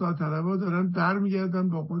آقا اصلاح طلبها دارن برمیگردن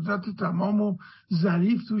با قدرت تمام و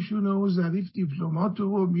ظریف توشونه و ظریف دیپلمات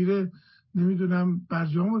و میره نمیدونم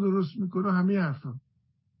برجامو درست میکنه، همه حرفا.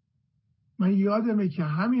 من یادمه که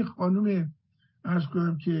همین خانم عرض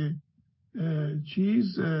کنم که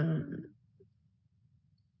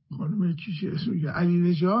خانم اسمش علی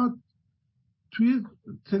نژاد توی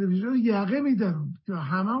تلویزیون یقه میدرون که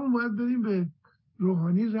هممون باید بریم به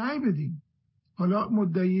روحانی رأی بدیم. حالا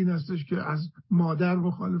مدعی این هستش که از مادر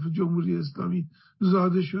مخالف جمهوری اسلامی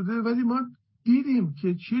زاده شده، ولی ما دیدیم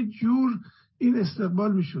که چه جور این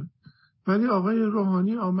استقبال میشد. ولی آقای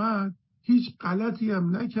روحانی آمد، هیچ غلطی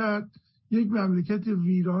هم نکرد، یک مملکت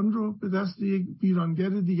ویران رو به دست یک ویرانگر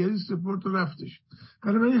دیگری سپرد و رفتش.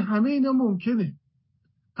 بنابراین همه اینا ممکنه،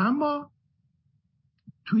 اما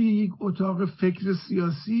توی یک اتاق فکر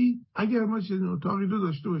سیاسی، اگر ما چنین اتاقی رو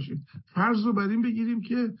داشته باشیم، فرض رو بر این بگیریم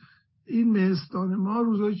که این مهستان ما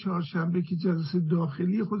روزهای چهارشنبه که جلسه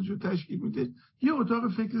داخلی خودش رو تشکیل میده یه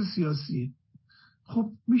اتاق فکر سیاسیه،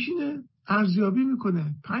 خب میشینه ارزیابی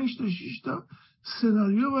میکنه 5 تا 6 تا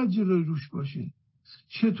سناریو باید جلوی روش باشه.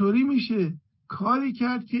 چطوری میشه کاری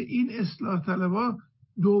کرد که این اصلاح طلبها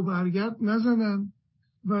دو برگرد نزنن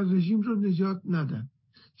و رژیم رو نجات ندن؟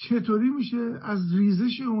 چطوری میشه از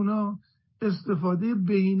ریزش اونا استفاده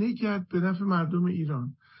بهینه کرد به نفع مردم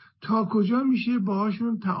ایران؟ تا کجا میشه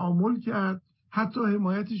باهاشون تعامل کرد، حتی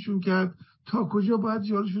حمایتشون کرد؟ تا کجا باید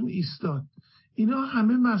جلوشون ایستاد؟ اینا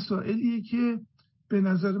همه مسائلیه که به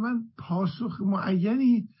نظر من پاسخ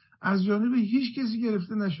معینی از جانب هیچ کسی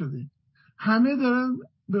گرفته نشده. همه دارن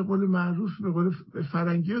به قول معروف، به قول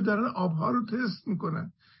فرنگی ها، دارن آبها رو تست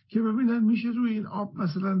میکنن که ببینن میشه روی این آب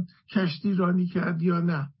مثلا کشتی رانی کرد یا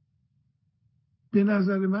نه. به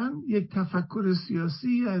نظر من یک تفکر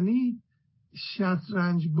سیاسی یعنی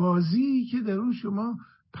شطرنج بازی که در اون شما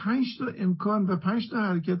 5 تا امکان و 5 تا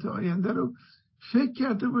حرکت آینده رو فکر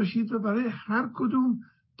کرده باشید و برای هر کدوم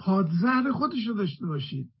پادزهر خودش رو داشته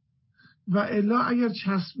باشید، و الا اگر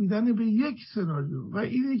چسبیدن به یک سناریو و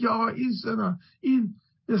اینه که آقا این این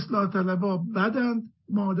اصلاح طلبها بدن،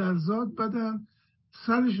 مادرزاد بدن،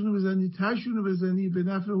 سرشونو بزنی تاشونو بزنی به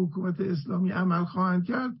نفع حکومت اسلامی عمل خواهند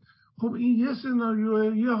کرد، خب این یه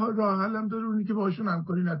سناریوه. یه راه حل هم داره، اونی که باشون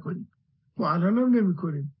همکاری نکنیم. خب الان هم نمی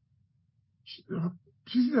کنیم،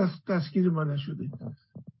 چیزی دستگیر ما نشده.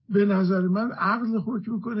 به نظر من عقل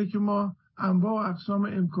حکم میکنه که ما انواع و اقسام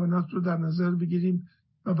امکانات رو در نظر بگیریم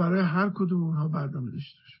و برای هر کدوم اونها برنامه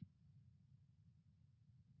داشته باشیم.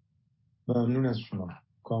 ممنون از شما.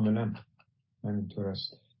 کاملا همینطور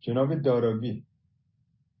است. جناب دارابی،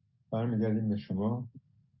 برمیگردیم به شما.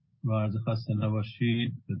 با عرض خسته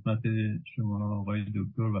نباشید خدمت شما آقای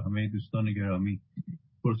دکتر و همه دوستان گرامی.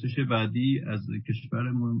 پرسش بعدی از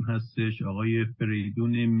کشورمون هستش، آقای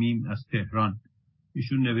فریدون میم از تهران.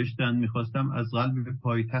 ایشون نوشتن میخواستم از قلب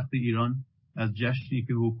پایتخت ایران از جشنی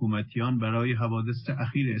که حکومتیان برای حوادث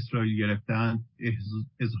اخیر اسرائیل گرفتند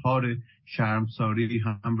اظهار شرمساری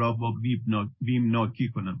همراه با بیمناکی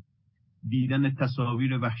کنم. دیدن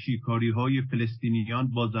تصاویر وحشیکاری‌های فلسطینیان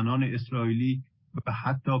با زنان اسرائیلی و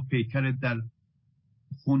حتی پیکر در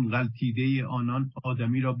خون غلطیده آنان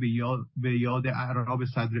آدمی را به یاد اعراب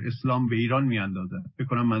صدر اسلام به ایران میاندازد. فکر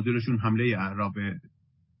کنم منظورشون حمله اعراب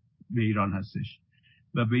به ایران هستش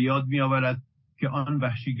و به یاد میآورد که آن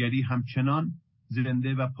وحشیگری همچنان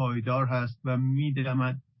زنده و پایدار هست و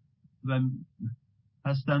میدمد و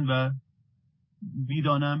هستند و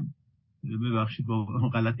میدانم، ببخشید با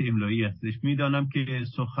غلط املایی هستش، میدانم که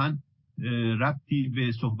سخن ربطی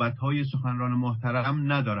به صحبت‌های سخنران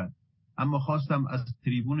محترم ندارد، اما خواستم از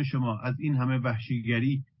تریبون شما از این همه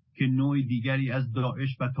وحشیگری که نوع دیگری از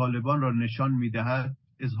داعش و طالبان را نشان می‌دهد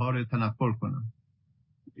اظهار تنفر کنم.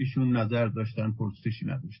 ایشون نظر داشتن، پرسشی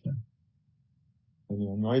نداشتن.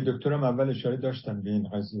 آقای دکتر هم اول اشاره داشتن به این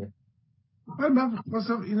قضیه. من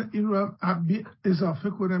خواستم این رو اضافه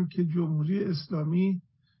کنم که جمهوری اسلامی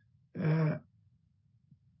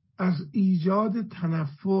از ایجاد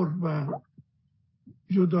تنفر و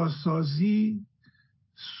جداسازی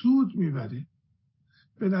سود میبره.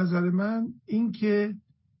 به نظر من این که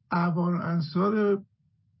اعوان و انصار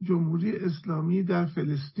جمهوری اسلامی در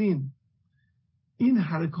فلسطین این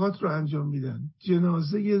حرکات رو انجام میدن،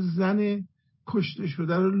 جنازه زن کشته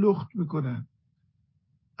شده رو لخت میکنن.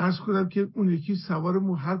 عرض کنم که اون یکی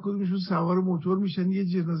هر کدومشون سوار موتور میشن، یه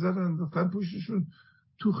جنازه رو انداختن پشتشون،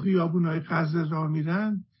 تو خیابونای غزه راه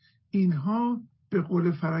میرن. اینها به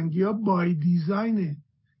قول فرنگی ها بای دیزاینه،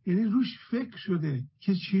 یعنی روش فکر شده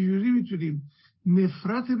که چجوری میتونیم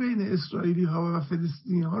نفرت بین اسرائیلی ها و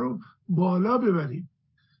فلسطینی ها رو بالا ببریم.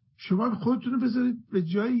 شما خودتون رو بذارید به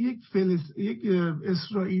جای یک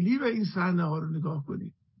اسرائیلی و این صحنه ها رو نگاه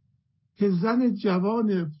کنید که زن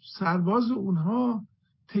جوان سرباز اونها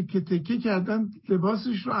تکه تکه کردن،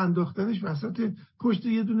 لباسش رو انداختنش وسط پشت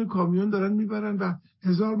یه دونه کامیون دارن میبرن و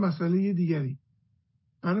هزار مسئله دیگری.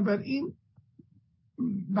 بنابراین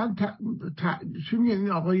من چون میگن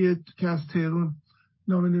این آقای که از تهران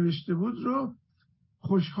نامه نوشته بود رو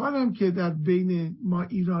خوشحالم که در بین ما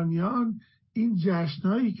ایرانیان این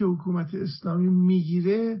جشنهایی که حکومت اسلامی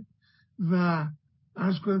میگیره و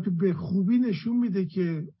عرض کنم که به خوبی نشون میده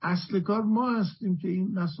که اصل کار ما هستیم که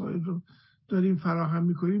این مسائل رو داریم فراهم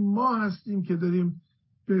میکنیم، ما هستیم که داریم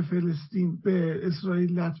به فلسطین، به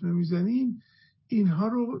اسرائیل لطمه میزنیم، اینها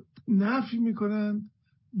رو نفی میکنن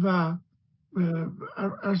و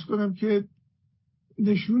عرض کنم که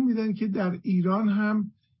نشون میدن که در ایران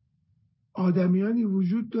هم آدمیانی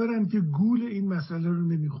وجود دارن که گول این مسئله رو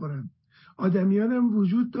نمیخورن. آدمیان هم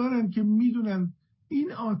وجود دارن که میدونن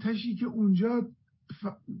این آتشی که اونجا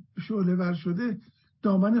شعله ور شده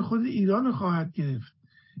دامن خود ایران خواهد گرفت.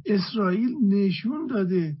 اسرائیل نشون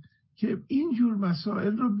داده که اینجور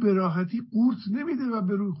مسائل رو به راحتی قورت نمیده و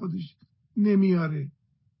به روی خودش نمیاره.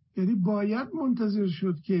 یعنی باید منتظر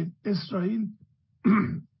شد که اسرائیل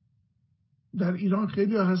در ایران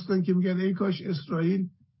خیلی هستن که میگن ای کاش اسرائیل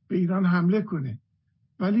به ایران حمله کنه،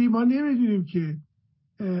 ولی ما نمیدونیم که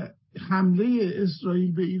حمله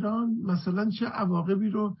اسرائیل به ایران مثلا چه عواقبی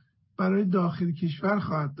رو برای داخل کشور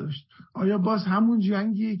خواهد داشت. آیا باز همون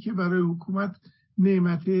جنگیه که برای حکومت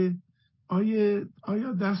نعمته؟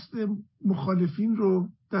 آیا دست مخالفین رو،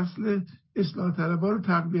 دست اصلاح طلبها رو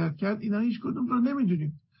تقویت کرد؟ اینا هیچ کدوم رو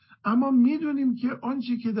نمیدونیم، اما میدونیم که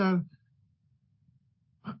آنچه که در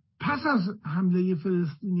پس از حمله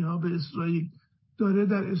فلسطینی ها به اسرائیل داره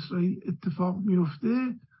در اسرائیل اتفاق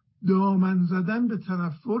میفته دامن زدن به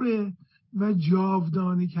تنفر و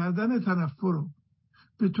جاودانی کردن تنفر،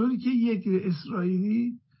 به طوری که یک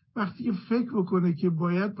اسرائیلی وقتی که فکر بکنه که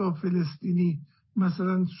باید با فلسطینی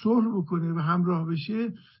مثلا صلح بکنه و همراه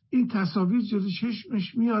بشه، این تصاویر جلوی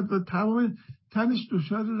چشمش میاد و تمام تنش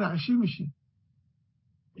دچار رعشه میشه.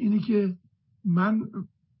 اینی که من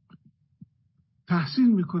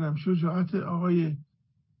تحسین میکنم شجاعت آقای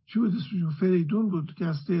چود فریدون بود که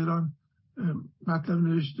از تهران مطلب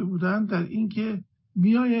نوشته بودن، در این که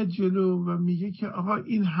میآید جلو و میگه که آقا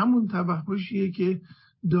این همون توحشیه که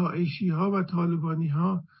داعشی ها و طالبانی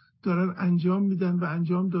ها دارن انجام میدن و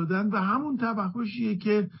انجام دادن و همون توحشیه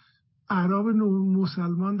که اعراب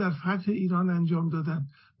مسلمان در فتح ایران انجام دادن.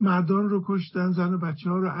 مردان رو کشتن، زن و بچه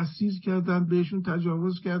ها رو اسیر کردن، بهشون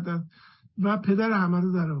تجاوز کردن و پدر همه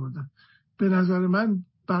رو در آوردن. به نظر من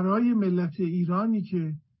برای ملت ایرانی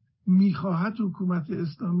که میخواهد حکومت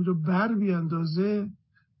اسلامی رو بر بیاندازه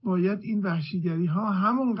باید این وحشیگری ها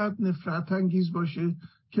همونقدر نفرت انگیز باشه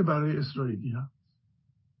که برای اسرائیلی ها.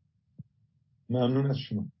 ممنون از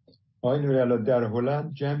شما. آقای نوری، در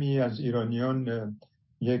هلند جمعی از ایرانیان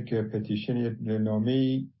یک پتیشن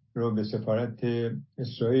نامه‌ای رو به سفارت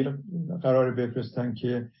اسرائیل قرار بفرستن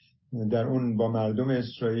که در اون با مردم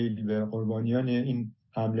اسرائیل و قربانیان این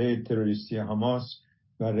حمله تروریستی حماس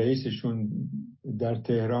و رئیسشون در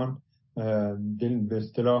تهران به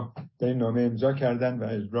اصطلاح در این نامه امضا کردن و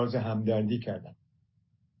ابراز همدردی کردن.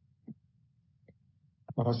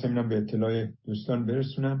 خواستم اینم به اطلاع دوستان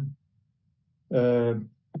برسونم.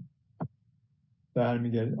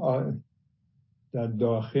 برمیگرد در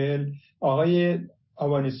داخل آقای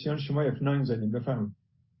آوانسیان شما F9 زدیم، بفرمایید.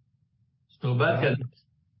 صحبت کردیم.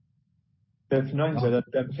 F9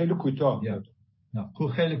 زدم، خیلی کوتاه. نه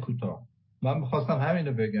خیلی کوتاه. من میخواستم همین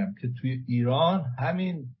رو بگم که توی ایران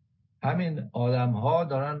همین آدم ها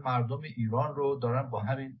دارن مردم ایران رو دارن با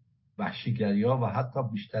همین وحشیگری ها و حتی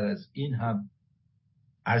بیشتر از این هم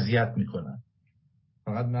اذیت میکنن.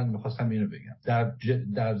 فقط من میخواستم اینو بگم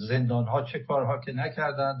در زندان ها چه کارها که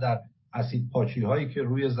نکردن، در اسید پاچی هایی که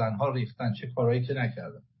روی زنها ریختن چه کارهایی که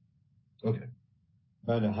نکردن. اوکی.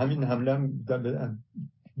 بله، همین حمله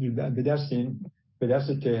به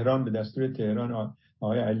دست تهران، به دستور تهران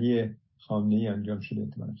آقای علی خامنه‌ای انجام شده.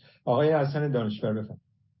 آقای حسن دانشور بفرمایید.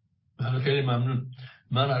 بله خیلی ممنون.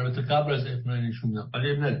 من البته قبل از F9 نشون میدم،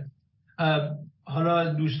 ولی نه.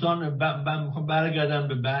 حالا دوستان میخوام برگردم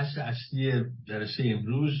به بحث اصلی جلسه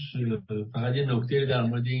امروز. فقط یه نکته در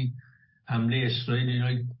مورد این حمله اسرائیل،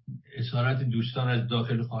 اینا اظهارات دوستان از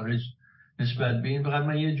داخل خارج نسبت به این، فقط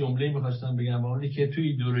من یه جمله میخواستم بگم، اونی که توی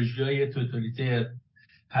ایدئولوژی‌های توتالیتر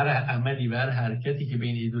هر عملی و هر حرکتی که به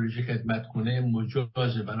این ایدئولوژی خدمت کنه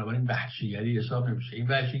مجازه، بنابراین وحشیگری حساب نمیشه. این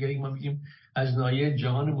وحشیگری ما میگیم از ناحیه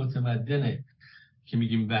جهان متمدنه که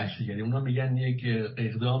میگیم وحشیگری، اونا میگن یک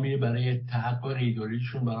اقدامی برای تحقق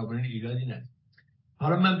ایدئولوژیشون، بنابراین ایرادی نداره.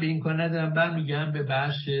 حالا من به این کار ندارم، برمیگردم به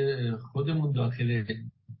بحث خودمون داخل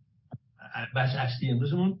بحث اصلی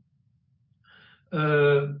امروزمون.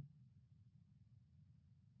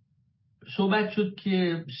 صحبت شد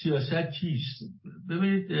که سیاست چیست.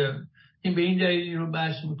 ببینید این به این دلیل رو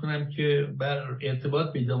بحث میکنم که بر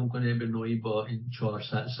ارتباط پیدا میکنه به نوعی با این 4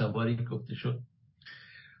 سواری که گفته شد.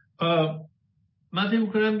 من فکر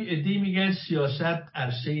میکنم عده‌ای میگن سیاست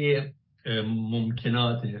عرصه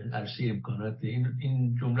ممکنات، عرصه امکانات.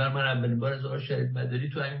 این جمله من اولین بار از آقای شریف مداری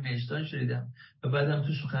تو همین مهستان شنیدم و بعدم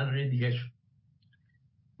تو سخنرانی دیگه شد.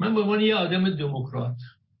 من به عنوان یه آدم دموکرات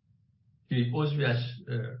که عضوی از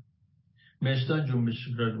مهستان جنبش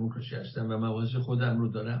دموکراسی هستم و مواضع خودم رو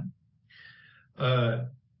دارم،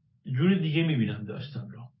 جور دیگه میبینم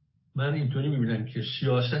داستان رو. من اینطوری میبینم که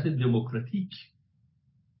سیاست دموکراتیک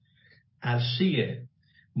عرصه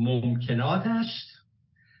ممکنات است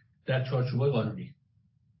در چارچوب‌های قانونی.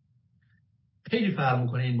 خیلی فرق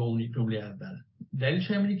می‌کنه این با اون جمله اول.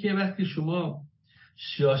 دلیلش اینه که وقتی شما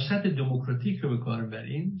سیاست دموکراتیک رو به کار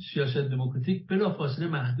ببرین، سیاست دموکراتیک بلافاصله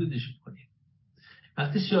محدودش می‌کنید.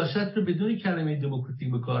 وقتی سیاست رو بدون کلمه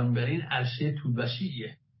دموکراتیک به کار می‌برین، عرصه طول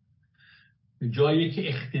وسیعیه، جایی که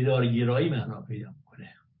اقتدارگرایی معنا پیدا می‌کنه.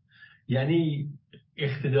 یعنی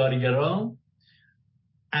اقتدارگرا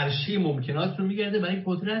عرصه ممکنات رو میگرده برای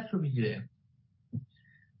قدرت رو میگیره،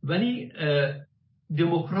 ولی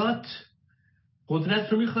دموکرات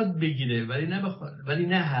قدرت رو میخواد بگیره ولی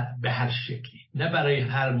نه به هر شکلی، نه برای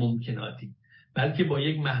هر ممکناتی، بلکه با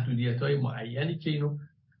یک محدودیت‌های معینی که اینو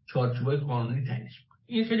چارچوب‌های قانونی تعیینش می‌کنه.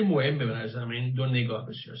 این خیلی مهمه به نظر من، این دو نگاه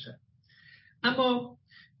به سیاست. اما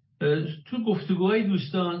تو گفتگوهای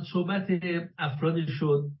دوستان صحبت افرادی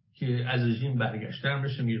شد که از رژیم برگشتن،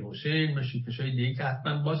 مثل میر حسین، مثل کسای دیگه که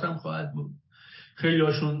حتما باز هم خواهد بود. خیلی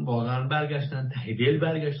هاشون واقعا برگشتن، ته دل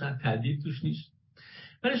برگشتن، تردید توش نیست.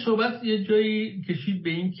 ولی صحبت یه جایی کشید به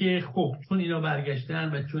این که خب چون اینا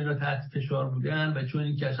برگشتن و چون اینا تحت فشار بودن و چون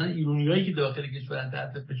این که اصلا ایرانیایی که داخل کشورن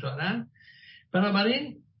تحت فشارن،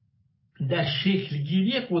 بنابراین در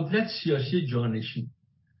شکلگیری قدرت سیاسی جانشین،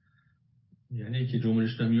 یعنی که جمهوری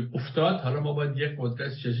اسلامی افتاد، حالا ما باید یک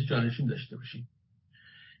قدرت سیاسی جانشین داشته باشیم.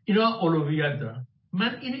 اینا اولویت دارن.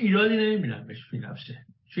 من این ایرادی نمیبینم بهش فی نفسه،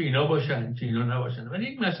 چه اینا باشن چه اینا نباشن،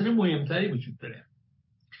 ولی یک مسئله مهمتری وجود داره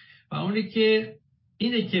و اونی که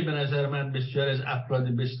اینه که به نظر من بسیار از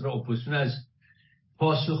افراد به اصطلاح اپوزیسیون از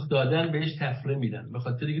پاسخ دادن بهش تفره میدن، به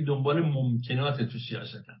خاطر که دنبال ممکنات تو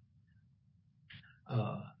سیاستن،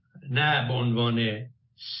 نه به عنوان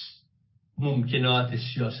ممکنات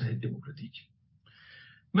سیاست دموکراتیک.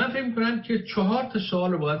 من فکر می‌کنم که 4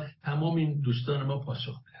 سوال باید تمام این دوستان ما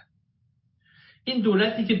پاسخ بدن. این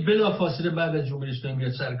دولتی که بلافاصله بعد از جمهوری اسلامی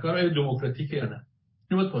میاد سر کار، آیا دموکراتیکه یا نه؟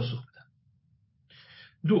 اینو باید پاسخ بدن.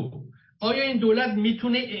 2، آیا این دولت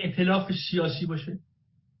میتونه ائتلاف سیاسی باشه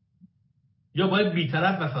یا باید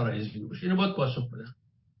بی‌طرف و فراحزبی باشه؟ اینو باید پاسخ بدن.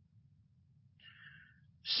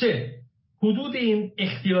 3، حدود این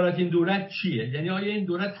اختیارات این دولت چیه؟ یعنی آیا این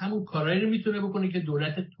دولت همون کارایی رو میتونه بکنه که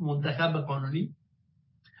دولت منتخب به قانونی؟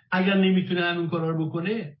 اگر نمیتونه همون کارا رو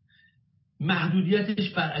بکنه، محدودیتش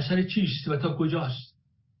بر اثر چیست و تا کجاست؟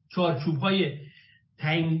 چارچوب‌های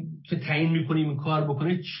که تعیین می‌کنیم این کار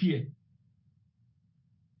بکنه چیه؟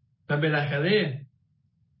 و بالاخره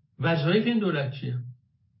وظایف این دولت چیه؟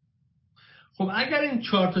 خب اگر این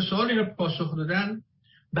 4 سوال اینو پاسخ دادن،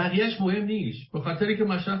 بقیه‌اش مهم نیست. به خاطری که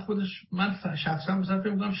مثلا خودش، من شخصا مثلا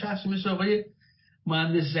فکر می‌کنم شخصی مثل آقای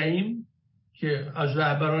مهندس زعیم که از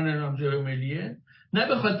رهبران نظام جبهه ملیه، نه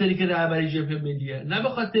به خاطری که رهبری جبهه ملیه، نه به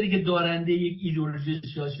خاطری که دارنده یک ایدئولوژی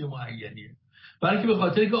سیاسی معینیه، بلکه به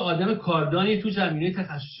خاطری که آدم کاردانی تو زمینه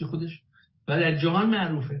تخصصی خودش و در جهان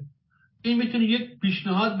معروفه. این میتونه یک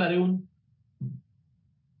پیشنهاد برای اون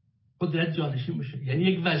قدرت جانشین باشه، یعنی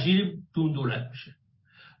یک وزیر تو اون دولت باشه.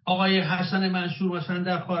 آقای حسن منصور مثلا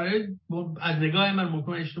در خارج، از نگاه من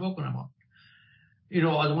ممکنه اشتباه کنم، اینو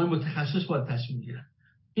آدمای متخصص باید تصمیم میگیرن.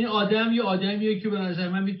 این آدم یه آدمیه که به نظر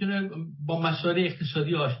من میتونه با مسائل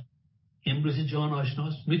اقتصادی امروز جهان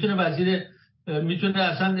آشناست، میتونه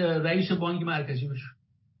اصلا رئیس بانک مرکزی بشه،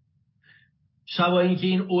 سوای اینکه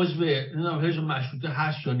این عضو حزب مشروطه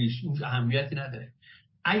هست یا نیست اون اهمیتی نداره.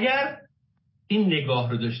 اگر این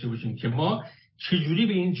نگاه رو داشته باشیم که ما چجوری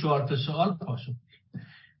به این 4 سوال پاسخ بدیم،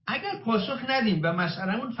 اگر پاسخ ندیم و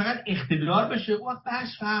مسئله‌مون فقط اقتدار بشه، اون وقت بحث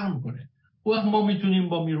فرق میکنه. اون وقت ما میتونیم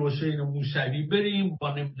با میر حسین و موسوی بریم،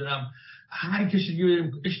 با نمیدونم هر کسی دیگه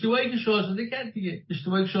بریم. اشتباهی که شاهزاده کرد دیگه،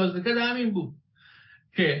 اشتباهی که شاهزاده کرد همین بود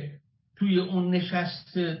که توی اون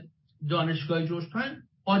نشست دانشگاه جوشتن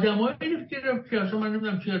آدمایی گرفت که اصلا من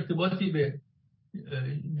نمیدونم چه ارتباطی به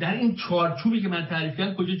در این چارچوبی که من تعریف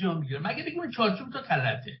کردم کجا جا میگیره. مگه بگیم این چارچوب تا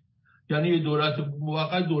غلطه، یعنی یه دولت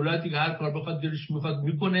موقت دولتی که هر کار بخواد دلش میخواد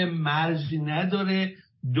میکنه، مرزی نداره،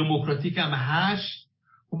 دموکراتیک هم هست.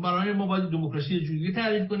 خب برای ما باید دموکراسی یه جوری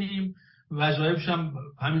تعریف کنیم، وظایفش هم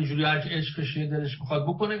همینجوری هر که عشقش دلش میخواد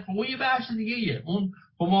بکنه. خب یه بحث دیگه ایه، اون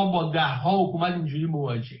ما با 10 حکومت اینجوری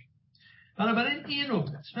مواجهیم. بنابراین این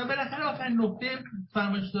نکته است. و بالاخره آخرین نکته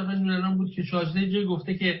فرمایش آقای نوری بود که شاهزاده جای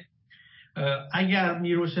گفته که اگر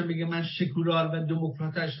میر حسین بگه من سکولار و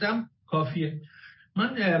دموکرات هستم کافیه.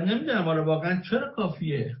 من نمیدونم واقعا چرا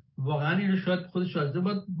کافیه. واقعا اینو شاید خود شاهزاده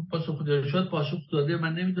باید پاسخ بده، شاید پاسخ داده،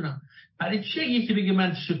 من نمیدونم. برای چه یکی بگه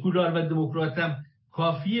من سکولار و دموکراتم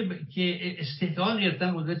کافیه که استحقاق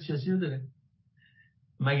گرفتن قدرت سیاسی رو داره؟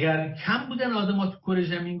 مگر کم بودن آدم‌ها تو کره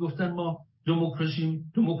زمین گفتن ما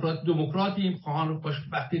دموکراتیم، خواهان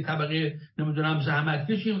خوشبختی طبقه نمیدونم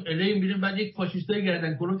زحمت کشیم، الهی میریم بعد یک فاشیستای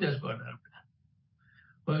گردن کلوتی از کار در میارن.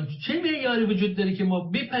 چه معیاری وجود داره که ما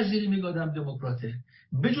بپذیریم یک آدم دموکراته؟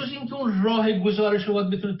 بجز این که اون راه گزارش رو باید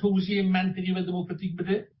بتونه توضیح منطقی و دموکراتیک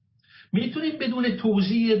بده. میتونیم بدون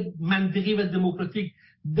توضیح منطقی و دموکراتیک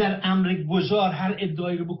در امر گذار هر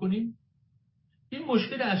ادعایی رو بکنیم؟ این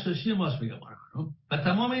مشکل اساسی ماست بگم. و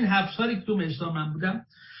تمام این 7 سالی که تو مهستان من بودم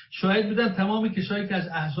شاهد بودم تمام کسایی که از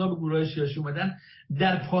احزاب گروه سیاسی اومدن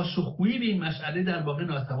در پاسخگویی به این مسئله در واقع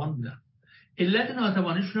ناتوان بودن. علت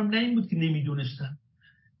ناتوانیشون هم نه این بود که نمیدونستن،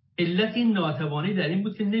 علت این ناتوانی در این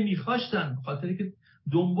بود که نمیخواستن، خاطر که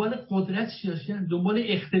دنبال قدرت سیاسی هستن، دنبال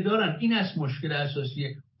اقتدارن. این است مشکل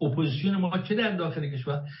اساسی اپوزیسیون ما، چه در داخل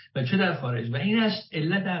کشور و چه در خارج، و این است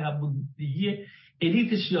علت عقب ماندگی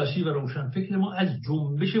الیت سیاسی و روشنفکر ما از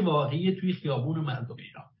جنبش واقعی توی خیابون مردم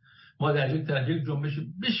ایران. ما در یک طرف یک جنبش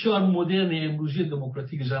بسیار مدرن امروزی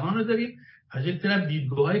دموکراتیک زمان داریم، از یک طرف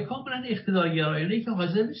دیدگاه‌های کاملا اقتدارگرایانه‌ای که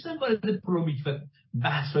حاضر نیستن وارد پرومیک و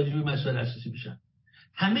بحث راجع به مسائل اساسی بشن.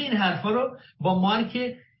 همه این حرفا رو با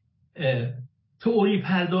مارک تئوری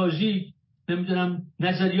پردازی، نمیدونم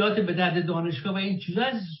نظریات به درد دانشگاه و این چیزا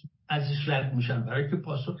ازش رد میشن، برای که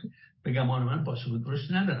پاسخ به گمان من پاسخ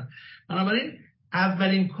درست ندارن. بنابراین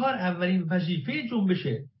اولین کار، اولین وظیفه جنبش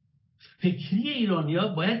فکری ایرانیا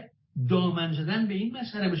باید دامن زدن به این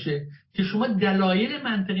مسئله بشه که شما دلایل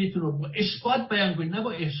منطقیتون رو با اثبات بیان کنید، نه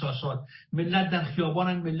با احساسات. ملت در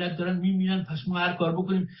خیابانن، ملت دارن میمیرن، پس ما هر کار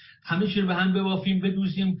بکنیم همه چیز رو به هم ببافیم،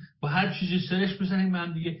 بدوزیم، با هر چیزی سرش بزنیم به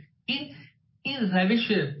هم دیگه. این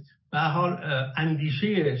روش به هر حال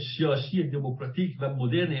اندیشه سیاسی دموکراتیک و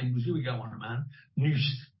مدرن امروزی به گمان من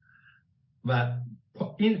نیست. و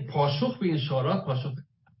این پاسخ به این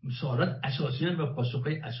سوالات اساسی و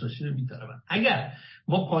پاسخهای اساسی رو می‌طلبن. اگر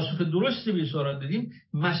ما پاسخ درستی به سوالات بدیم،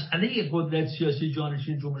 مسئله قدرت سیاسی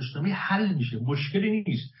جانشین جمهوری اسلامی حل میشه. مشکلی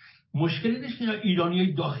نیست. مشکلی نیست که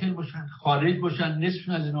ایرانیای داخل باشن، خارج باشن،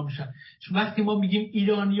 نصفشون از اینا باشن. چون وقتی ما میگیم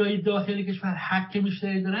ایرانیای داخل کشور حق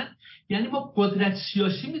بیشتری دارن، یعنی ما قدرت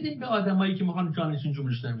سیاسی میدیم به آدمایی که میخوان جانشین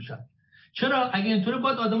جمهوری اسلامی بشن. چرا؟ اگه اینطوری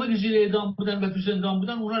باید آدمایی که زیر اعدام بودن و تو زندان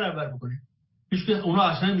بودن اونا رو رهبر بکنیم. هیچ که اونا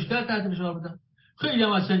اصلا بیشتر تحت فشار بودن. خیلی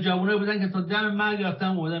هم اصلا جوانایی بودن که تا دم مرگ رفتن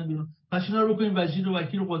اومدن بیرون. پس اینا رو بکنیم وزیر و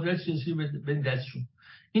وکیل و قدرت سیاسی به دستشون.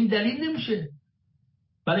 این دلیل نمیشه.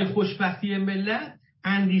 برای خوشبختی ملت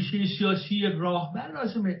اندیشه سیاسی راهبر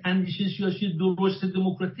لازمه، اندیشه سیاسی درست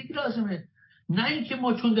دموکراتیک لازمه. نه اینکه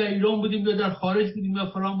ما چون در ایران بودیم یا در خارج بودیم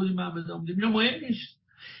یا فلان بودیم یا بودیم. اینا مهم نیست.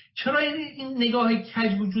 چرا این نگاه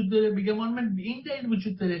کج وجود داره؟ بگم من به این دلیل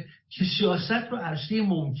وجود داره که سیاست رو عرصه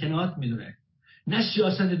ممکنات میدونه، نه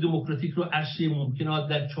سیاست دموکراتیک رو عرصه ممکنات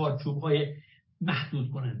در چارچوب‌های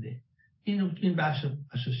محدود کننده. این بحث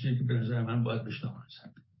اساسیه که به نظر من باید بشنوم.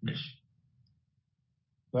 مرسی.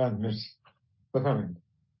 مرسی. بفرمایید.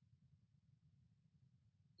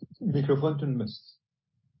 میکروفونتون بس.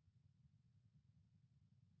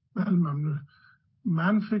 ممنون.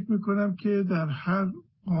 من فکر میکنم که در هر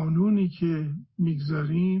قانونی که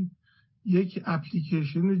میگذاریم یک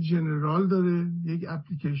اپلیکیشن جنرال داره، یک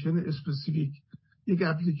اپلیکیشن اسپسیفیک، یک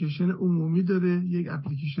اپلیکیشن عمومی داره، یک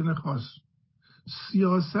اپلیکیشن خاص.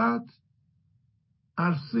 سیاست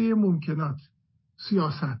عرصه ممکنات.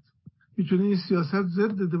 سیاست میتونه این سیاست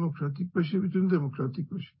ضد دموکراتیک باشه، میتونه دموکراتیک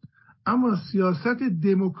باشه، اما سیاست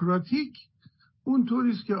دموکراتیک اون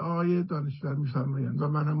طوریست که آقای دانشور میفرمایند و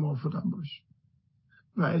منم موافقم باشه.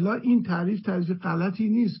 و الا این تعریف غلطی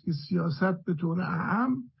نیست که سیاست به طور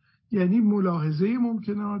اعم یعنی ملاحظه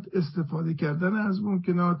ممکنات، استفاده کردن از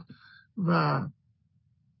ممکنات و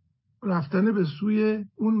رفتن به سوی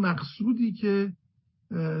اون مقصودی که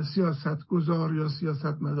سیاست گذار یا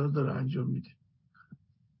سیاست مدار داره انجام میده.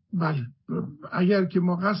 بله، اگر که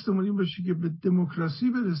ما قصدمون این باشه که به دموکراسی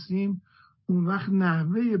برسیم، اون وقت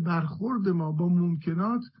نحوه برخورد ما با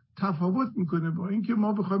ممکنات تفاوت میکنه با اینکه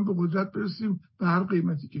ما بخوایم به قدرت برسیم به هر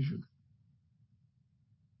قیمتی که شده.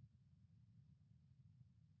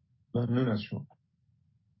 ممنون از شما.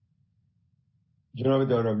 جناب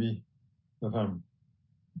داراوی بفرمایید.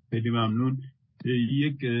 خیلی ممنون.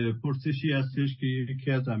 یک پرسشی هستش که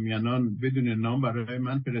یکی از عمیانان بدون نام برای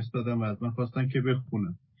من فرستادن و از من خواستن که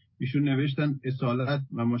بخونم. ایشون نوشتن اصالت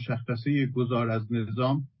و مشخصه گذار از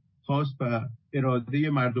نظام خاص و اراده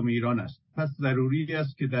مردم ایران است. پس ضروری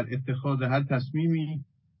است که در اتخاذ هر تصمیمی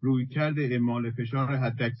رویکرد اعمال فشار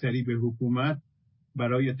حداکثری به حکومت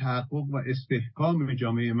برای تحقق و استحکام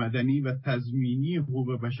جامعه مدنی و تضمینی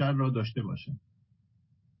حقوق بشر را داشته باشند.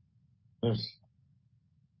 مرسی.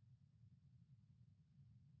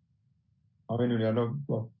 آقای نوری الان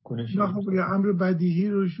با کنش نه خب یه امر بدیهی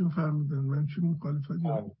روشون فرمودن، من چون مخالفتی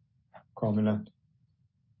کاملا.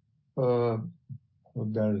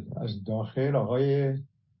 از داخل آقای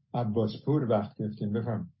عباسپور وقت گرفتیم.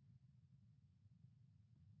 بفرمایید.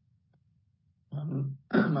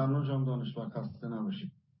 ممنون جناب دانشور، خسته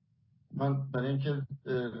نباشید. من برای اینکه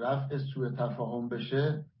رفع سوء تفاهم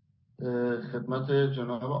بشه خدمت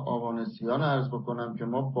جناب آوانسیان عرض بکنم که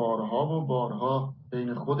ما بارها و بارها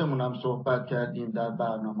بین خودمون هم صحبت کردیم، در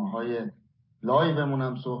برنامه‌های لایومون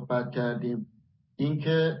هم صحبت کردیم،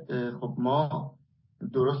 اینکه خب ما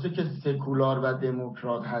درسته که سکولار و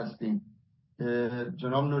دموکرات هستیم.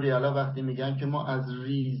 جناب نوری وقتی میگن که ما از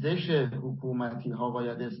ریزش حکومتی ها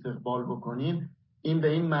باید استقبال بکنیم، این به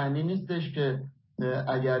این معنی نیستش که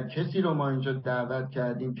اگر کسی رو ما اینجا دعوت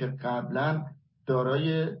کردیم که قبلا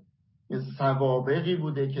دارای سوابقی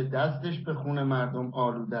بوده که دستش به خون مردم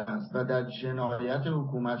آلوده است و در جنایت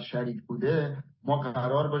حکومت شریک بوده، ما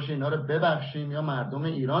قرار باشه اینا رو ببخشیم یا مردم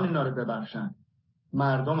ایران اینا رو ببخشن.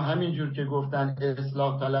 مردم همینجور که گفتن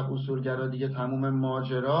اصلاح طلب اصولگرا دیگه تموم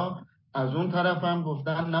ماجرا، از اون طرف هم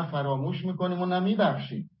گفتن نه فراموش میکنیم و نه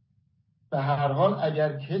میبخشیم. به هر حال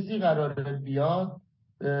اگر کسی قراره بیاد،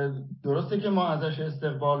 درسته که ما ازش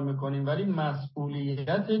استقبال میکنیم، ولی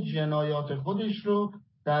مسئولیت جنایات خودش رو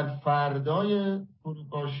در فردای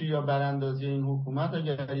فروپاشی یا براندازی این حکومت،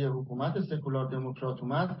 اگر یه حکومت سکولار دموکرات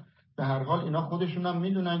اومد، به هر حال اینا خودشون هم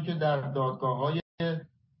میدونن که در دادگاه‌های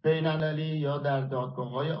بین‌المللی یا در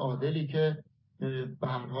دادگاه‌های عادلی که به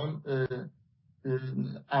هر حال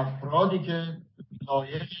افرادی که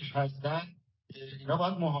لایقش هستن اینا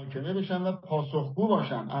باید محاکمه بشن و پاسخگو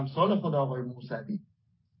باشن، امثال خود آقای موسوی.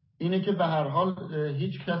 اینه که به هر حال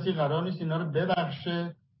هیچ کسی قرار نیست اینا رو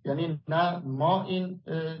ببخشه، یعنی نه ما این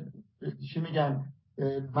چی میگن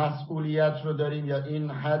مسئولیت رو داریم یا این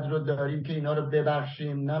حد رو داریم که اینا رو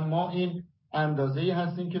ببخشیم، نه ما این اندازه‌ای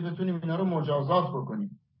هستیم که بتونیم اینا رو مجازات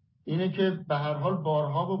بکنیم. اینه که به هر حال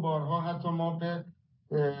بارها و بارها حتی ما به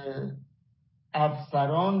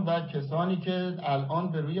افسران و کسانی که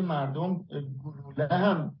الان به روی مردم گلوله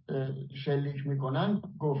هم شلیک میکنن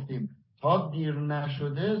گفتیم تا دیر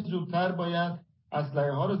نشده زودتر باید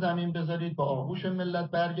اسلحه ها رو زمین بذارید، با آغوش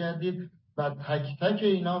ملت برگردید و تک تک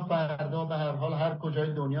اینا فردا به هر حال هر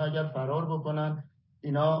کجای دنیا اگر فرار بکنن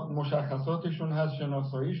اینا مشخصاتشون هست،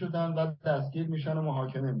 شناسایی شدن و دستگیر میشن و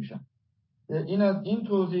محاکمه میشن. این از این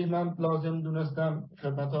توضیح من لازم دونستم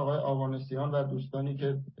خدمت آقای آوانسیان و دوستانی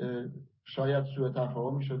که شاید سوء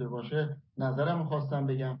تفاهمی شده باشه نظرم خواستم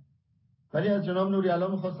بگم. ولی از جناب نوری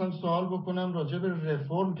میخواستم سوال بکنم راجع به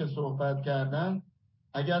رفرم که صحبت کردن.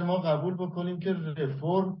 اگر ما قبول بکنیم که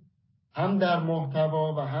رفرم هم در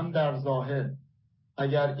محتوا و هم در ظاهر،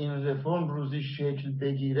 اگر این رفرم روزی شکل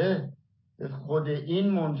بگیره خود این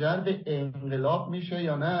منجر به انقلاب میشه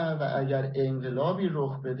یا نه، و اگر انقلابی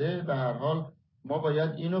رخ بده به هر حال ما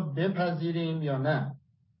باید اینو بپذیریم یا نه.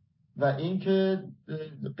 و اینکه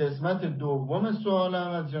قسمت دوم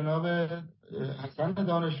سوالم از جناب حسن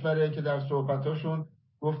دانشوره که در صحبتاشون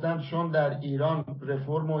گفتن چون در ایران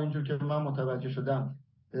رفرم و اینجور که من متوجه شدم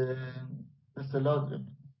به اصطلاح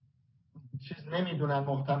چیز نمیدونن،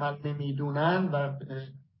 محتمل نمیدونن و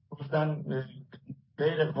گفتن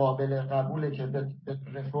غیر قابل قبوله که به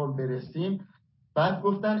رفرم برسیم. بعد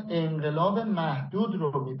گفتن انقلاب محدود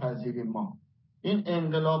رو میپذیریم ما. این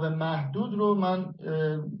انقلاب محدود رو من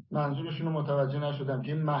منظورشون رو متوجه نشدم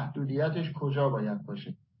که این محدودیتش کجا باید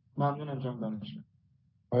باشه. ممنونم جناب دانشور.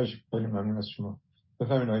 خواهش خیلی ممنون از شما.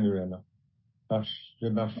 بفرمایید آقای نوری. بخش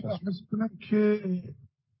کنم که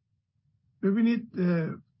ببینید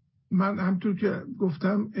من همطور که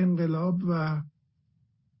گفتم انقلاب و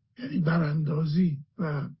براندازی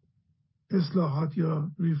و اصلاحات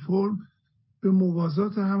یا ریفورم به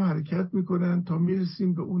موازات هم حرکت میکنن تا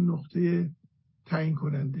میرسیم به اون نقطه تعیین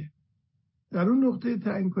کننده. در اون نقطه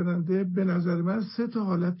تعیین کننده به نظر من 3 تا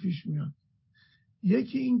حالت پیش میاد.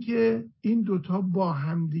 یکی این که این دوتا با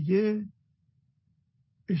همدیگه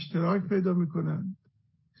اشتراک پیدا میکنن،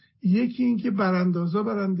 یکی این که براندازا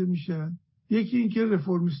برنده میشن، یکی این که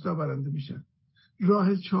رفرمیستا برنده میشن.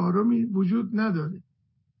 راه چهارمی وجود نداره.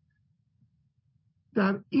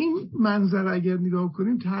 در این منظر اگر نگاه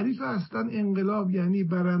کنیم تعریف اصلا انقلاب یعنی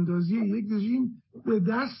براندازی یک رژیم به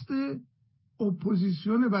دست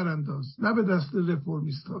اپوزیسیون برانداز، نه به دست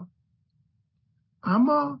رفرمیستا.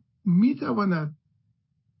 اما میتواند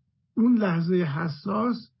اون لحظه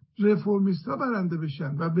حساس رفرمیستا برنده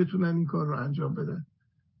بشن و بتونن این کار رو انجام بدن.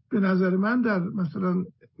 به نظر من در مثلا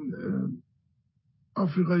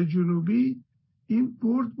آفریقای جنوبی این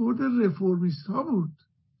برد رفرمیستا بود.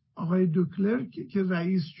 آقای دکتر که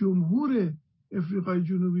رئیس جمهور آفریقای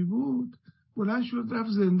جنوبی بود بلند شد رفت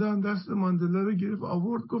زندان، دست ماندلا رو گرفت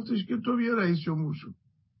آورد گفتش که تو بیا رئیس جمهور شو.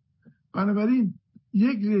 بنابراین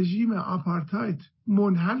یک رژیم آپارتاید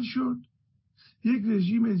منحل شد، یک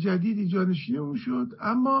رژیم جدیدی جانشین اون شد،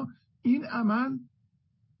 اما این عمل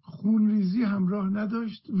خونریزی همراه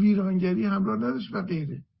نداشت، ویرانگری همراه نداشت و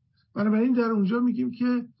غیره. بنابراین در اونجا میگیم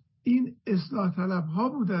که این اصلاح طلب ها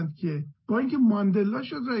بودند که با اینکه ماندلا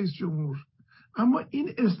شد رئیس جمهور، اما این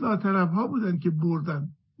اصلاح طلب ها بودند که بردن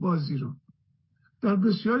بازی رو. در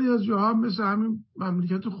بسیاری از جاها مثل همین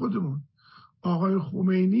مملکت خودمون آقای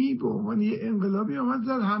خمینی به عنوان یه انقلابی آمد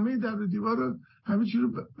زد همه در دیوار رو، همه چی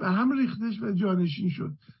رو به هم ریختش و جانشین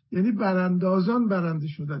شد. یعنی براندازان برنده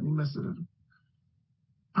شدن این مسئله رو.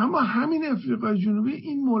 اما همین افریقای جنوبی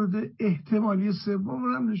این مورد احتمالی سوم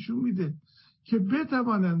رو هم نشون میده که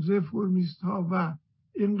بتوانند رفرمیست ها و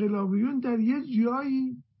انقلابیون در یه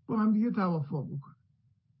جایی با هم دیگه توافق بکنن.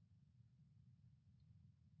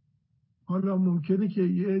 حالا ممکنه که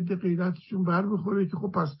یه عده غیرتشون بر بخوره که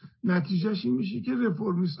خب پس نتیجهش این میشه که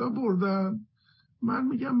رفرمیست ها بردن. من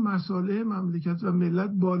میگم مصالح مملکت و ملت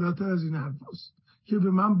بالاتر از این حرف هست که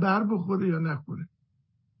به من بر بخوره یا نخوره.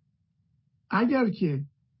 اگر که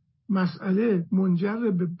مسئله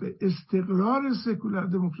منجر به استقرار سکولار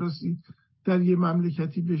دموکراسی در یه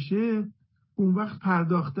مملکتی بشه، اون وقت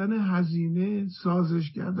پرداختن هزینه،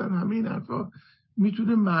 سازش کردن همه این حرفا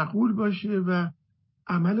میتونه معقول باشه و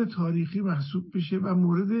عمل تاریخی محسوب بشه و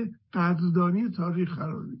مورد قدردانی تاریخ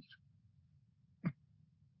قرار بگیره.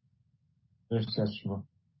 مرسی از شما.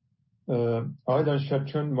 آقای دانشور،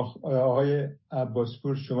 چون آقای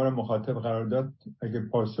عباسپور شما رو مخاطب قرار داد، اگه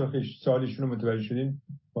پاسخش سوالشون رو متوجه شدین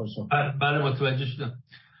پاسخ. بله متوجه شدم.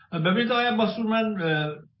 ببینید آقای عباسپور، من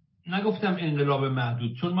نگفتم انقلاب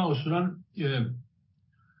محدود، چون من اصولا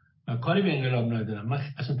کاری به انقلاب ندارم. من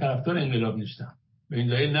اصلا طرفدار انقلاب نیستم، به این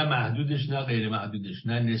دلیل نه محدودش نه غیر محدودش،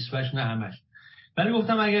 نه نصفش نه همش. ولی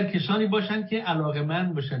گفتم اگر کسانی باشن که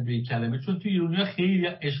علاقه‌مند باشن به این کلمه، چون تو ایرانی‌ها خیلی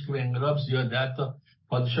عشق به انقلاب زیاده، حتی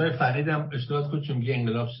پادشاه فرید هم اشتباه خود چون میگه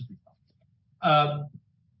انقلاب سفید.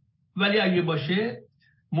 ولی اگه باشه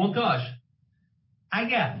مونتاژ،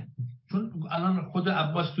 اگر چون الان خود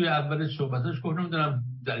عباس توی اول صحبتاش گفت نمیدونم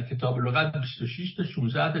در کتاب لغت 26 تا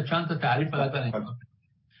 16 تا چند تا تعریف فقط برای انقلاب.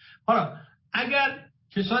 حالا اگر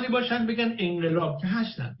کسانی باشن بگن انقلاب که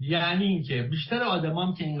هستن، یعنی این که بیشتر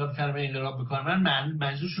آدمام که انقلاب کلمه انقلاب میکنن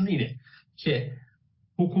منظورشون اینه که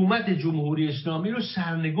حکومت جمهوری اسلامی رو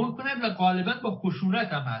سرنگون کنند و غالبا با خشونت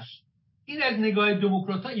هم هست. این از نگاه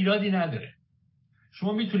دموکرات‌ها ایرادی نداره.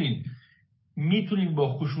 شما میتونین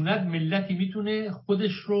با خشونت، ملتی میتونه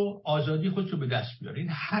خودش رو، آزادی خودش رو به دست بیاره، این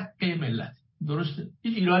حق ملت، درسته،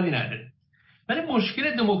 هیچ ایرادی نداره. ولی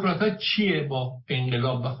مشکل دموکرات‌ها چیه با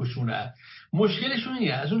انقلاب و خشونت؟ مشکلشون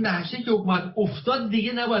اینه از اون لحظه که حکومت افتاد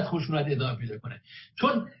دیگه نباید خشونت ادامه پیدا کنه،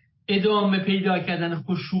 چون ادامه پیدا کردن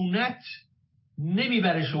خشونت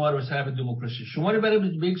نمیبره شما رو به طرف دموکراسی، شما رو بره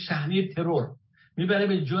به یک صحنه ترور، میبره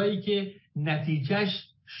به جایی که نتیجهش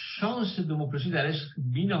شانس دموکراسی درش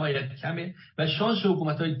بی‌نهایت کمه و شانس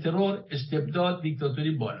حکومت‌های ترور، استبداد،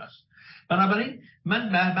 دیکتاتوری بالاست. بنابراین من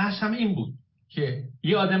بحثم این بود که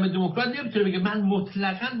یه آدم دموکرات نمیتونه بگه من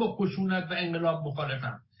مطلقاً با خشونت و انقلاب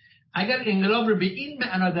مخالفم. اگر انقلاب رو به این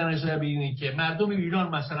معنا در نظر بگیرید که مردم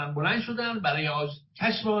ایران مثلا بلند شدن برای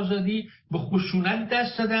کسب آزادی به خشونت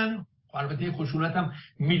دست دادن، البته خشونت هم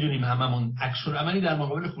میدونیم هممون عکس‌العملی در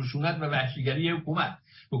مقابل خشونت و وحشیگری حکومت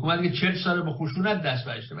که 40 سال به خشونت دست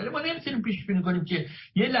برشته، ولی ما نمیتونیم پیش بینی کنیم که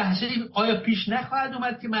یه لحظه آیا پیش نخواهد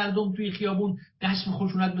اومد که مردم توی خیابون دست به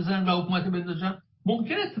خشونت بزنن و حکومت بندازن.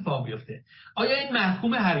 ممکن اتفاق بیفته. آیا این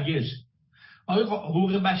محکوم؟ هرگز. آیا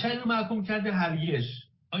حقوق بشر رو محکوم کرده؟ هرگز.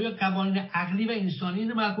 آیا قوانین عقلی و انسانی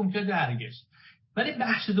رو محکوم کرده؟ هرگز. ولی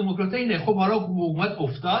بحث دموکرات اینه، خب حالا حکومت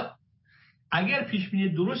افتاد، اگر پیش بینی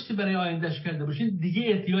درستی برای آیندهش کرده باشین دیگه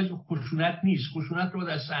احتیاج به خشونت نیست، خشونت رو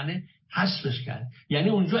از صحنه حذفش کرد، یعنی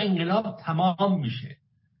اونجا انقلاب تمام میشه.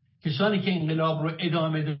 کسانی که انقلاب رو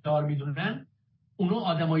ادامه دار میدونن اونا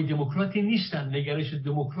آدمای دموکراتی نیستن، نگرش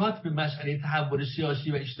دموکرات به مسئله تحول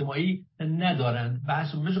سیاسی و اجتماعی ندارن.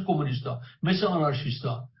 بحث مثل کمونیستا، مثل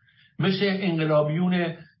آنارشیستا، مثل انقلابیون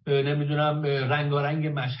نمیدونم رنگارنگ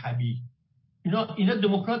مذهبی، اینا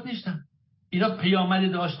دموکرات نیستن. اینا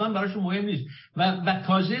پیامد داستان براشون مهم نیست و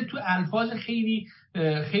تازه تو الفاظ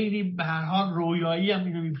خیلی به هر حال رویایی هم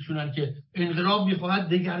اینو میپیچونن که انقلاب میخواهد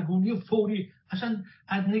دگرگونی فوری. اصلا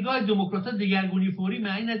از نگاه دموکرات‌ها دگرگونی فوری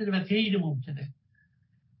معنی نداره و غیر ممکنه.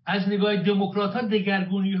 از نگاه دموکرات‌ها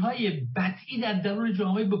دگرگونی‌های بدی در درون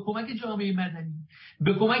جامعه به کمک جامعه مدنی،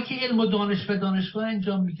 به کمک علم و دانش و دانشگاه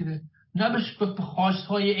انجام میگیره، نه به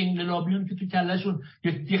خواست‌های انقلابیون که تو کلهشون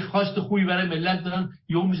یک خواست خوبی برای ملت دارن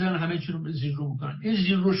یهو میذارن همه چی رو زیر رو میکنن. این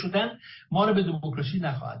زیر رو شدن ما رو به دموکراسی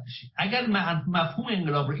نخواهد رسید. اگر مفهوم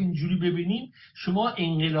انقلاب رو اینجوری ببینیم شما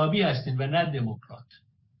انقلابی هستین و نه دموکرات.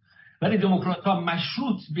 ولی دموکرات‌ها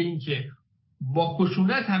مشروط به این که با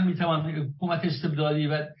خشونت هم میتوان حکومت استبدادی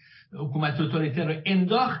و حکومت توتالیتر رو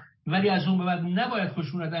انداخت، ولی از اون به بعد نباید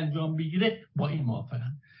خشونت انجام بگیره، با این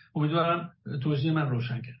موافقن. امیدوارم توضیح من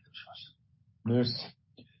روشن کرده باشه. مرسی.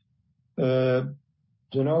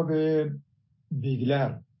 جناب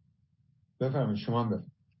بیگلر بفرمایید، شما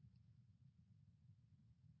بفرمایید.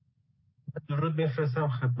 درود میفرستم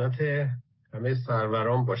خدمت همه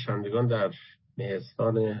سروران باشندگان در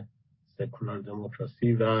مهستان سکولار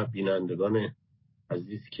دموکراسی و بینندگان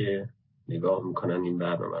عزیز که نگاه میکنن این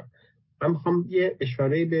برنامه. من میخوام یه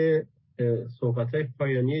اشاره به صحبت‌های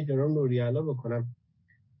پایانی جناب نوری بکنم.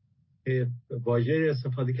 واژه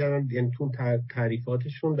استفاده کردن یعنی تو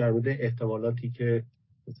تعریفاتشون در مورد احتمالاتی که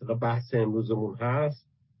مثلا بحث امروزمون هست،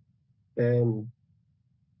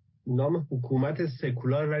 نام حکومت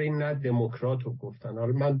سکولار ولی نه دموکرات رو گفتن.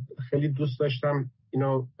 حالا من خیلی دوست داشتم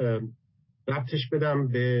اینا ربطش بدم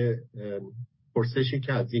به پرسشی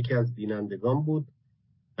که از یکی از بینندگان بود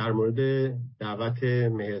در مورد دعوت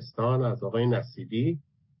مهستان از آقای نصیری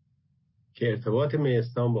که ارتباط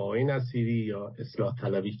مهستان با آقای نصیری یا اصلاح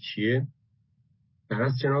طلبی چیه. در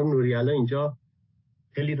از جناب نوری اینجا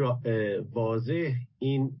خیلی واضح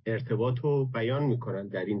این ارتباط رو بیان میکنن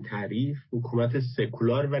در این تعریف، حکومت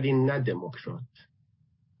سکولار ولی نه دموکرات.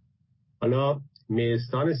 حالا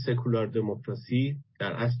مهستان سکولار دموکراسی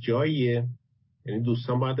در از جاییه، یعنی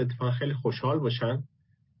دوستان باید اتفاقا خیلی خوشحال باشن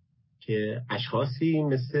که اشخاصی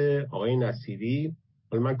مثل آقای نصیری،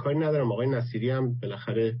 حالا من کاری ندارم، آقای نصیری هم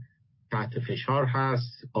بالاخره تحت فشار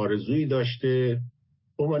هست، آرزویی داشته،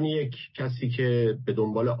 عنوان یک کسی که به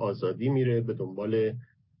دنبال آزادی میره، به دنبال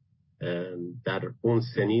در اون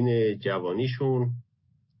سنین جوانیشون،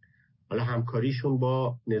 حالا همکاریشون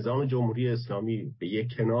با نظام جمهوری اسلامی به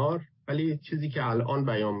یک کنار، ولی چیزی که الان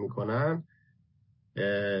بیان میکنن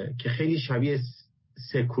که خیلی شبیه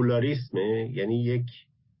سکولاریسمه، یعنی یک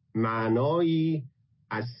معنایی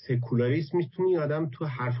از سکولاریسم میتونی آدم تو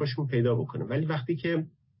حرفاشون پیدا بکنه. ولی وقتی که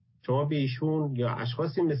شما به ایشون یا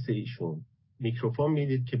اشخاصی مثل ایشون میکروفون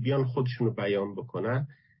میدید که بیان خودشون رو بیان بکنن،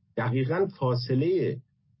 دقیقاً فاصله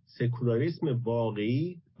سکولاریسم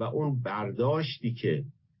واقعی و اون برداشتی که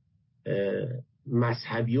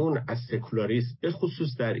مذهبیون از سکولاریسم به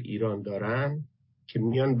خصوص در ایران دارن که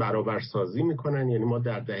میان برابرسازی میکنن. یعنی ما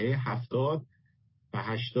در دهه 70 و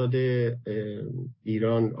 80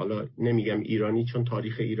 ایران، حالا نمیگم ایرانی چون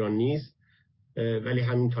تاریخ ایران نیست ولی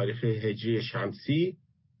همین تاریخ هجری شمسی،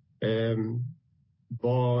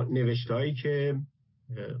 با نوشتهایی که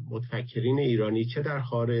متفکرین ایرانی چه در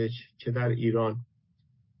خارج چه در ایران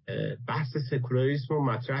بحث سکولاریسم رو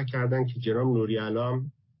مطرح کردن که جناب نوری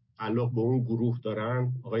علام تعلق به اون گروه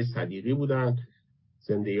دارن. آقای صدیقی بودن،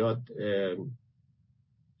 زنده یاد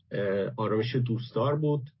آرامش دوستدار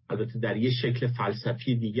بود، البته در یه شکل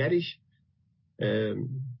فلسفی دیگریش،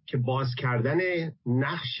 که باز کردن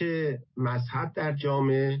نقش مذهب در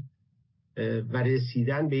جامعه و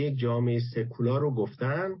رسیدن به یک جامعه سکولار رو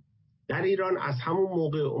گفتن. در ایران از همون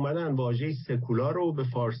موقع اومدن واژه سکولار رو به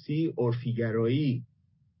فارسی عرفیگرایی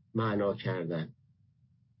معنا کردن.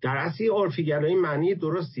 در اصل عرفیگرایی معنی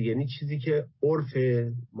درستی، یعنی چیزی که عرف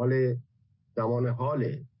مال زمان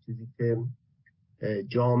حاله، چیزی که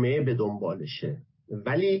جامعه به دنبالشه.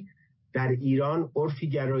 ولی در ایران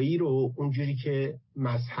عرفیگرایی رو اونجوری که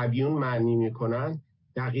مذهبیون معنی میکنن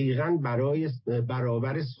دقیقاً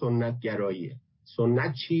برابر سنت گراییه.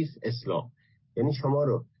 سنت چیست؟ اسلام. یعنی شما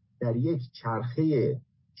رو در یک چرخه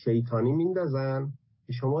شیطانی میندازن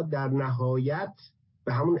که شما در نهایت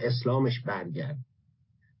به همون اسلامش برگرد.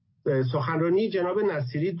 سخنرانی جناب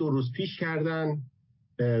نصیری 2 روز پیش کردن،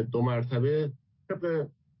 2 مرتبه طبق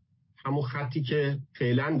همون خطی که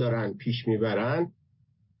فعلا دارن پیش میبرن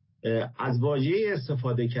از واژه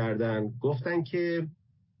استفاده کردن. گفتن که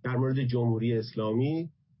در مورد جمهوری اسلامی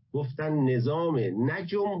گفتن نظام نه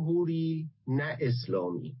جمهوری نه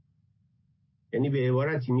اسلامی. یعنی به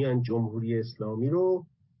عبارتی میان جمهوری اسلامی رو،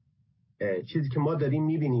 چیزی که ما داریم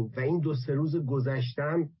میبینیم و این 2-3 روز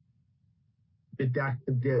گذشتم به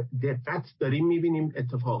دقت داریم میبینیم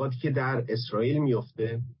اتفاقاتی که در اسرائیل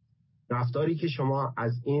میفته، رفتاری که شما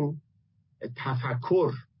از این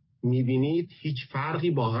تفکر میبینید هیچ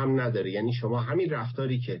فرقی با هم نداره. یعنی شما همین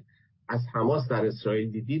رفتاری که از حماس در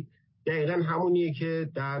اسرائیل دیدید دقیقا همونیه که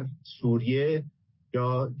در سوریه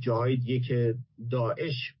یا جاهای دیگه که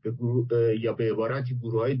داعش یا به عبارتی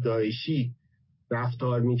گروه‌های داعشی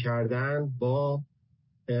رفتار میکردن با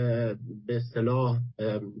به اصطلاح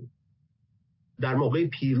در موقع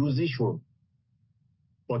پیروزیشون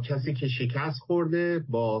با کسی که شکست خورده،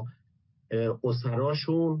 با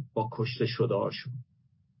اسراشون، با کشته شده هاشون.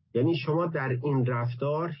 یعنی شما در این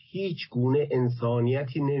رفتار هیچ گونه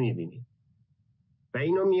انسانیتی نمیبینید و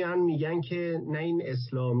اینو میگن که نه این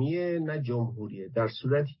اسلامیه نه جمهوریه، در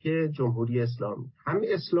صورتی که جمهوری اسلامی هم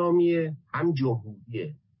اسلامیه هم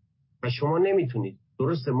جمهوریه و شما نمیتونید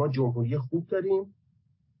درسته ما جمهوری خوب داریم،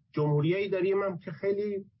 جمهوریایی داریم هم که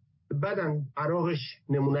خیلی بدن. عراقش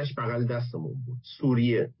نمونش بغل دستمون بود،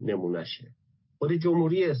 سوریه نمونشه، خود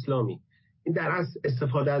جمهوری اسلامی. این در اصل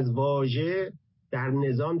استفاده از واژه در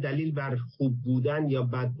نظام دلیل بر خوب بودن یا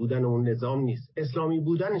بد بودن اون نظام نیست، اسلامی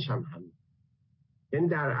بودنش هم همین. یعنی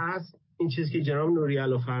در اصل این چیزی که جناب نوری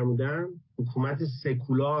علا فرمودن، حکومت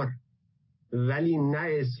سکولار ولی نه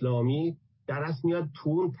اسلامی، در اصل میاد تو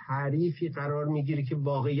اون تعریفی قرار میگیره که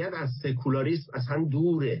واقعیت از سکولاریسم اصلا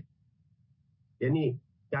دوره. یعنی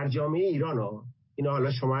در جامعه ایران این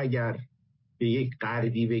حالا شما اگر به یک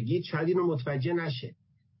غربی بگید شاید اینو متوجه نشه،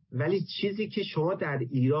 ولی چیزی که شما در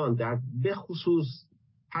ایران در به خصوص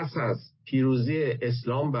پس از پیروزی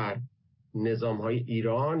اسلام بر نظام‌های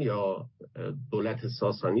ایران یا دولت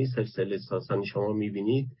ساسانی، سلسله ساسانی، شما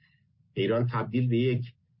می‌بینید ایران تبدیل به یک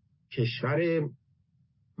کشور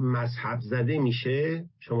مذهب زده میشه.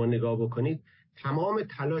 شما نگاه بکنید، تمام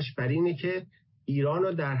تلاش بر اینه که ایران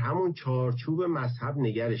رو در همون چارچوب مذهب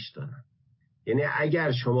نگرش دارن. یعنی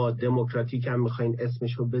اگر شما دموکراتیک هم میخواین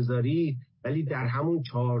اسمشو بذاری، ولی در همون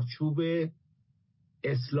چارچوب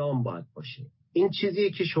اسلام باید باشه. این چیزیه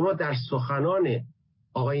که شما در سخنان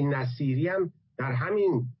آقای نصیری هم در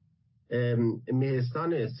همین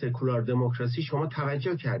مهستان سکولار دموکراسی شما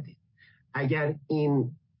توجه کردید. اگر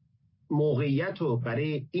این موقعیت رو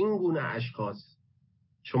برای این گونه اشخاص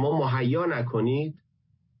شما مهیا نکنید،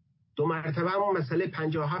 دو مرتبه همون مسئله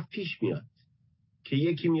 57 پیش میاد که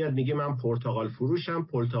یکی میاد میگه من پرتقال فروشم،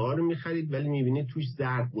 پرتقال رو میخرید ولی میبینید توش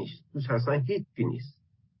زرد نیست، توش اصلا هیچی نیست.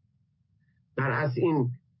 در اصل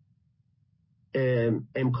این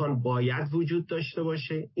امکان باید وجود داشته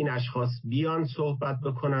باشه، این اشخاص بیان صحبت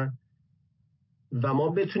بکنن و ما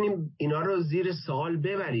بتونیم اینا رو زیر سوال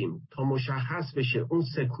ببریم تا مشخص بشه اون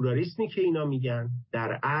سکولاریسمی که اینا میگن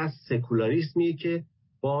در اصل سکولاریسمیه که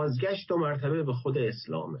بازگشت دو مرتبه به خود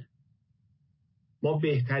اسلامه. ما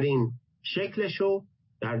بهترین شکلشو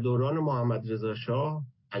در دوران محمد رضا شاه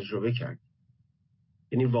تجربه کردیم.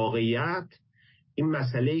 یعنی واقعیت این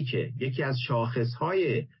مسئله‌ای که یکی از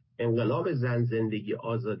شاخصهای انقلاب زن زندگی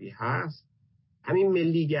آزادی هست، همین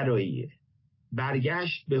ملی گراییه،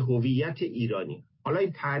 برگشت به هویت ایرانی. حالا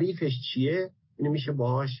این تعریفش چیه؟ اینو میشه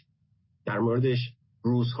باهاش در موردش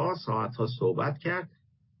روزها ساعتها صحبت کرد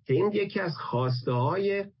که این یکی از خواسته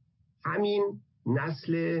های همین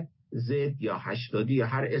نسل زد یا 80 یا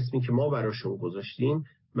هر اسمی که ما براشون گذاشتیم.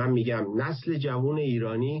 من میگم نسل جوان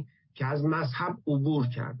ایرانی که از مذهب عبور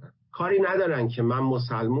کردن، کاری ندارن که من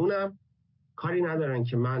مسلمونم، کاری ندارن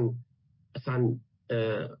که من اصلا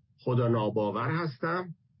خدا ناباور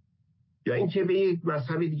هستم یا اینکه به یک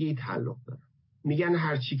مذهب دیگه تعلق دارم. میگن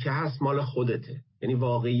هر چی که هست مال خودته. یعنی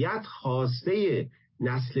واقعیت خواسته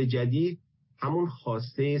نسل جدید همون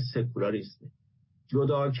خواسته سکولاریسمه،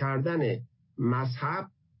 جدا کردن مذهب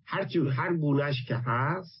هر گونهش که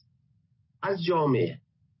هست از جامعه.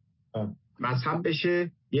 مذهب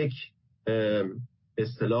بشه یک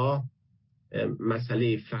اصطلاح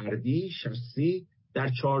مسئله فردی شخصی در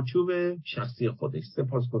چارچوب شخصی خودش.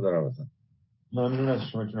 سپاسگزارم ازت. ممنون از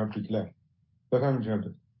شما جناب دکتر. بفرمایید جناب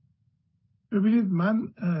دکتر. ببینید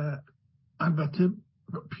من البته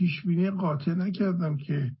پیش بینی قاطع نکردم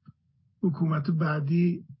که حکومت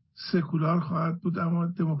بعدی سکولار خواهد بود اما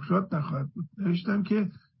دموکرات نخواهد بود. نوشتم که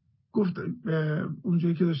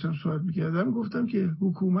اونجایی که داشتم صحبت میکردم گفتم که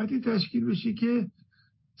حکومتی تشکیل بشه که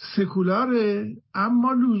سکولاره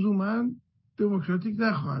اما لزوما دموکراتیک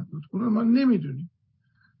نخواهد بود. اونو ما نمیدونیم.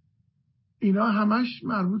 اینا همش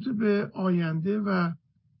مربوط به آینده و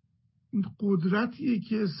قدرتیه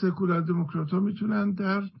که سکولار دموکرات ها میتونن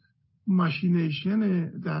در ماشینیشن،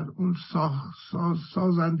 در اون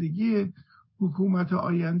سازندگی حکومت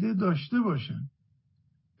آینده داشته باشن.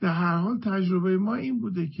 در هر حال تجربه ما این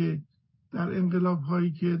بوده که در انقلاب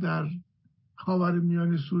هایی که در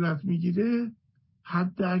خاورمیانه صورت میگیره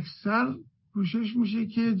حد اکثر کوشش میشه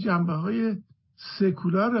که جنبه های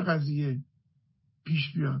سکولار قضیه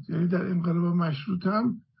پیش بیاد. یعنی در انقلاب مشروط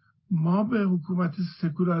هم ما به حکومت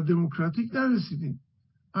سکولار دموکراتیک نرسیدیم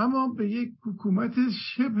اما به یک حکومت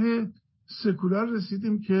شبه سکولار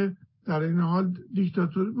رسیدیم که در این حال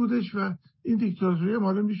دیکتاتوری بودش و این دیکتاتوری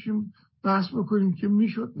ما رو میشیم بحث بکنیم که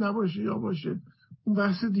میشد نباشه یا باشه، اون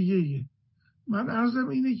بحث دیگه ایه. من عرضم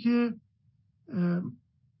اینه که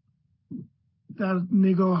در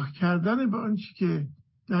نگاه کردن به آنچه که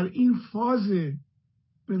در این فاز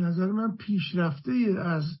به نظر من پیشرفته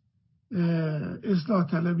از اصلاح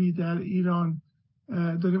طلبی در ایران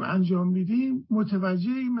داریم انجام میدیم،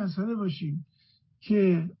 متوجه این مسئله باشیم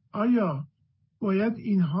که آیا باید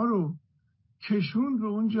اینها رو کشون به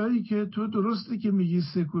اون جایی که تو درسته که میگی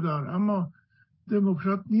سکولار اما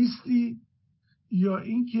دموکرات نیستی، یا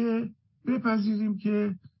اینکه بپذیریم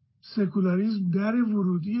که سکولاریسم در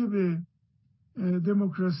ورودی به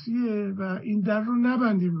دموکراسیه و این در رو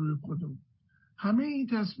نبندیم روی خودمون. همه این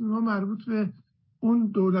تصمیم‌ها مربوط به اون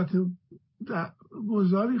دولت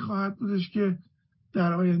گذاری خواهد بودش که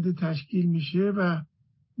در آینده تشکیل میشه و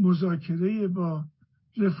مذاکره با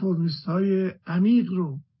رفرمیست‌های عمیق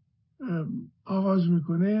رو آغاز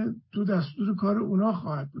میکنه، تو دستور کار اونا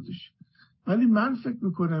خواهد بودش. ولی من فکر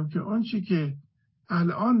میکنم که آنچه که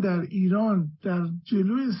الان در ایران در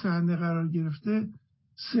جلوی صحنه قرار گرفته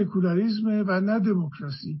سکولاریسم و نه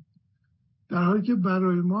دموکراسی، در حالی که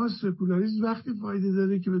برای ما سکولاریسم وقتی فایده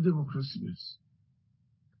داره که به دموکراسی برسه.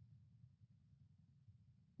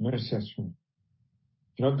 مرسی از شما.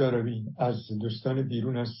 جناب داروی، از دوستان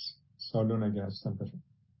بیرون از سالن اگر هستن بفرمایید.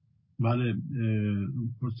 بله،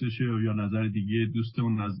 پرسش یا نظر دیگه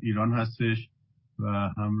دوستمون از ایران هستش و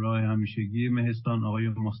همراه همیشگی مهستان آقای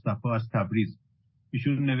مصطفی از تبریز.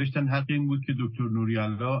 ایشون نوشتن حق این بود که دکتر نوری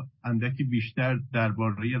اندکی بیشتر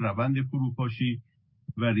درباره روند فروپاشی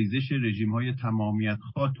و ریزش رژیم‌های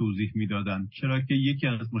تمامیت‌خواه توضیح می‌دادند، چرا که یکی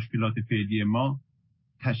از مشکلات فعلی ما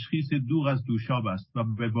تشخیص دوغ از دوشاب است و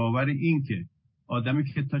به باور این که آدمی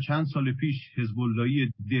که تا چند سال پیش حزب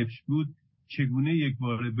اللهی دفش بود چگونه یک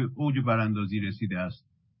باره به اوج براندازی رسیده است.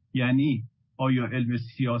 یعنی آیا علم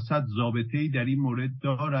سیاست ضابطه‌ای در این مورد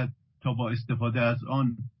دارد تا با استفاده از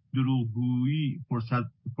آن دروغگوی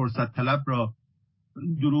فرصت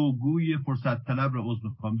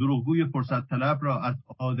طلب را از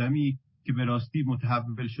آدمی که به راستی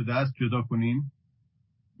متحول شده است جدا کنیم؟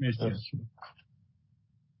 مرسی.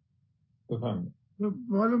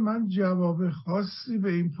 والا من جواب خاصی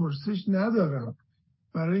به این پرسش ندارم،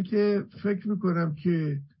 برای اینکه فکر میکنم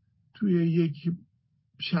که توی یک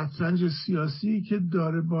شطرنج سیاسی که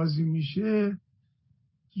داره بازی میشه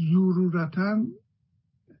ضرورتاً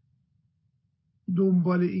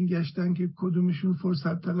دنبال این گشتن که کدومشون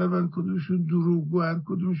فرصت طلبن، کدومشون دروغگوان،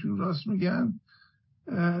 کدومشون راست میگن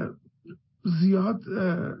زیاد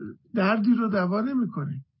دردی رو دوا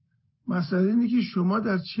نمیکنه. مسئله اینه که شما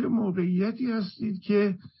در چه موقعیتی هستید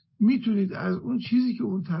که میتونید از اون چیزی که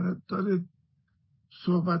اون طرف داره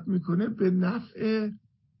صحبت میکنه به نفع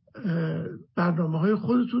برنامه‌های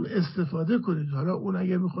خودتون استفاده کنید. حالا اون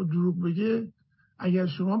اگر میخواد دروغ بگه، اگر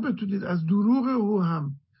شما بتونید از دروغ او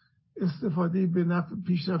هم استفاده به نفع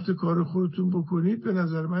پیشرفت کار خودتون بکنید، به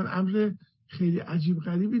نظر من امر خیلی عجیب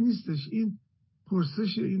غریبی نیستش. این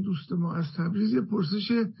پرسش این دوست ما از تبریز یه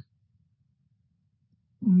پرسش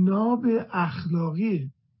ناب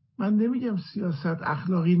اخلاقی. من نمیگم سیاست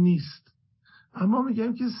اخلاقی نیست، اما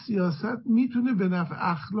میگم که سیاست میتونه به نفع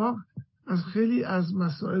اخلاق از خیلی از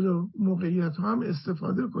مسائل و موقعیت ها هم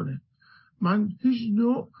استفاده کنه. من هیچ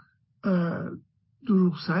نوع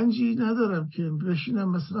دروغ سنجی ندارم که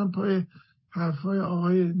بشینم مثلا پای حرفای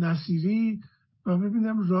آقای نصیری و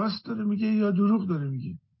ببینم راست داره میگه یا دروغ داره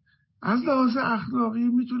میگه. از لحاظ اخلاقی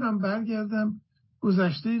میتونم برگردم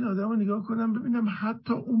گذشته این آدم رو نگاه کنم ببینم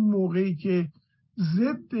حتی اون موقعی که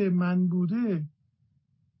ضد من بوده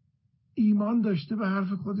ایمان داشته به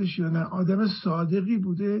حرف خودش یا نه، آدم صادقی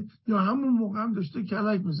بوده یا همون موقع هم داشته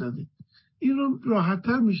کلک میزده. این رو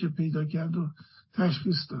راحت‌تر میشه پیدا کرد و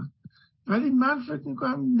تشخیص داد. ولی من فکر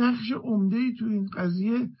میکنم نقش عمده‌ای تو این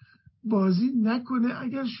قضیه بازی نکنه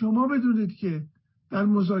اگر شما بدونید که در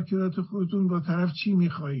مذاکرات خودتون با طرف چی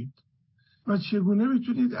میخواهید و چگونه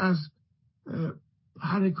میتونید از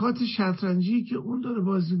حرکات شطرنجی که اون داره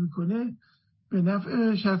بازی میکنه به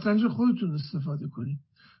نفع شطرنج خودتون استفاده کنید.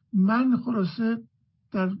 من خلاصه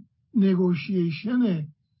در نگوشیشن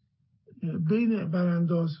بین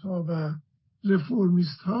براندازها و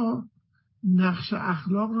رفرمیستها نقش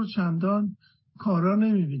اخلاق رو چندان کارا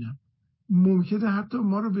نمیبینم. ممکنه حتی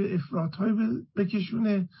ما رو به افراط‌های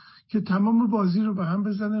بکشونه که تمام بازی رو به هم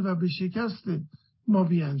بزنه و به شکست ما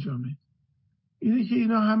بیانجامه. اینه که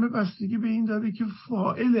اینا همه بستگی به این داره که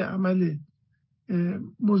فاعل عمل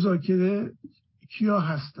مذاکره کیا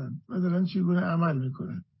هستن و دارن چگونه عمل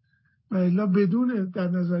میکنن و الا بدون در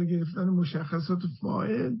نظر گرفتن مشخصات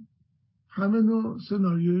فاعل همه نوع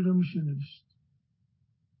سناریویی رو میشه نوشت.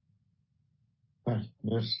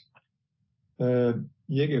 مرسی.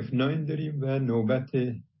 یک F9 داریم و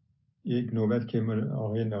یک نوبت که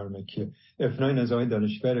آقای نارمکیه. F9 از آقای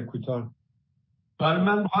دانشور کوتاه. برای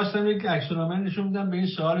من خواستم یک عکس‌العمل نشون بدم به این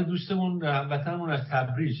سوال دوستمون هموطنمون از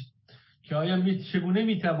تبریز که آیا چگونه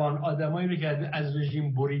میتوان آدمایی رو که از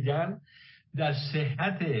رژیم بریدن در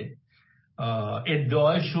صحت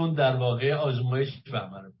ادعایشون در واقع آزمایش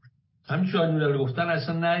بفهمن. همین چون گفتن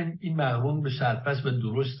اصلا نه این مقرون به سرپس و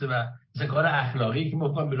درسته و کار اخلاقی که ما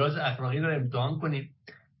می‌خوایم به راز اخلاقی رو امتحان کنیم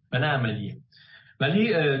و نه عملیه. ولی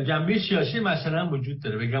جنبه سیاسی مثلا وجود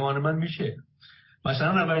داره. به گمان من میشه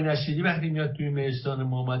مثلا آقای نصیری وقتی میاد توی مهستان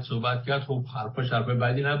محمد صحبت کرد، خب حرفاش حرف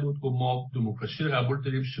بدی نبود، گفت ما دموکراسی رو قبول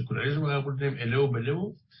داریم، سکولاریسم رو قبول داریم، اله و بله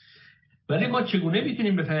و. ولی ما چگونه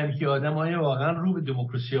میتونیم بفهمیم که آدم آیا واقعا رو به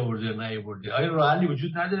دموکراسی آورده یا نیاورده؟ آیا راه حلی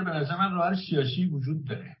وجود نداره؟ به نظر من راه حل سیاسی وجود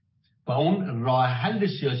داره و اون راه حل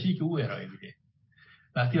سیاسی که او ارائه میده.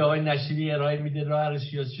 وقتی آقای نصیری ارائه میده راه حل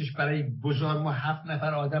سیاسیش برای بزار ما 7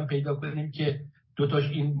 نفر آدم پیدا کنیم که دوتاش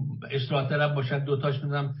این اصلاح طلب باشن، دوتاش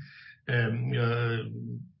میدونم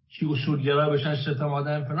چی اصولگرا باشن، 3 تا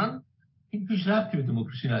آدم فلان، این پیش ربطی به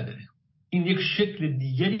دموکراسی نداره. این یک شکل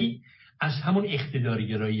دیگری از همون اقتداری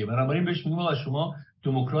گراییه. بنابراین بهش میگم آقا شما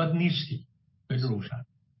دموکرات نیستی. خیلی روشن.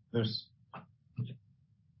 درست.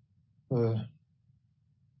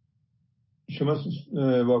 شما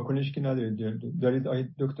واکنش که ندارید دارید آقای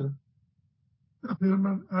دکتر؟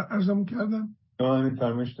 من عرضم کردم. همین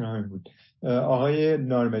فرمایشتون همین بود. آقای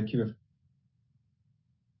نارمکی بفرمایید.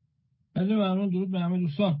 بله ممنون. درود به همه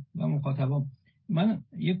دوستان و مخاطبان. من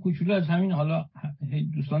یک کوچولو از همین، حالا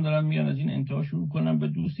دوستان دارن میان از این انتها شروع کنم، به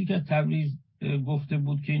دوستی که تبریز گفته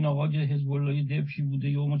بود که این آقا حزب اللهی دبشی بوده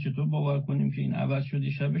یا ما چطور باور کنیم که این عوض شده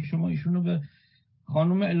شبه. شما ایشونو به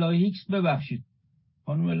خانم الهی هیکس ببخشید.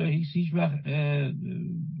 خانم الهی هیکس هیچ وقت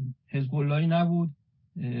حزب اللهی نبود،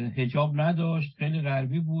 حجاب نداشت، خیلی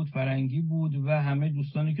غربی بود، فرنگی بود و همه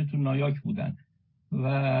دوستانی که تو نایاک بودن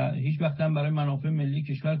و هیچ وقت هم برای منافع ملی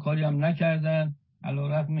کشور کاری هم نکردن،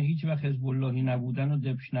 علیرغم هیچ وقت حزب اللهی نبودن و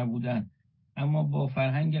دبش نبودن، اما با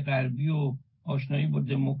فرهنگ غربی و آشنایی با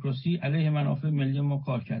دموکراسی علیه منافع ملی ما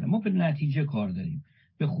کار کردن. ما به نتیجه کار داریم،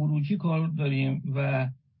 به خروجی کار داریم و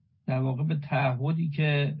در واقع به تعهدی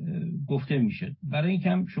که گفته میشه. برای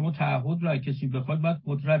اینکه شما تعهد را کسی بخواد باید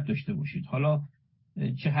قدرت داشته باشید. حالا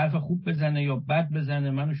چه حرف خوب بزنه یا بد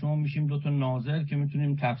بزنه، من و شما میشیم 2 تا ناظر که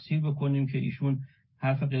میتونیم تفسیر بکنیم که ایشون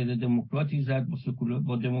حرف غیر دموکراتی زد،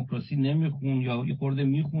 با دموکراسی نمیخون یا یه خورده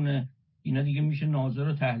میخونه، اینا دیگه میشه ناظر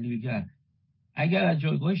و تحلیلگر. اگر از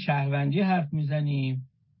جایگاه شهروندی حرف میزنیم،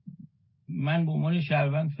 من به عنوان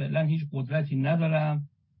شهروند فعلا هیچ قدرتی ندارم.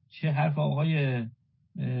 چه حرف آقای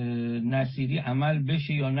نصیری عمل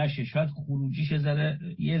بشه یا نشه، شاید خروجیش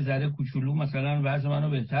یه ذره کوچولو مثلا وضع منو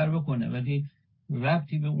بهتر بکنه، ولی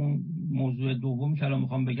ربطی به اون موضوع دوم که الان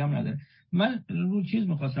میخوام بگم نداره. من رو چیز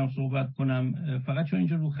میخواستم صحبت کنم، فقط چون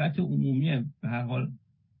اینجا رو خط عمومیه به هر حال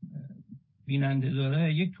بیننده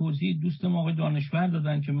داره، یک توضیح دوست ما آقای دانشور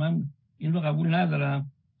دادن که من این رو قبول ندارم،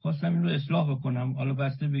 خواستم این رو اصلاح بکنم. حالا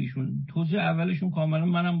بسته به ایشون. توضیح اولشون کاملا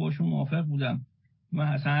منم باشون موافق بودم، من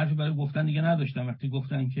اصلا حرفی برای گفتن دیگه نداشتم وقتی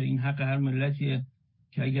گفتن که این حق هر ملتیه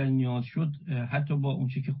که اگر نیاز شد حتی با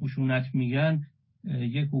اونچه که خشونت میگن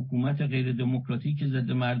یک حکومت غیر دموکراتیک که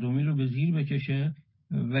ضد مردمی رو به زیر بکشه،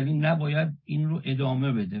 ولی نباید این رو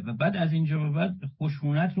ادامه بده. و بعد از اینجا به بعد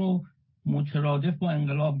خشونت رو مترادف با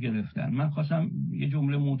انقلاب گرفتن. من خواستم یه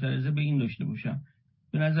جمله معترضه به این داشته باشم.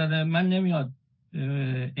 به نظر من نمیاد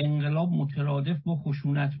انقلاب مترادف با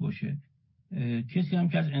خشونت باشه. کسی هم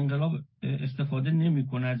که از انقلاب استفاده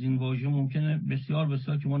نمیکنه از این واژه، ممکنه بسیار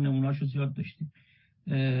که ما نمونه‌اشو زیاد داشتیم،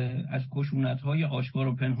 از خشونت‌های آشکار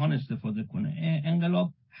و پنهان استفاده کنه.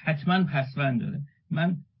 انقلاب حتما پسوند داره.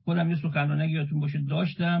 من خودم یه سخنرانی یادتون باشه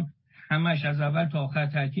داشتم، همش از اول تا آخر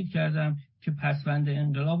تاکید کردم که پسوند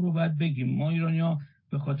انقلاب رو باید بگیم. ما ایرانی‌ها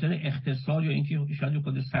به خاطر اختصار یا اینکه شاید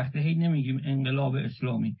خود سخته هی نمیگیم انقلاب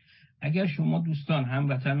اسلامی. اگر شما دوستان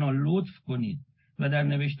هموطنان لطف کنید و در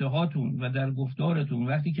نوشته هاتون و در گفتارتون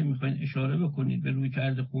وقتی که میخواین اشاره بکنید به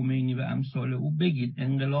رویکرد خمینی و امثال او بگید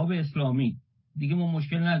انقلاب اسلامی، دیگه ما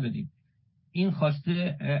مشکل نداریم. این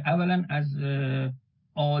خواسته اولا از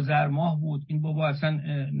آذر ماه بود. این بابا اصلا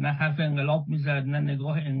نه حرف انقلاب میزد نه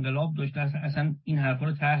نگاه انقلاب داشت، اصلا این حرفا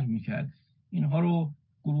رو طرح میکرد. اینها رو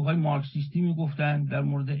گروه های مارکسیستی میگفتن در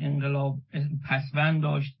مورد انقلاب، پسوند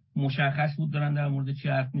داشت، مشخص بود دارن در مورد چی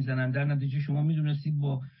حرف میزنن. در نتیجه شما میدونستید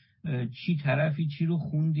با چی طرفی چی رو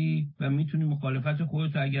خوندی و میتونی مخالفت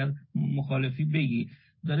خودت اگر مخالفی بگی.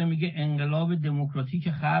 داره میگه انقلاب دموکراتیک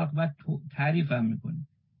خلق و تعریف هم میکنه.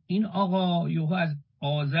 این آقا یوها از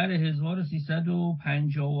آذر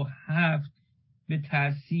 1357 به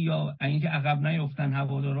ترسی یا اینکه عقب نیفتن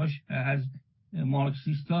هواداراش از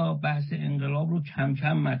مارکسیستا بحث انقلاب رو کم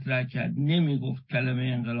کم مطرح کرد. نمیگفت کلمه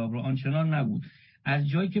انقلاب رو، آنچنان نبود. از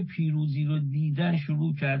جایی که پیروزی رو دیدن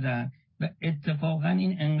شروع کردن و اتفاقا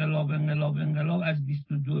این انقلاب از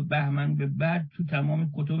 22 بهمن به بعد تو تمام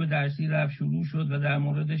کتب درسی رفت شروع شد و در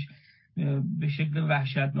موردش به شکل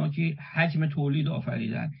وحشتناکی حجم تولید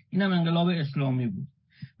آفریدن. اینم انقلاب اسلامی بود.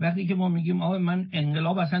 وقتی که ما میگیم آقا من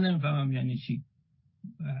انقلاب اصلا نمیفهمم یعنی چی،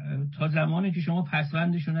 تا زمانی که شما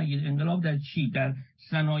پسوندشو نگید. انقلاب در چی؟ در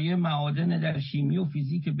صنایع معادن، در شیمی و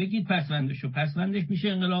فیزیک بگید پسوندش میشه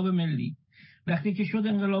انقلاب ملی. وقتی که شد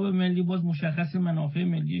انقلاب ملی باز مشخص منافع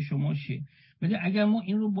ملی شما چیه. ولی اگر ما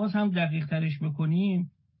این رو باز هم دقیق ترش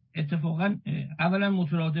بکنیم، اتفاقا اولا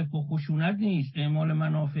مترادف با خشونت نیست. اعمال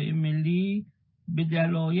منافع ملی به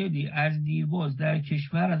دلایلی از دیرباز در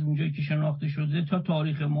کشور، از اونجایی که شناخته شده تا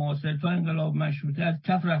تاریخ معاصر تا انقلاب مشروطه، از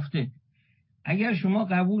کف رفته. اگر شما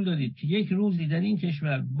قبول دارید که یک روزی در این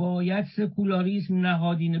کشور باید سکولاریسم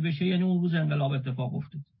نهادینه بشه، یعنی اون روز انقلاب اتفاق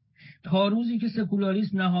افتاد. تا روزی که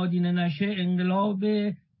سکولاریسم نهادینه نشه، انقلاب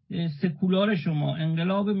سکولار شما،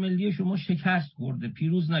 انقلاب ملی شما شکست خورده،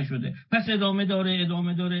 پیروز نشده. پس ادامه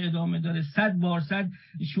داره 100 بار 100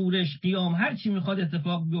 شورش، قیام، هر چی میخواد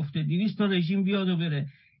اتفاق بیفته، 200 تا رژیم بیاد و بره.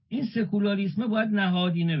 این سکولاریسم باید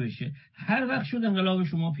نهادینه بشه. هر وقت شد انقلاب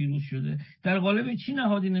شما پیروز شده. در قالب چی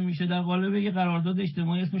نهادینه میشه؟ در قالب یه قرارداد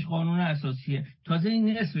اجتماعی اسمش قانون اساسیه. تازه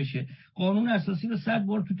این نصفشه. قانون اساسی رو 100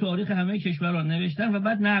 بار تو تاریخ همه کشورها نوشتن و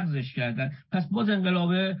بعد نقضش کردن. پس باز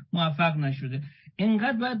انقلاب موفق نشده.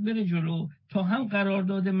 اینقدر باید بره جلو تا هم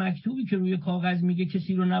قرارداد مکتوبی که روی کاغذ میگه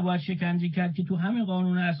کسی رو نباید شکنجه کرد، که تو همین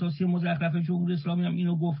قانون اساسی مزخرف جمهوری اسلامی هم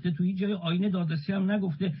اینو گفته، تو هیچ جای آیین دادرسی هم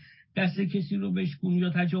نگفته دست کسی رو بشکن یا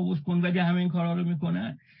تجاوز کن، ولی همه این کارا رو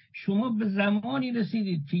میکنن. شما به زمانی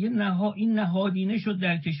رسیدید که این نهادینه شد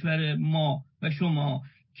در کشور ما و شما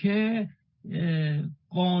که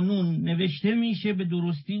قانون نوشته میشه به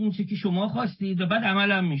درستی اون چه که شما خواستید و بعد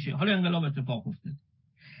عمل هم میشه. حالا انقلاب اتفاق افتاد.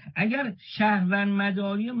 اگر شهروند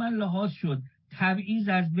مداری من لحاظ شد، تبعیض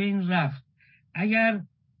از بین رفت، اگر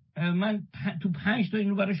من تو 5 تا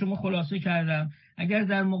اینو برای شما خلاصه کردم، اگر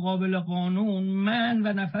در مقابل قانون من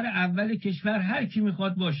و نفر اول کشور هر کی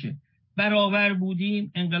میخواد باشه برابر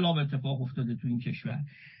بودیم، انقلاب اتفاق افتاده تو این کشور.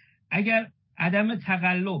 اگر عدم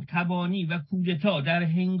تقلب، تبانی و کودتا در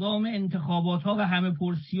هنگام انتخابات ها و همه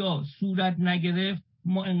پرسی ها صورت نگرفت،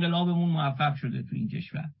 ما انقلابمون موفق شده تو این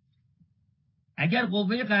کشور. اگر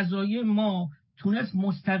قوه قضاییه ما تونست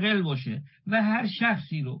مستقل باشه و هر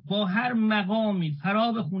شخصی رو با هر مقامی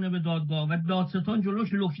فرا بخونه به دادگاه و دادستان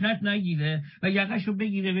جلوش لکنت نگیره و یقش رو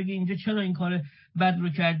بگیره بگه اینجا چرا این کار بد رو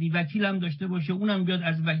کردی، وکیلم داشته باشه، اونم بیاد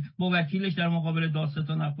با وکیلش در مقابل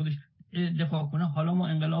دادستان از خودش دفاع کنه، حالا ما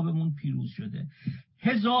انقلابمون پیروز شده.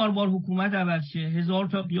 1000 بار حکومت عوض شه، 1000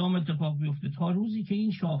 تا قیام اتفاق بیفته، تا روزی که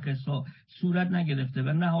این شاخص‌ها صورت نگرفته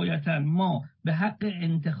و نهایتاً ما به حق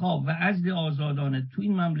انتخاب و عزل آزادانه تو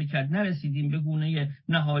این مملکت نرسیدیم به گونه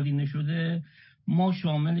نهادینه شده، ما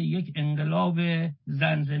شامل یک انقلاب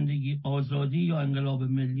زن زندگی آزادی یا انقلاب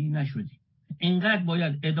ملی نشدیم. اینقدر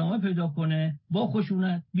باید ادامه پیدا کنه، با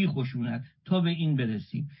خشونت بی خشونت، تا به این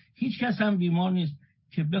برسیم. هیچ کس هم بیمار نیست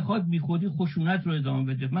که بخواد بی خودی خشونت رو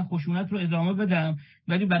ادامه بده. من خشونت رو ادامه بدم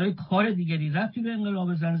ولی برای کار دیگری ربطی به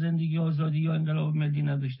انقلاب زن زندگی آزادی یا انقلاب ملی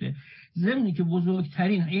نداشته. ضمنی که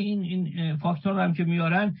بزرگترین این فاکتور هم که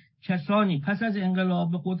میارن، کسانی پس از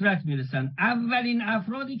انقلاب به قدرت میرسن، اولین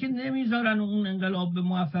افرادی که نمیذارن اون انقلاب به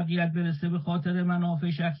موفقیت برسه به خاطر منافع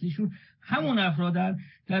شخصیشون، همون افرادن.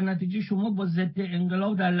 در نتیجه شما با ضد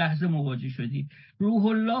انقلاب در لحظه مواجه شدید. روح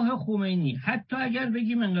الله خمینی، حتی اگر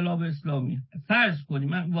بگیم انقلاب اسلامی، فرض کنیم،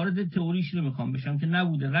 من وارد تئوریش نمیخوام بشم که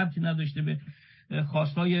نبوده، ربطی نداشته به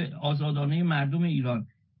خواستای آزادانه مردم ایران،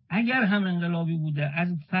 اگر هم انقلابی بوده،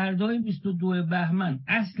 از فردای 22 بهمن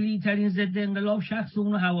اصلی ترین ضد انقلاب شخص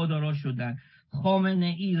اون هوادارا شدن.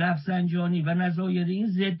 خامنه ای، رفسنجانی و نظایر این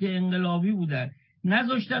ضد انقلابی بودن،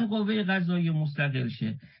 نذاشتن قوه قضاییه مستقل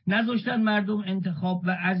شه، نذاشتن مردم انتخاب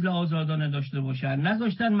و عزل آزادانه داشته باشن،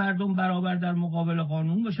 نذاشتن مردم برابر در مقابل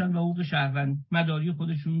قانون باشن و حقوق شهروند مداری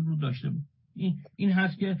خودشون رو داشته باشن. این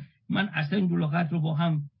هست که من اصلا این دو لغت رو با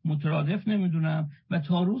هم مترادف نمیدونم و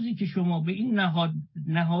تا روزی که شما به این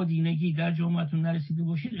نهادینگی در جامعهتون نرسیده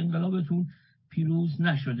باشید، انقلابتون پیروز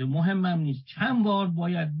نشده. مهمم نیست چند بار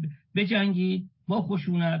باید بجنگید، با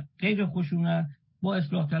خشونت، غیر خشونت، با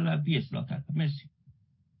اصلاح طلب، بی اصلاح طلب.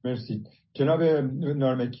 مرسی جناب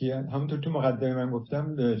نارمکی. همونطور تو مقدمه من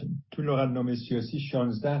گفتم، تو لغتنامه سیاسی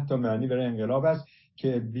 16 تا معنی برای انقلاب است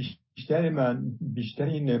که بیشتر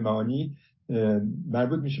این معانی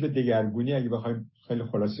مربوط میشه به دگرگونی، اگه بخوایم خیلی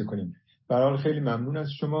خلاصه کنیم. به هر حال خیلی ممنون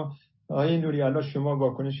از شما. آقای نوری، الله شما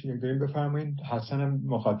واکنش دارین بفرمایید. حسن هم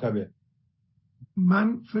مخاطبه.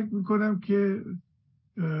 من فکر میکنم که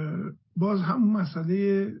باز همون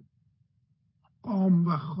مسئله عام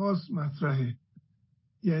و خاص مطرحه،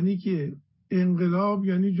 یعنی که انقلاب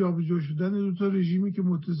یعنی جابجا شدن دو تا رژیمی که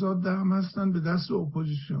متضاد هم هستن به دست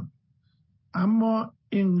اپوزیسیون. اما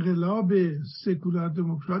انقلاب سکولار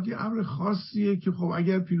دموکرات یه امر خاصیه که خب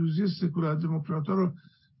اگر پیروزی سکولار دموکرات ها رو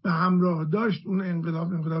به همراه داشت، اون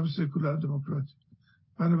انقلاب سکولار دموکرات.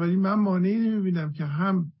 بنابراین من مانعی نمیبینم که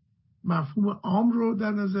هم مفهوم عام رو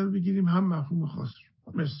در نظر بگیریم هم مفهوم خاص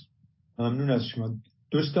رو. مرسی. ممنون از شما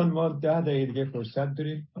دوستان. ما 10 دقیقه فرصت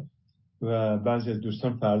داریم و بعضی از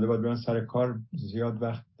دوستان فردا باید برن سر کار، زیاد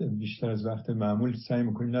وقت، بیشتر از وقت معمول سعی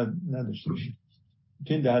میکنیم نداشته باشیم.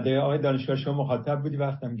 تو این 10 دقیقه آقای دانشور شما مخاطب بودی،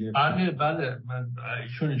 وقتم گرفت. بله من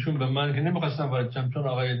ایشون به من که نمیخواستم وارد شم، چون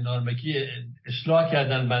آقای نارمکی اصلاح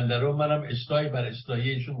کردن بنده رو، منم اصلاحی بر اصلاحی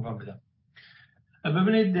ایشون میخوام بدم.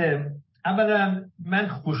 ببینید، اولا من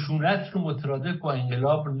خشونت رو مترادف با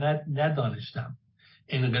انقلاب ندانستم.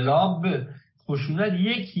 انقلاب خشونت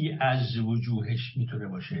یکی از وجوهش میتونه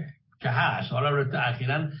باشه که هست، حالا رو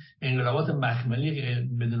اخیراً انقلابات مخملی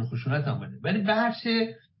بدون خشونت هم بده، ولی بحث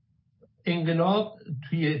انقلاب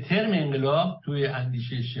توی ترم انقلاب توی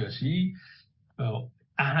اندیشه سیاسی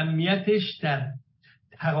اهمیتش در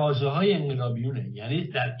تقاضاهای انقلابیونه، یعنی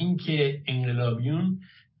در اینکه انقلابیون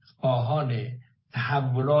خواهان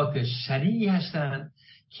تحولات سریعی هستند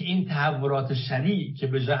که این تحولات سریع که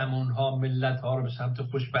به زعم اونها ملت‌ها رو به سمت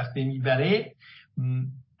خوشبختی میبره،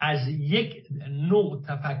 از یک نوع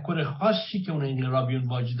تفکر خاصی که اون انقلابیون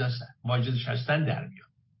واجدش هستن در میاد.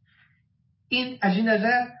 این از این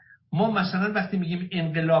نظر ما مثلا وقتی میگیم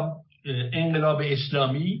انقلاب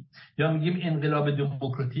اسلامی یا میگیم انقلاب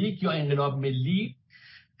دموکراتیک یا انقلاب ملی،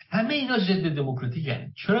 همه اینا ضد دموکراتیک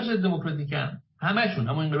هستند. چرا ضد دموکراتیک هستند؟ همشون،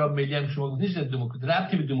 همون انقلاب ملی هم که شما گفتید ضد دموکراسی،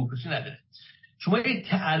 ربطی به دموکراسی نداره. شما یک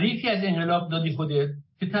تعریفی از انقلاب دادی خودت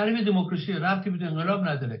که تعریف دموکراسی ربطی به انقلاب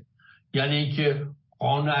نداره، یعنی اینکه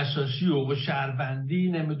قانون اساسی و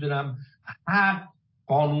شهروندی، نمیدونم حق،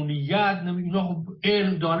 قانونیت، اینا خب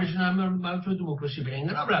علم دانش مربوط به دموکراسی، به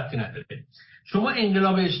انقلاب ربطی نداره. شما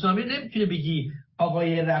انقلاب اسلامی نمیتونه بگی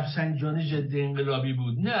آقای رفسنجانی ضد انقلابی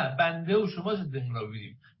بود، نه، بنده و شما ضد انقلابی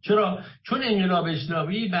بودیم. چرا؟ چون انقلاب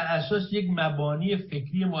اسلامی بر اساس یک مبانی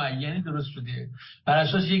فکری معینی درست شده، بر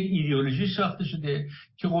اساس یک ایدئولوژی ساخته شده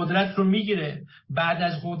که قدرت رو میگیره، بعد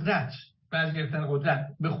از گرفتن قدرت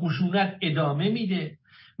به خشونت ادامه میده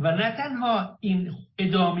و نه تنها این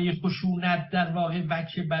ادامه خشونت در واقع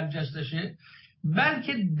وجه برجستشه،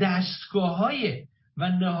 بلکه دستگاه‌های و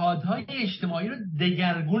نهادهای اجتماعی رو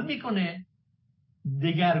دگرگون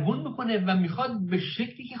میکنه و میخواد به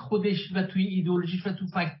شکلی که خودش و توی ایدئولوژیش و تو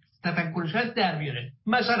تفکرش هست در بیاره.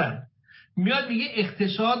 مثلا میاد میگه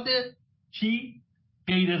اقتصاد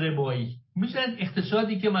غیر ربایی، مثلا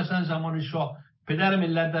اقتصادی که مثلا زمان شاه پدر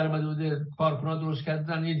ملت در اومده بوده، کارکنان درست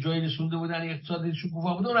کردن، یه جایی رسونده بودن، اقتصاد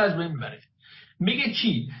شکوفا بوده، اون رو از بین میبره. میگه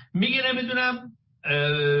چی؟ میگه نمیدونم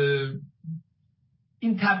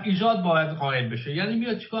این تبعیضات باید قائل بشه، یعنی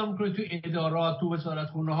میاد چیکار میکنه تو ادارات، تو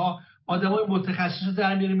وزارتخونه ها آدمای متخصص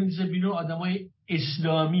در میاره میذاره بیرون، آدمای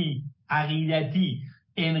اسلامی، عقیدتی،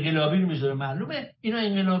 انقلابی رو میذاره. معلومه اینا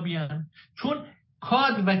انقلابی هستن، چون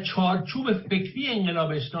کاد و چارچوب فکری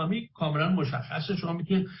انقلاب اسلامی کاملا مشخصه. شما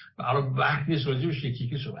میتونید برای وقتی سازی و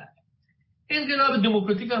شکلی صحبت. انقلاب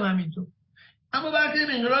دموکراتیک هم همینطور. اما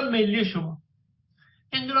برگردیم انقلاب ملی. شما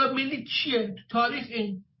انقلاب ملی چیه؟ تو تاریخ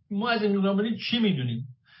ما از انقلاب ملی چی میدونیم؟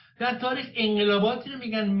 در تاریخ انقلاباتی رو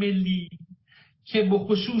میگن ملی که به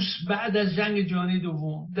خصوص بعد از جنگ جهانی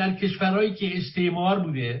دوم در کشورهایی که استعمار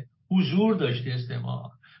بوده، حضور داشته استعمار،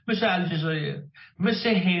 مثل الجزایر، مثل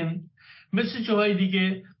هند، مثل جاهای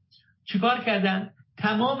دیگه، چیکار کردن؟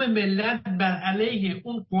 تمام ملت بر علیه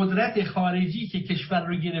اون قدرت خارجی که کشور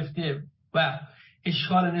رو گرفته و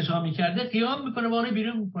اشغال نظامی کرده قیام میکنه و اونو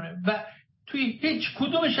بیرون میکنه و توی هیچ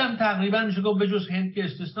کدومش هم تقریبا میشه گفت به جز هند که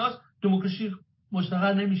استثناست دموکراسی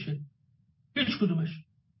مستقر نمیشه. هیچ کدومش،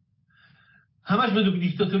 همش به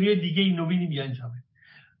دیکتاتوری دیگه نوینی میانجامه.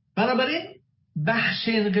 بنابراین بحث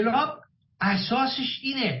انقلاب اساسش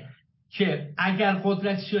اینه که اگر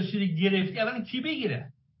قدرت سیاسی رو گرفتی، اولا کی بگیره؟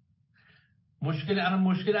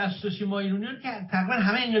 مشکل اساسی ما ایرانیان که تقریبا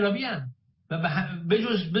همه انقلابی هستن و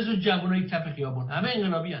بجز جوانای کف خیابون همه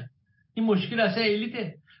انقلابی هستن. این مشکل اصلا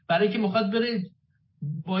الیته، برای که میخواد بره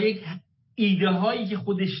با یک ایده هایی که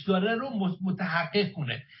خودش داره رو متحقق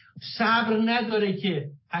کنه، صبر نداره که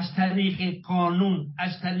از طریق قانون،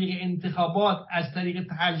 از طریق انتخابات، از طریق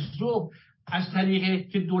تجربه، از طریق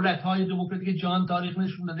که دولت های دموکراتیک جهان تاریخ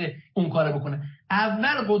نشون داده اون کارو بکنه.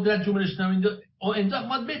 اول قدرت جمهوری اسلامی انداخت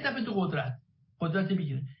ما بهتره تو قدرت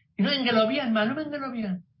بگیره. اینا انقلابی هستن، معلوم انقلابی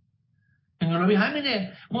هستن. انقلابی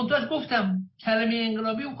همینه. منتها گفتم کلمه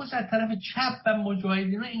انقلابی اون خود از طرف چپ و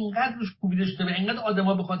مجاهدین اینقدر روش کوبیده شده و اینقدر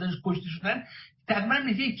آدما به خاطرش کشته شدن، تقریبا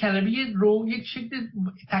میشه یک کلمه یک شکل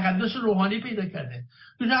تقدس روحانی پیدا کرده.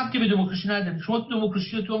 این ربطی به دموکراسی نداره. شما تو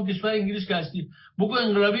دموکراسی تو هم کشور انگلیس که هستی بگو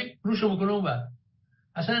انقلابی روشو بکنه اون بعد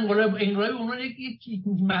اصلا انقلابی اونها یک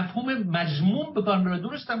مفهوم مضمون به کار میبره.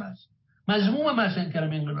 درست هم هست، مضمون مثلا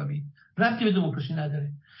کلمه انقلابی ربطی به دموکراسی نداره.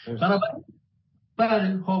 بنابراین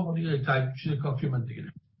بله خب یه چیز کافی من دیگه.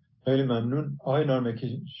 خیلی ممنون. آقای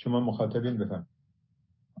نارمکی شما مخاطبین بفرمایید.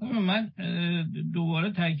 من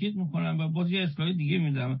دوباره تاکید میکنم و باز یه اصلاح دیگه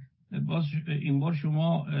میدم. باز این بار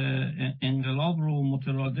شما انقلاب رو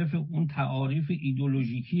مترادف اون تعاریف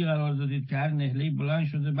ایدئولوژیکی قرار دادید که هر نهله‌ای بلند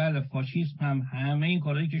شده بله فاشیسم هم همه این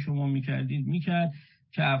کارهایی که شما میکرد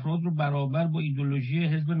که افراد رو برابر با ایدئولوژی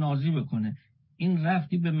حزب نازی بکنه. این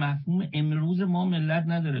رفتی به مفهوم امروز ما ملت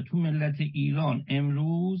نداره. تو ملت ایران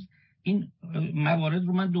امروز این موارد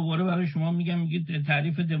رو من دوباره برای شما میگید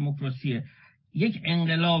تعریف دموکراسیه. یک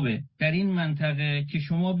انقلابه در این منطقه که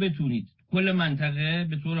شما بتونید کل منطقه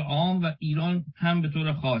به طور عام و ایران هم به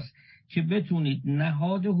طور خاص که بتونید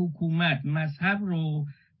نهاد حکومت مذهب رو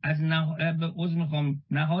از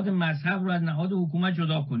نهاد مذهب رو از نهاد حکومت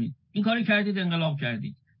جدا کنید. این کاری کردید، انقلاب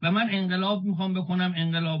کردید. و من انقلاب میخوام بکنم،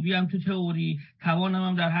 انقلابی هم تو تئوری، توانم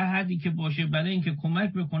هم در هر حدی که باشه برای اینکه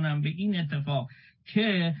کمک بکنم به این اتفاق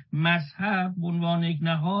که مذهب به عنوان یک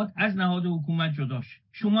نهاد از نهاد حکومت جداش.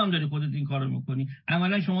 شما هم داری خودت این کارو میکنی،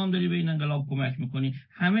 عملا شما هم داری به این انقلاب کمک میکنی.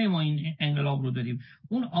 همه ما این انقلاب رو داریم.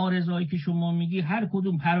 اون آرزوهایی که شما میگی هر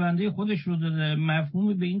کدوم پرونده خودش رو داره،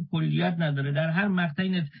 مفهومی به این کلیت نداره. در هر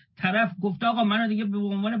مقطعی طرف گفته آقا منو دیگه به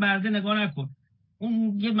عنوان برده نگاه نکن.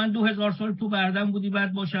 اون یه من 2000 سال تو بردم بودی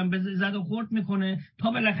بعد باشم به زد و خورد میکنه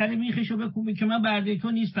تا بالاخره میخشو بکوبه که من برده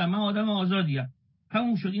تو نیستم، من آدم آزادیم.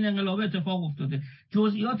 همون شد. این انقلاب اتفاق افتاده.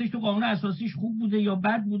 جزئیاتش تو قانون اساسیش خوب بوده یا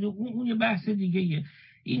بد بوده اون یه بحث دیگه.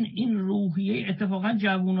 این روحیه اتفاقا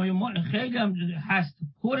جوانای ما خیلی هم هست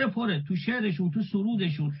پره تو شعرشون تو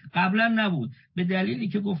سرودشون قبلا نبود، به دلیلی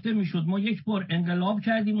که گفته میشد ما یک بار انقلاب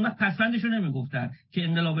کردیم. اون پسندشو نمیگفتن که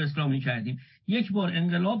انقلاب اسلامی کردیم، یک بار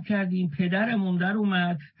انقلاب کردیم پدرمون در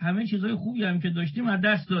اومد، همه چیزای خوبی هم که داشتیم از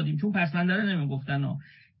دست دادیم چون پسندره نمیگفتن.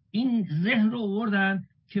 این ذهن رو آوردن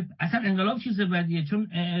که اصلا انقلاب چیز بدیه، چون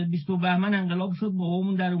 20 بهمن انقلاب شد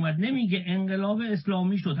بابامون در اومد. نمیگه انقلاب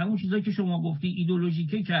اسلامی شد، همون چیزایی که شما گفتی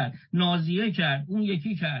ایدئولوژیکه کرد، نازیه کرد، اون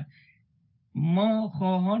یکی کرد. ما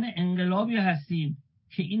خواهان انقلابی هستیم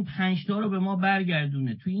که این 5 تا رو به ما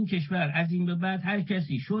برگردونه. تو این کشور از این به بعد هر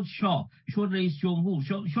کسی شد شاه، شد رئیس جمهور،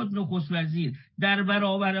 شد نخست وزیر، در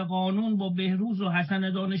برابر قانون با بهروز و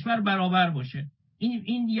حسن دانشور برابر باشه.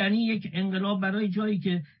 این یعنی یک انقلاب برای جایی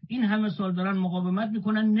که این همه سال دارن مقاومت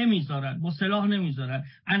میکنن نمیذارن، با سلاح نمیذارن،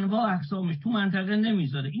 انواع اقسامش تو منطقه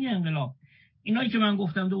نمیذاره. این انقلاب. اینایی که من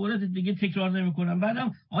گفتم دوباره دیگه تکرار نمیکنم.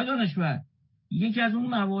 بعدم آقای دانشور یکی از اون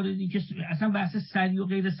مواردی که اصلا بحث سری و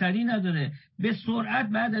غیر سری نداره، به سرعت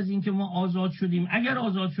بعد از اینکه ما آزاد شدیم، اگر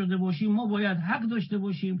آزاد شده باشیم ما باید حق داشته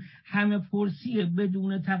باشیم همه پرسی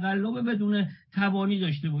بدون تقلب بدون توانی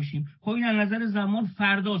داشته باشیم. خب این از نظر زمان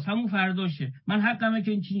فرداست، همون فرداشه. من حقمه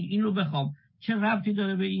که این رو بخوام. چه ربطی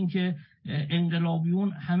داره به این که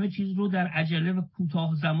انقلابیون همه چیز رو در عجله و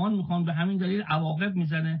کوتاه زمان میخوان، به همین دلیل عواقب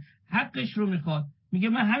میزنه. حقش رو میخواد. میگه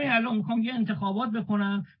من همین الان میخوام یه انتخابات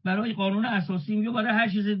بکنم برای قانون اساسی یا برای هر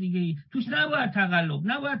چیز دیگه‌ای، توش نباید تقلب،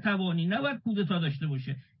 نباید توانی، نباید کودتا داشته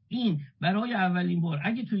باشه. این برای اولین بار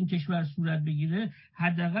اگه تو این کشور صورت بگیره،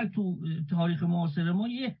 حداقل تو تاریخ معاصر ما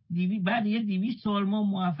بعد 200 سال ما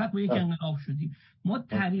موفق به یک انقلاب شدیم. ما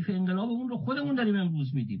تعریف انقلاب اون رو خودمون داریم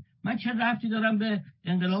امروز میدیم. من چه ربطی دارم به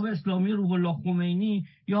انقلاب اسلامی روح الله خمینی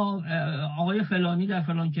یا آقای فلانی در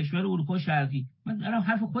فلان کشور اروپا شرقی؟ من دارم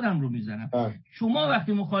حرف خودم رو میزنم. شما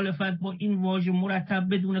وقتی مخالفت با این واژه مرتب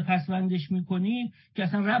بدون پسوندش میکنید که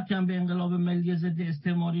اصلا ربطی هم به انقلاب ملی ضد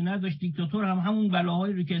استعماری نداشت، دیکتاتور هم همون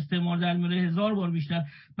بلاهایی رو که استعمار در میاره 1000 بار بیشتر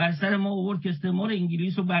بر سر ما آورد که استعمار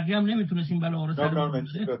انگلیس و بقیه هم نمیتونستیم بلاها رو سر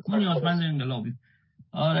ما نیازمند انقلابی.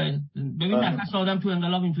 آره ببین نفس آدم تو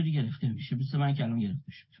انقلاب اینطوری گرفته میشه، مثل من که الان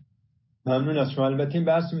گرفته شد. ممنون از شما. البته این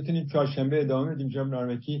بحث میتونیم چهارشنبه ادامه بدیم. جناب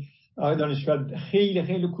نارمکی، آقای دانشور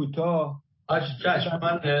خیلی کوتاه.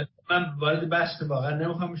 من وارد بحث واقعا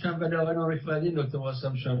نمیخوام بشم، ولی آقای نوری نکته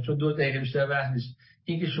واسم شدم چون 2 دقیقه بیشتر وقت نیست.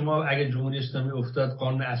 اینکه شما اگه جمهوری اسلامی افتاد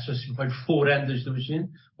قانون اساسی میخواید فوراً داشته باشین،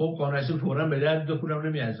 خب قانون اساسی فوراً به درد دو پولم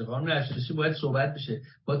نمیارزه. قانون اساسی باید صحبت بشه،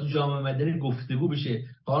 باید تو جامعه مدنی گفتگو بشه.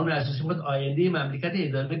 قانون اساسی باید آینده مملکت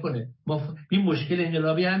اداره کنه. ما این مشکل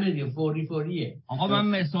انقلابی همه دیگه فوریه. آقا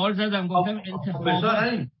من مثال زدم گفتم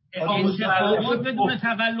انتخابات بدون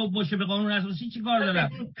تقلب باشه. به قانون اساسی چی کار دارم؟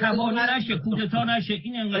 توانی نشه، کودتا نشه.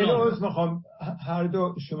 این انقلاب. عذر میخوام هر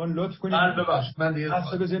دو شما لطف کنید. ببخشید من دیگه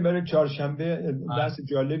اصلا بزنیم برای چهارشنبه. بحث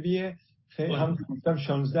جالبیه. خیلی هم گفتم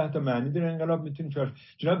 16 تا معنی داره انقلاب. میتونیم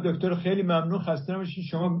جناب دکتر خیلی ممنون. خسته نباشید.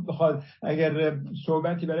 شما بخواد اگر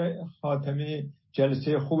صحبتی برای خاتمه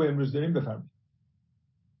جلسه خوب امروز داریم بفرمایید.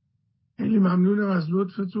 خیلی ممنونم از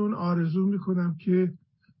لطفتون. آرزو میکنم که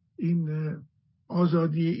این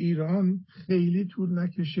آزادی ایران خیلی طول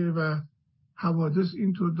نکشه و حوادث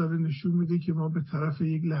اینطور داره نشون میده که ما به طرف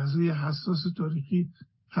یک لحظه حساس تاریخی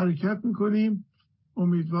حرکت میکنیم.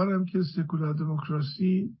 امیدوارم که سکولار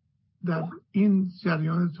دموکراسی در این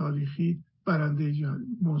جریان تاریخی برنده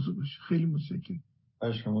موضوع بشه. خیلی متشکرم.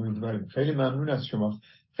 امیدواریم. خیلی ممنون از شما.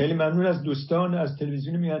 خیلی ممنون از دوستان از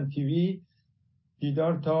تلویزیون میهن تیوی.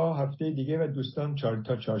 دیدار تا هفته دیگه و دوستان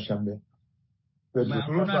تا چهارشنبه.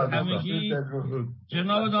 ممنون از همگی.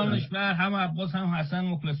 جناب دانشور هم عباس هم حسن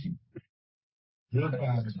مخلصیم.